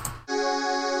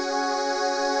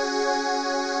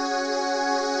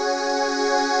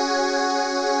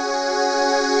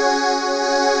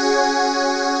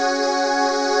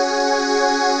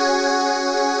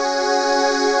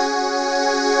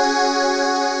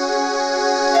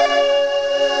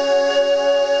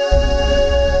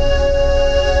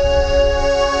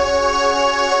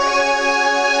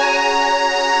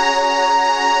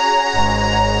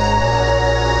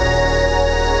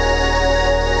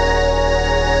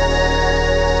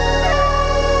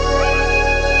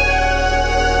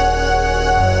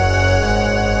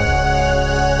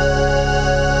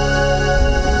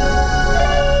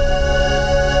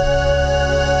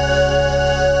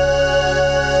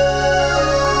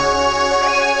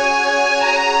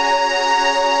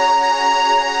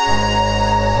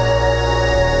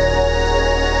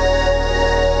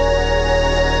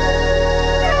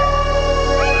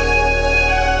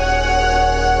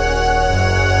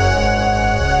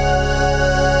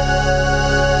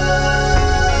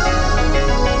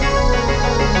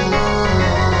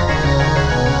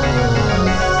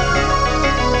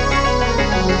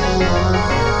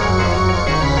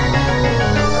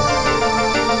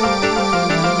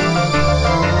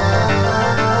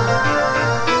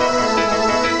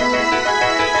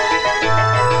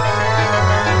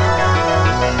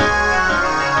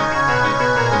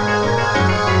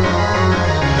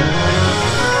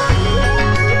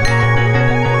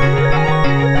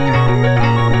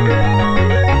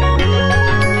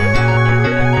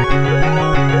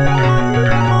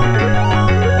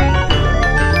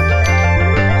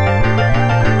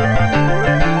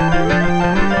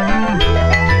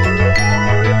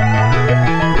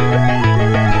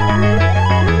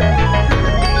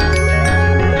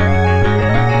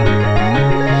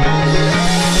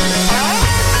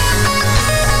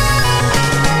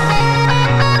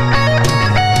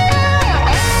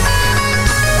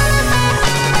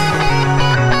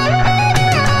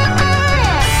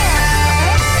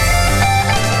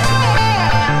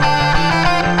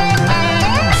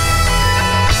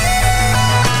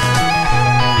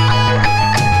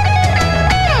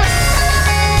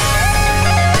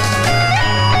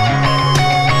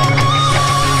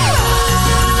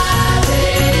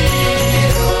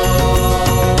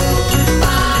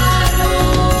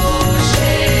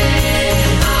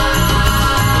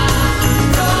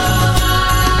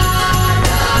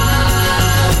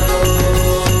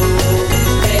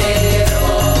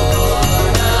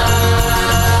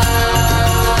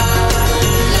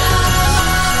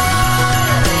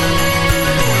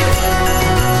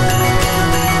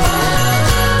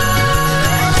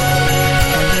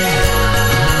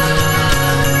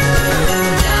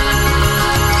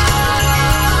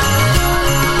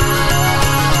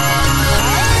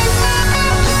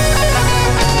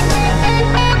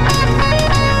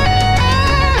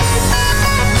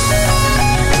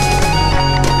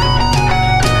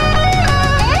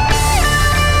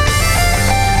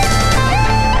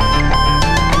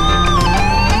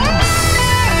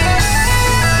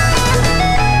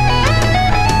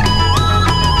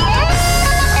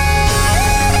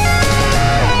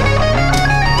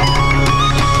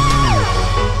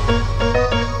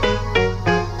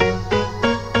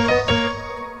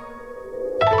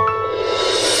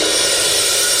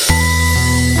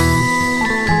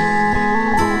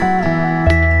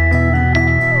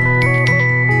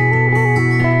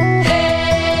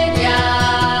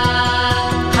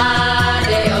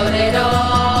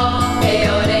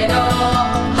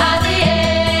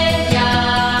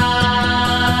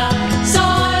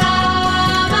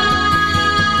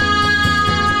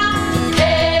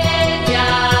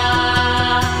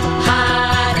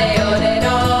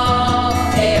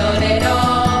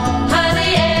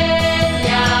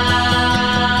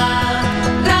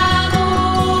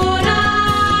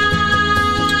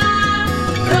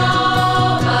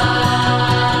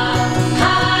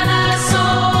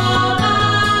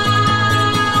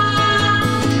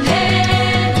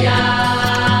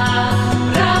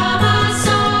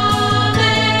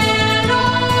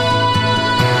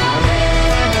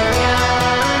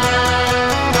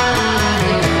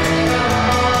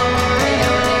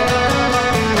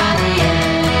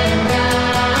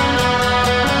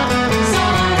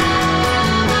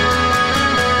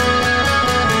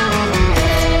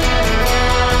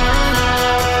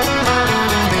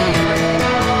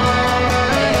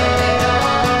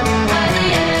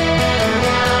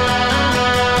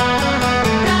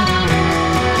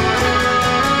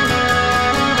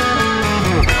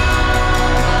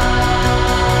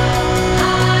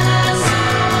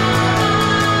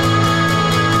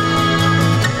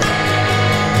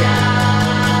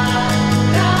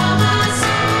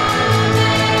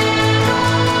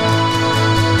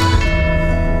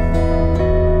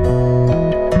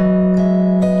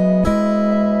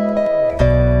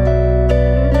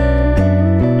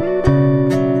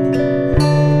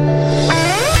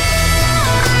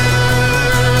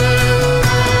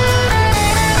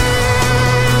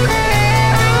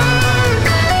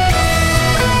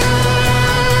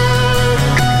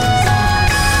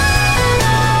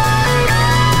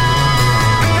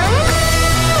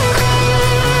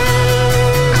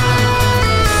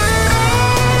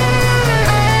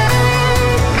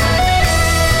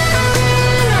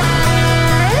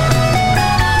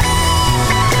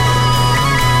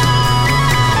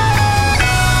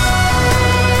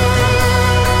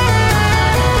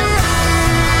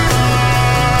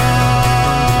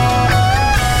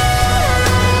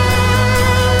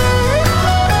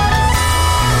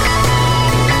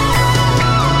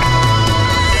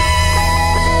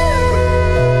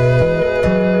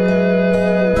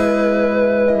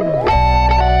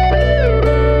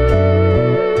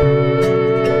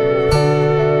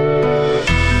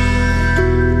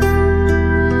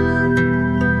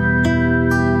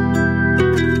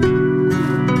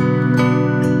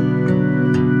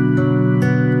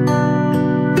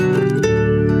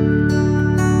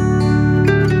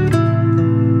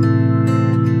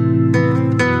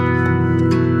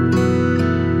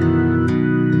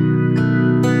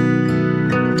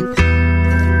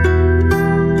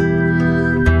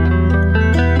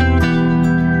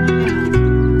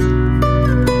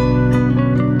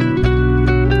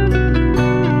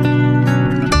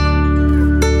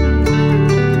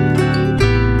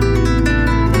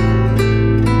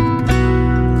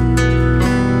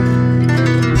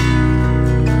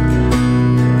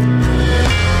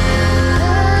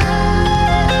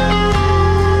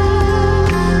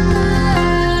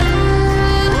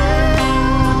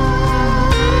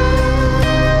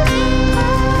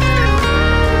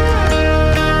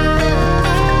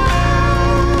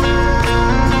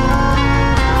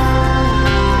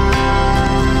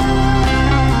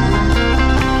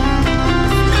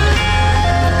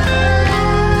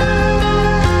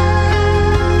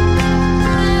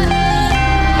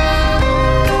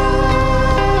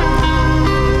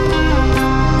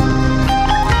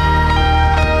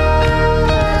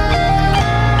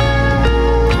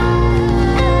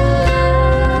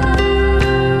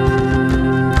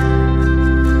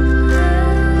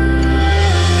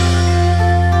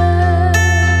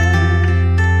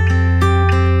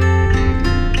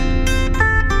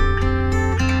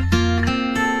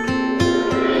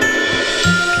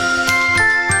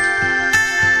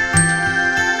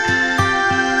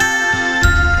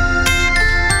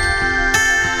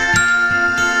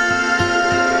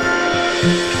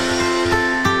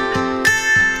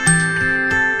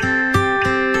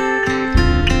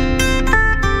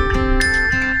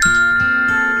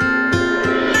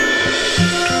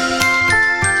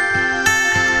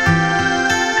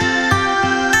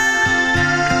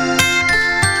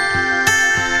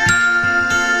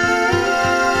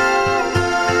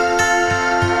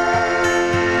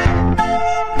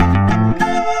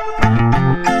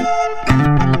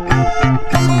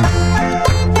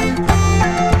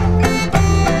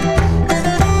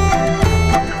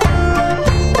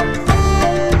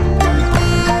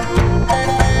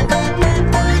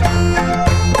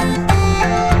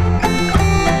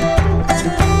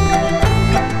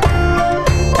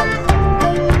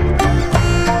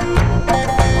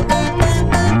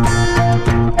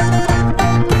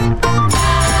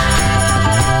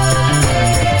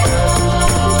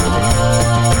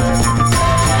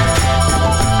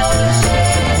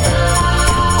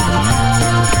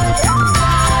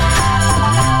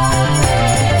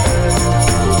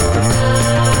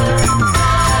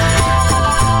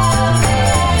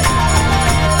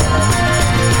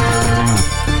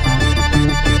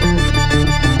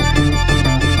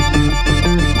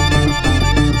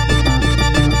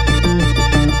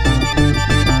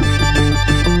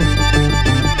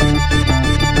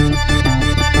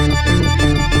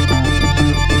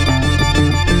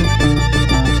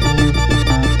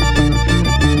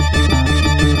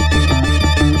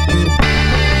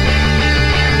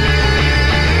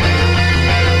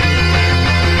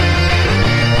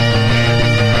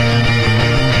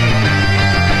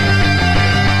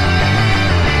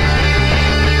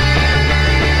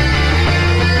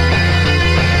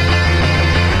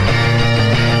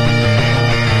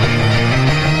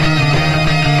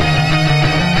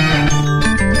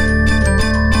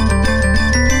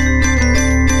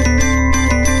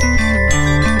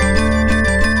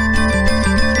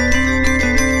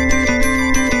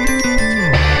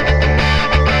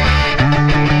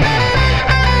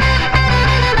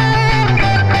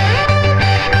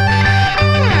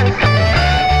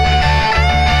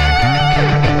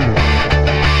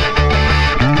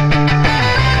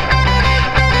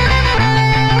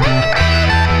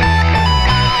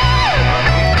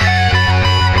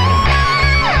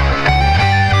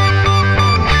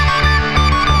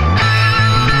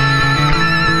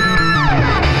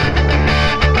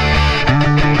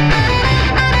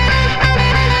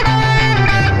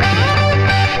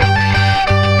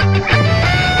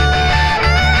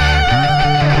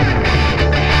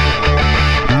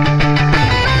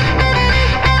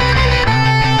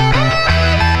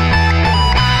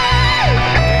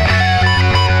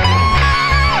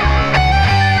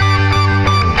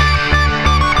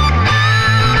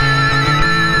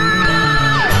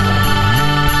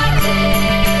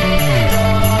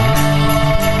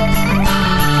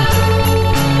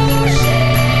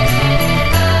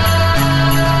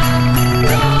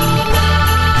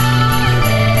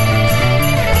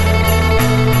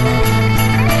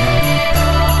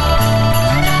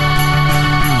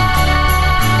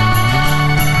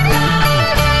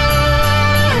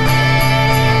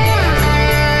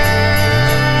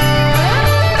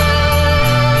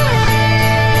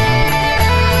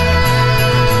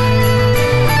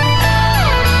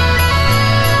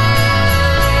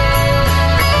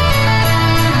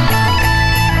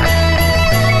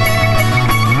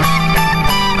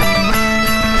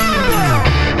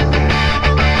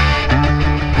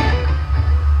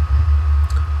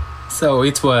 So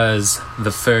it was the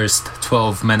first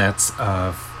 12 minutes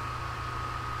of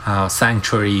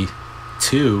Sanctuary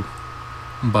 2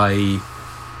 by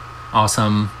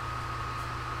awesome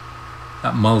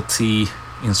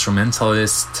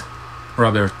multi-instrumentalist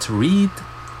Robert Reed,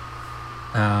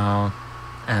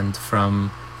 and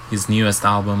from his newest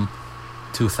album,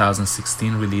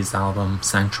 2016 released album,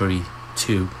 Sanctuary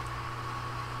 2.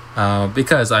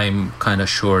 Because I'm kind of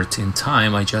short in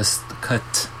time, I just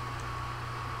cut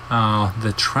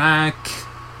the track.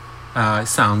 It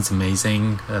sounds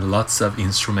amazing, lots of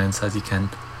instruments as you can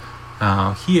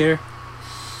hear,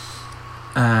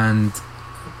 and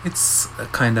it's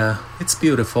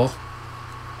beautiful,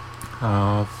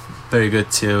 very good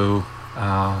to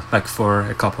like for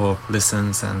a couple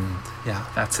listens, and yeah,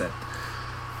 that's it.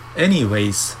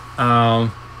 Anyways, I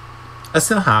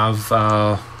still have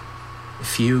a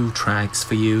few tracks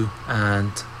for you,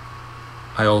 and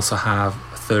I also have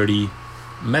 30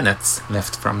 minutes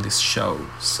left from this show,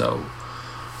 so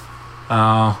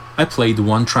I played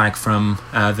one track from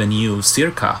the new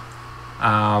Circa.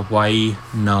 Why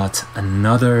not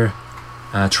another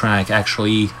track,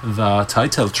 actually the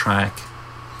title track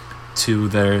to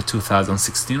their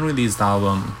 2016 released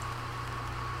album,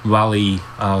 Valley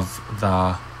of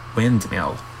the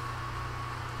Windmill.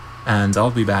 And I'll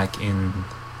be back in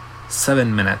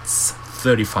 7 minutes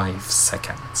 35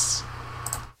 seconds.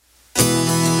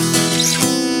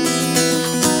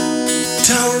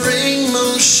 Towering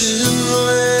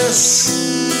motionless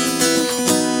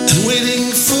and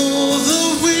waiting for the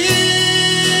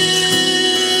winds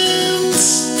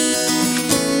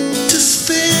to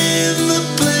spin the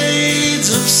blades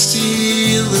of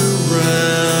steel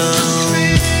around.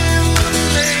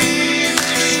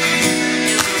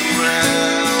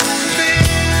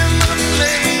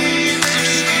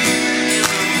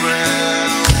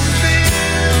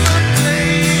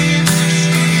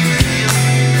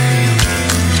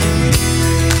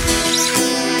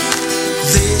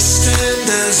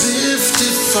 As if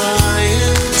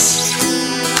defiant,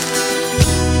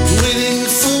 waiting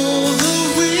for the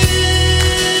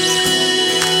winds.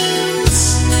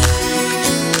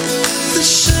 The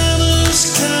shadows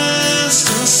cast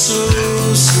are so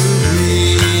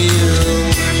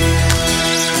surreal.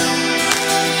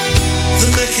 The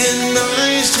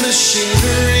mechanized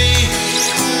machinery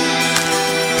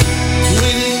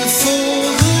waiting for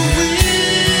the winds.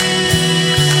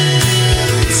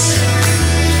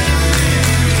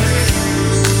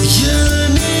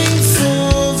 Yearning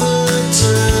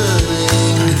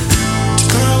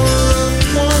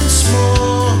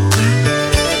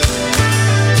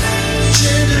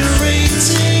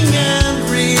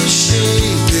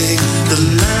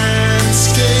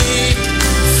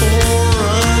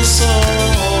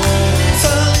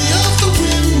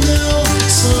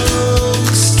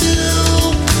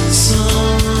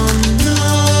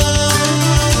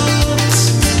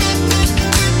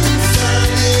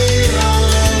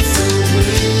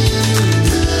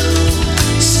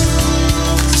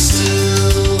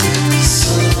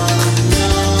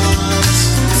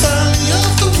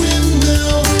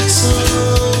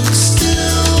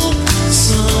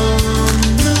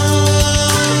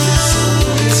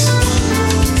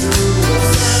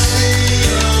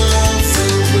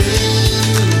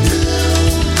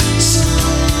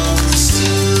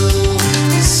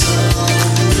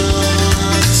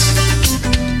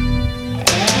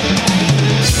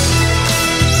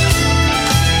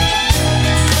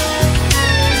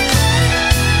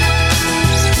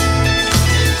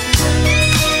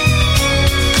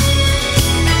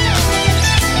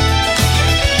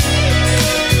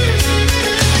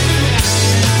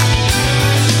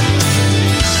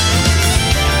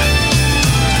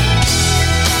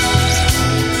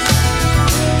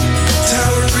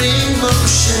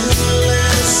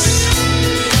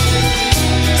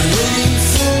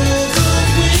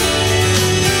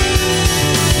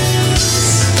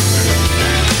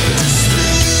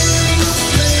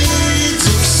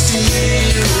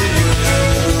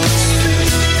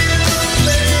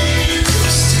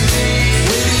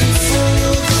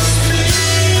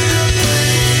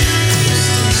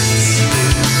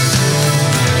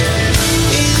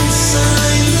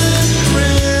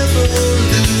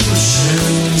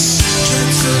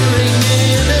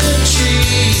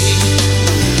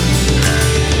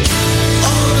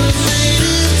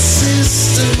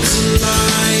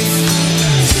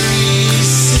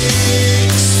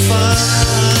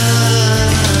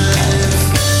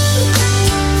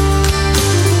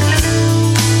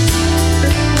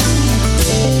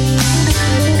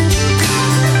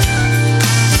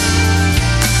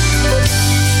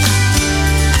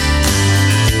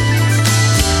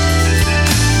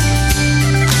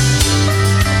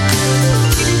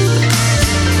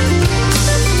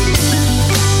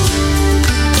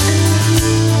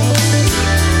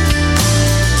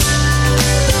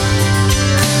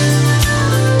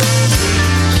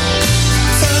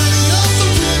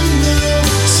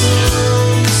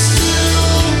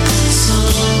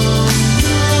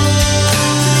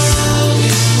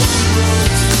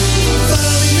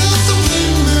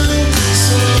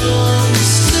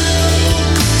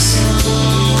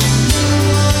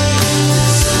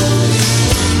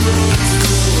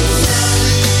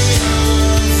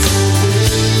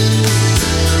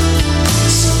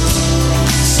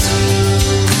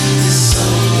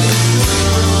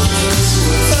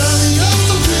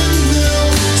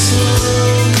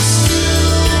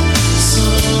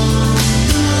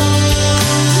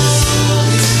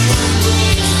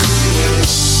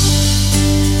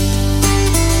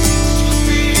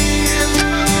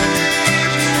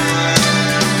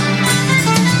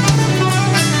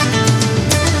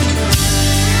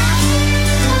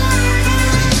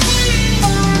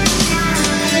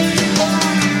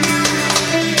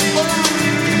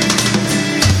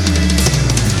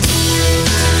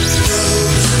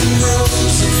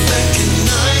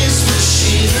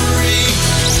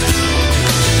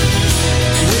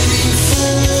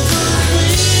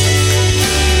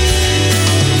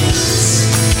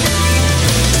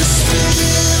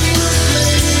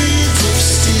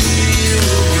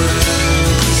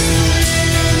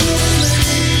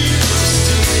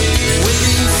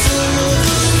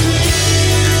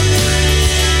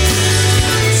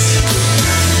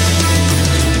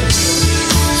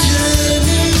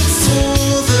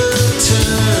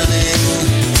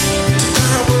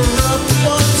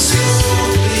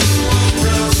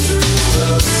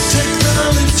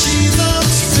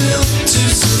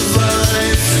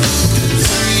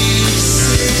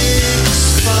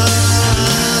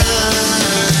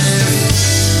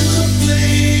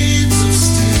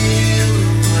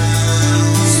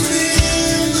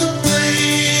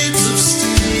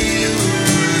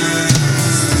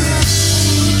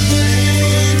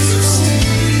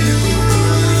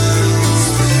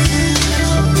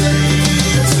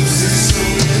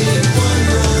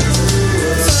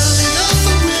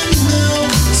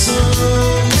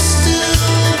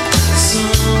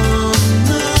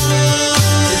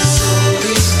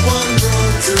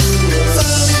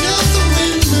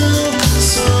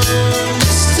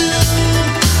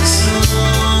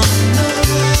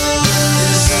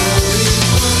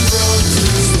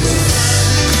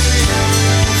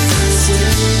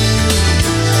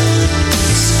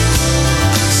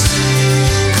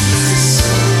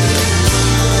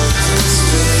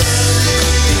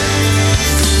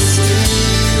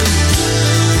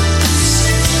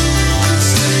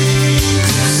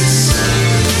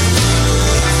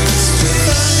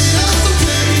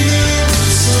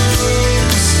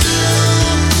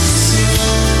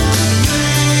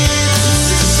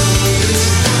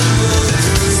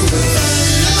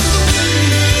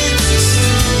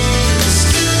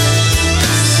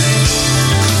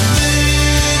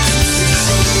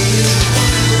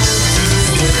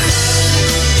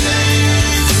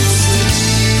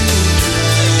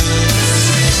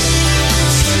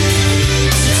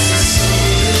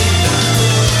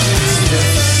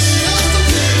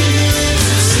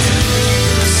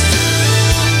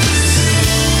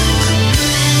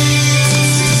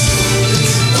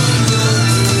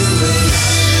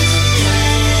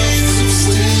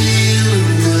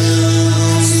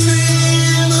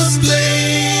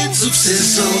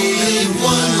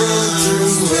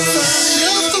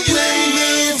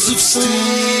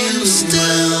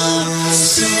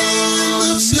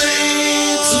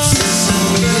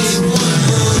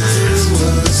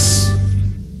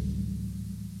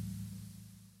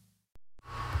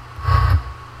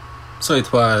Also,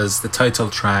 it was the title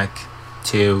track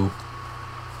to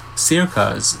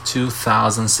Circa's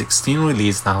 2016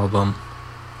 released album,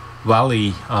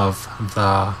 Valley of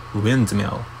the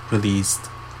Windmill, released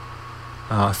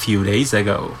a few days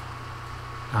ago.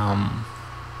 And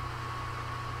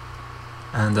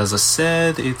as I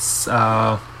said, it's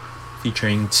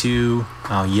featuring two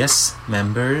Yes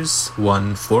members,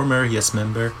 one former Yes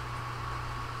member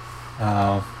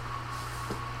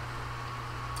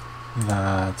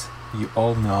that you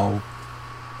all know,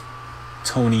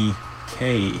 Tony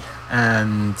Kaye,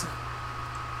 and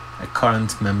a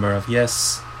current member of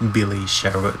Yes, Billy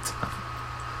Sherwood.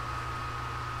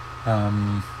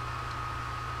 The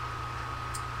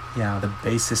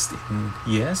bassist in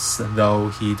Yes, though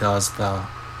he does the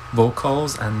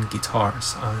vocals and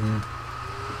guitars on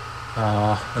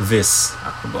this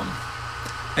album.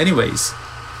 Anyways,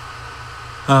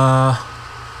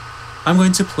 I'm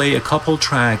going to play a couple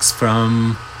tracks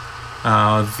from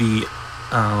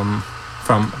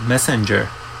from Messenger,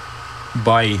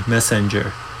 by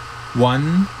Messenger.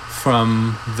 One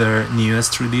from their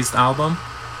newest released album,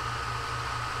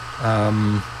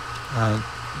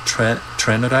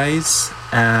 Trenorize,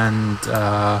 and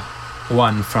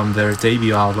one from their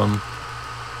debut album,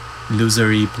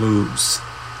 Illusory Blues.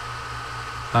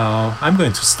 I'm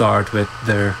going to start with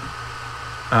their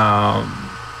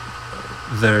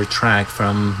track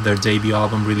from their debut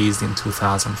album released in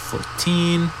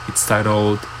 2014. It's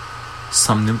titled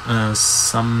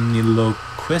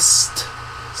Somniloquist.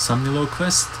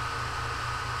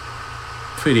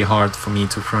 Pretty hard for me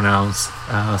to pronounce.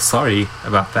 Sorry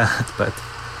about that, but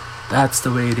that's the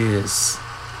way it is.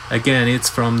 Again, it's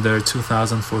from their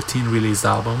 2014 released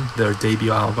album, their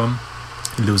debut album,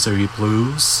 Illusory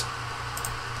Blues.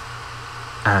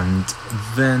 And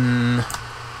then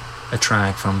a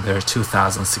track from their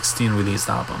 2016 released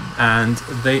album. And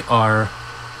they are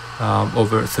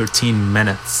over 13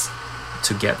 minutes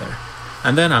together.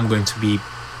 And then I'm going to be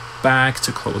back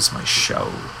to close my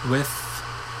show with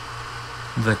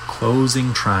the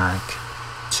closing track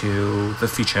to the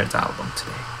featured album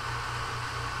today.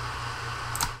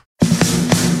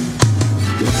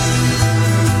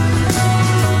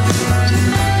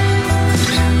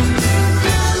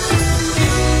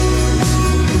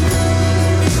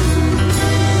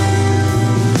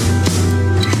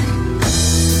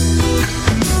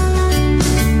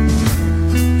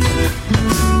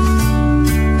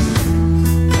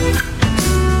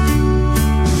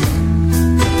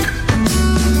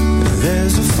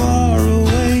 There's a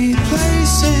faraway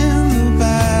place in the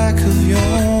back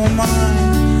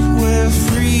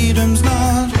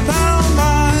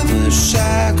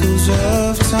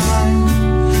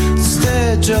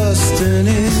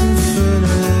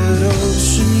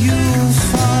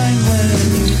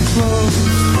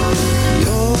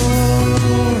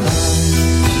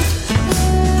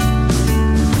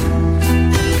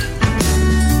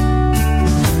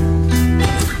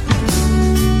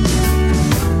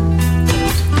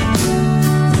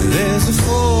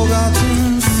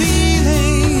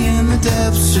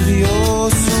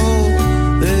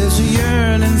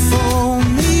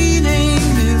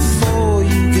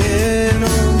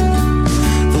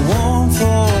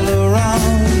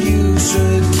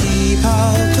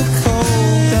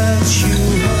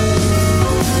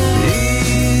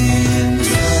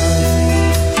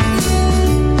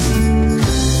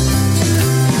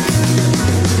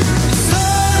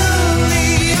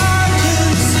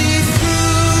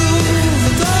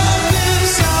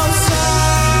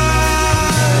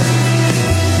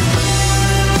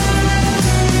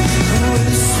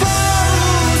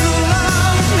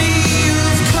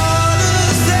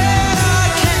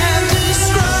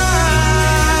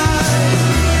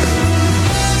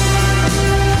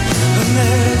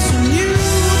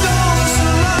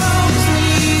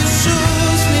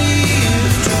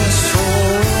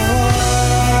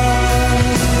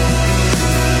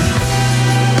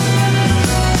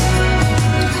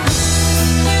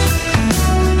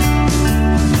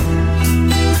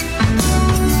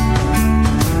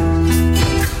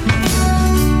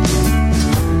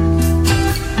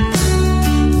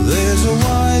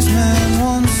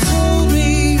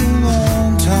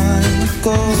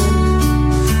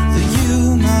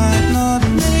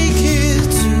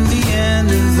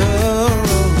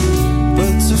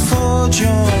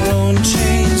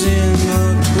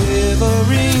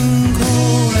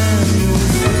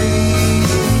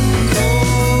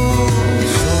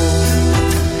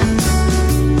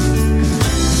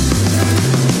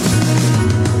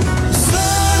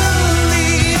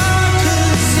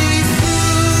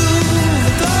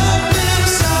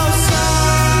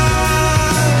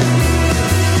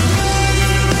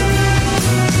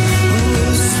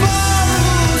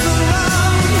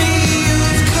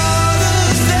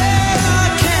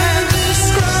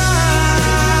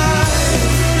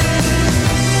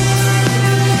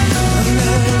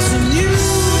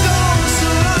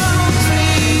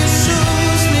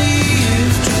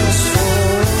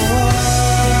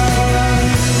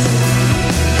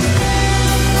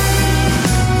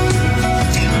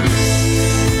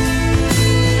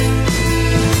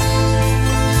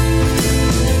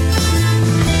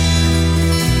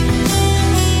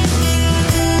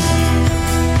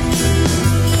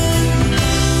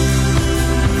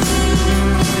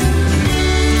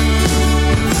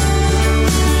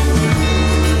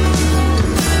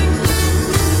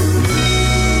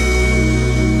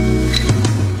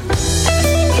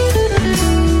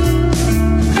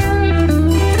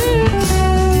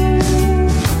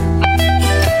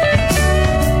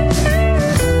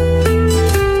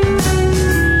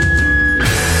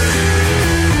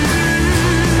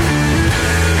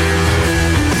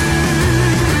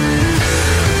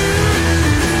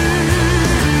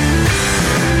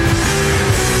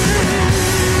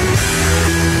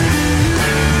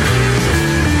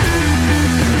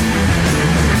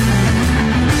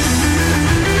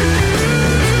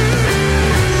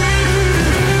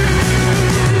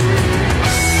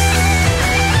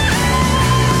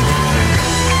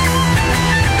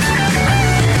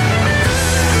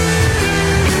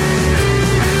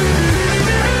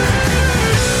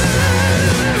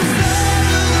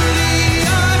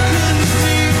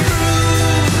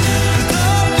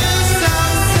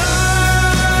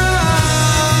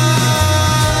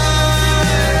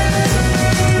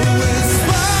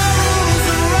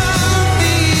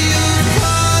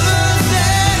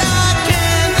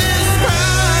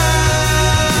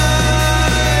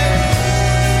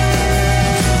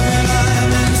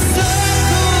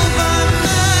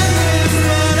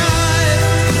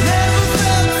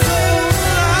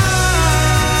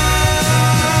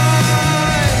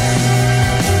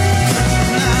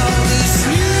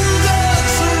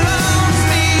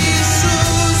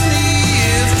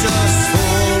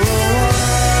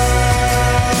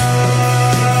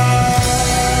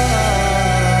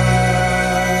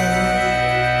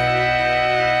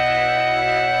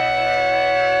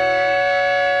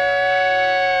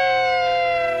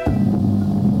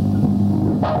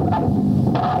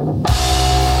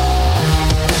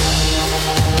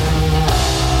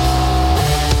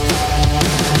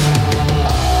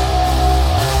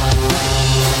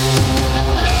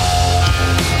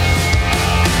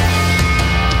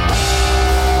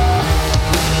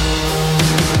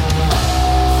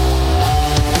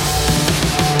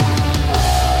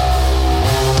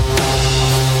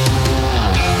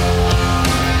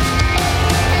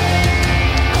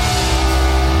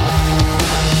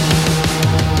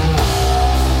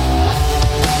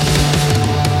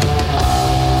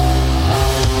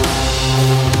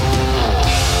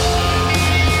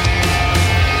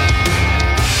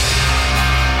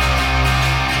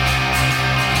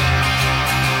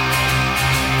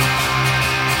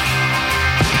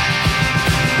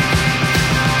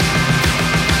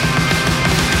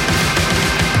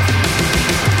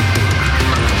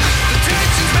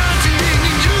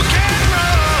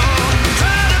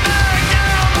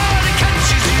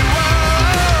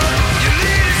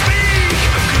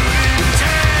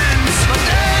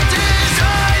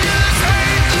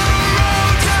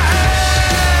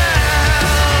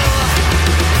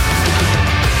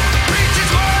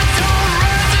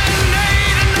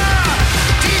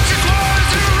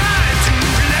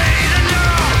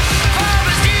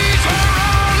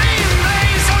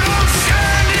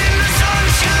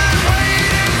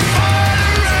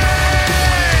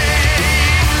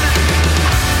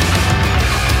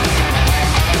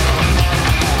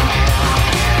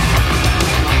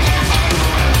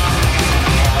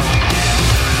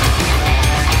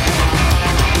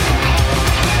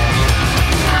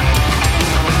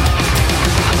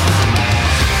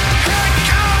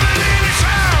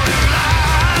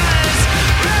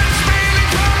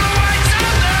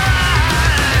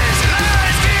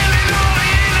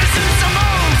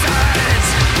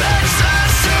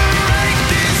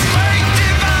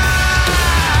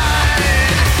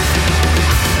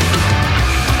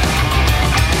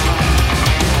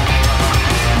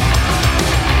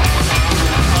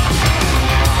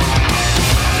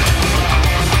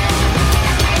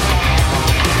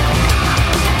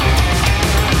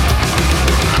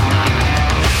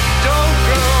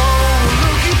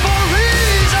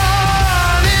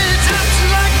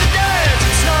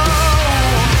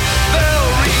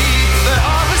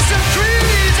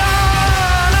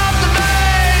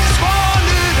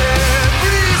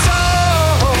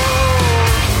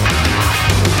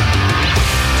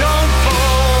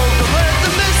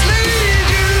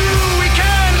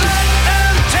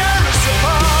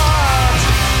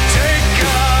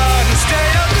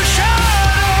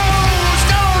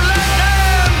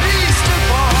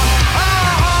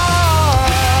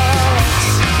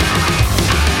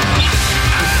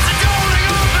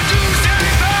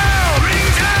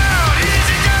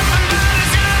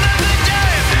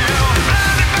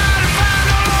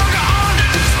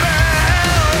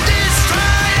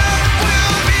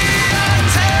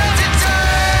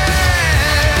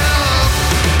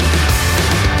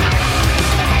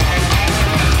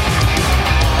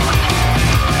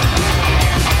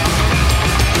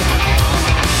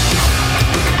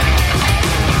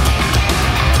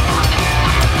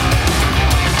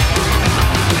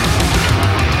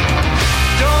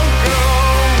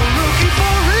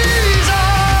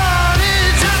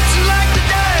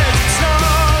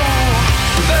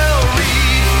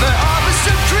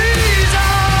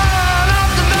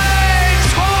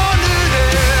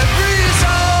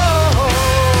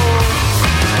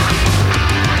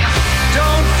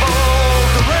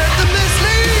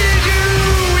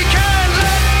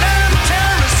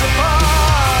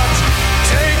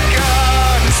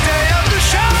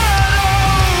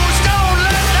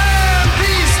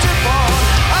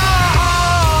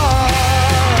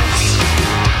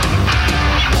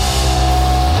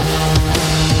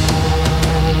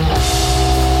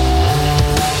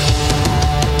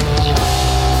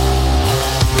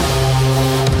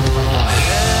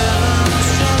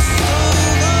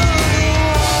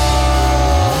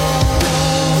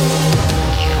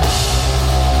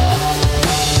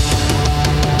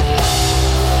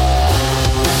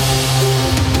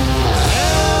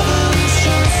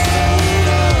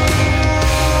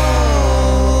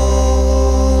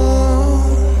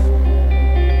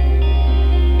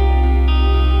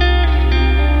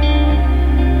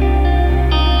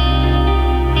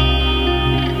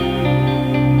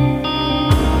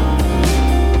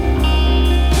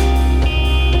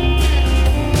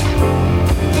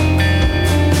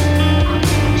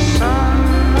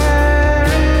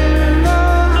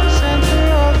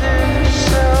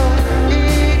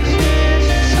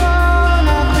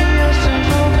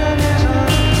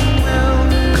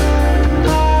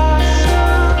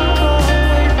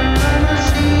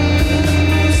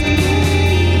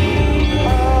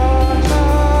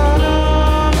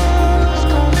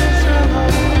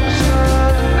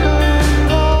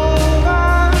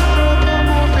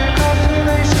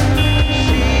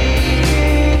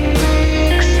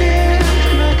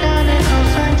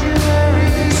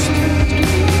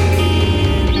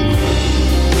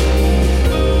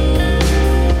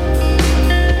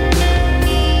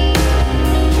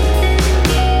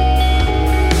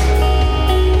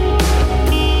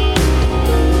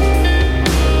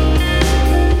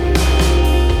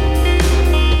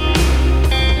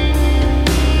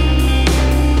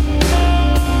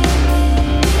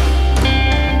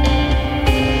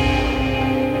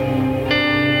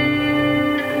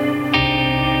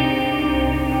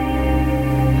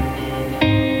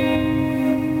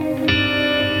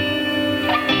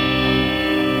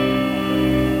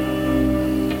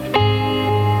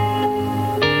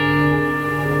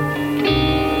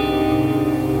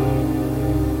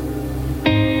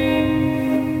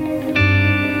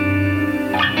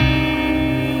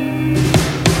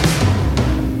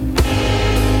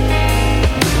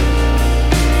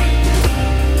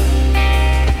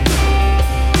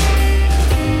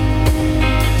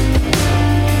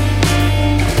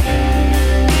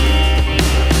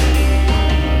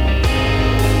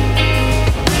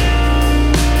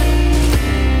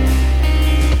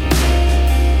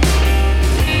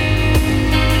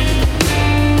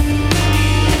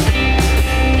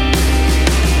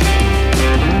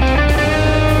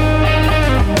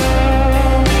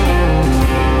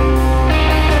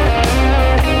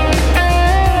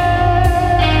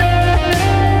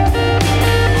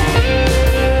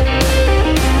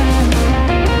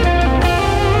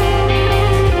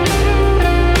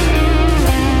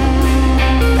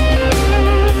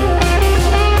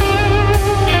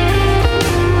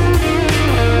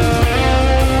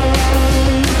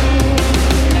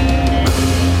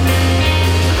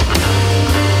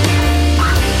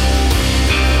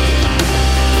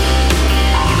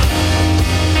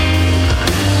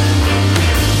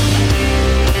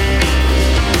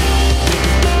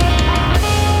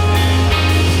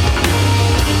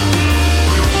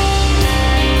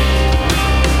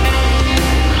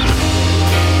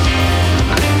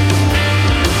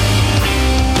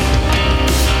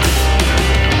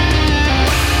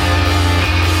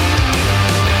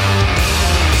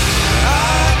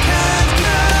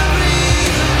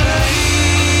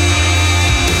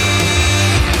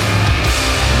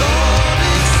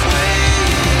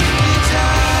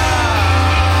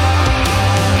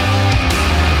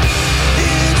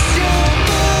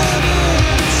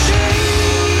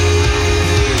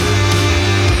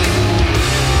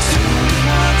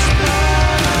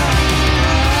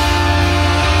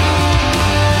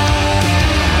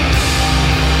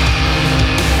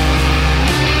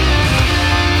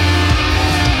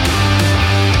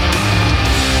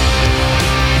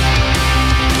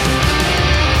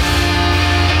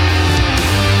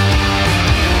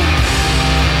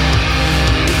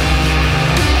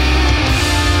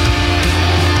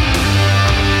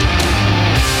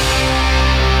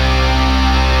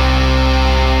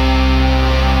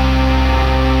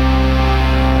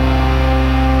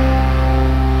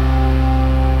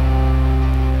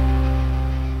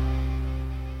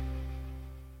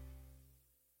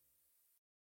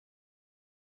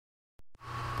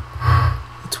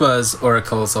was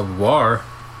Oracles of War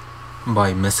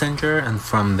by Messenger, and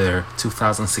from their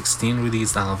 2016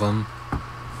 released album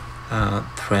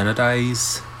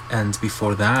Threnodize. And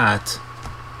before that,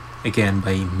 again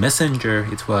by Messenger,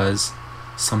 it was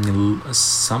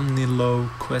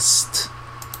Somniloquist,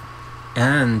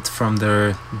 and from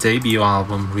their debut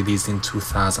album released in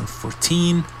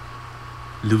 2014,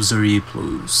 Illusory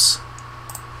Blues.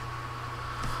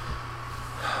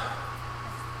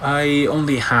 I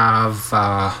only have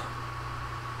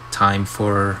time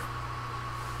for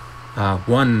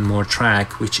one more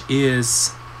track, which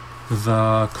is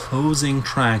the closing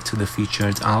track to the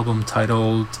featured album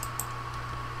titled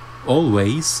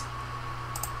Always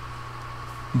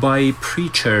by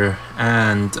Preacher,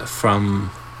 and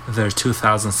from their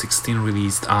 2016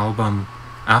 released album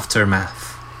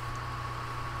Aftermath.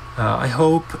 I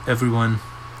hope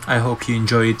you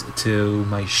enjoyed to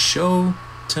my show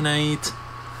tonight.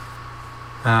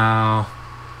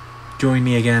 Join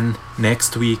me again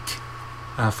next week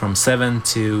from 7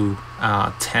 to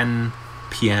 10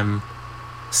 p.m.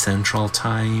 Central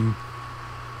Time,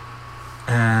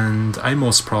 and I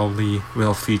most probably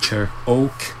will feature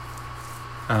Oak's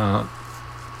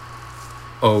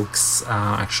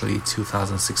actually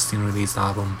 2016 released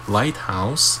album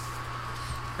Lighthouse.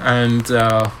 And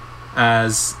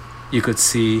as you could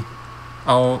see,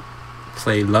 I'll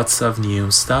play lots of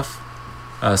new stuff,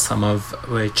 some of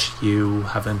which you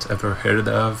haven't ever heard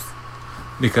of,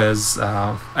 because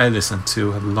I listen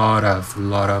to a lot of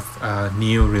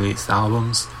new released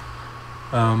albums,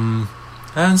 and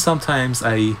sometimes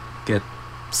I get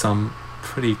some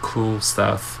pretty cool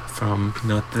stuff from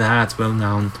not that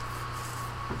well-known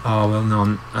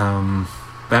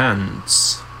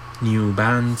bands, new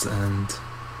bands, and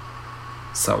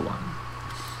so on.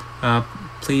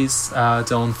 Please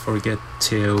don't forget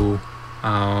to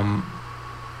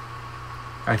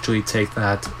actually take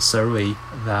that survey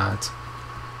that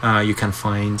you can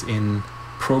find in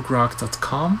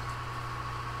progrock.com,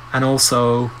 and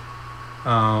also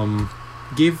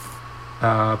give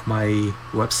my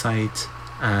website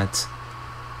at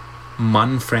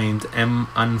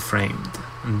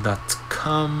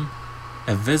munframed.com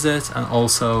a visit, and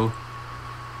also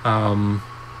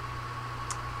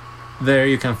there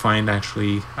you can find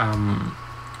actually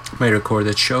my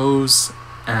recorded shows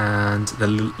and the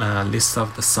list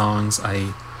of the songs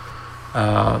I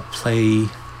play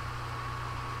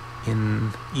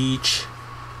in each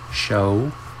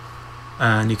show,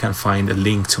 and you can find a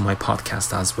link to my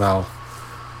podcast as well.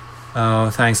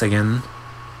 Thanks again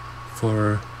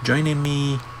for joining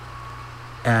me,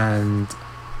 and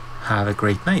have a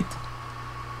great night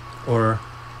or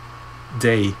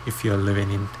day if you're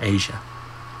living in Asia.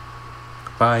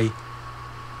 Bye.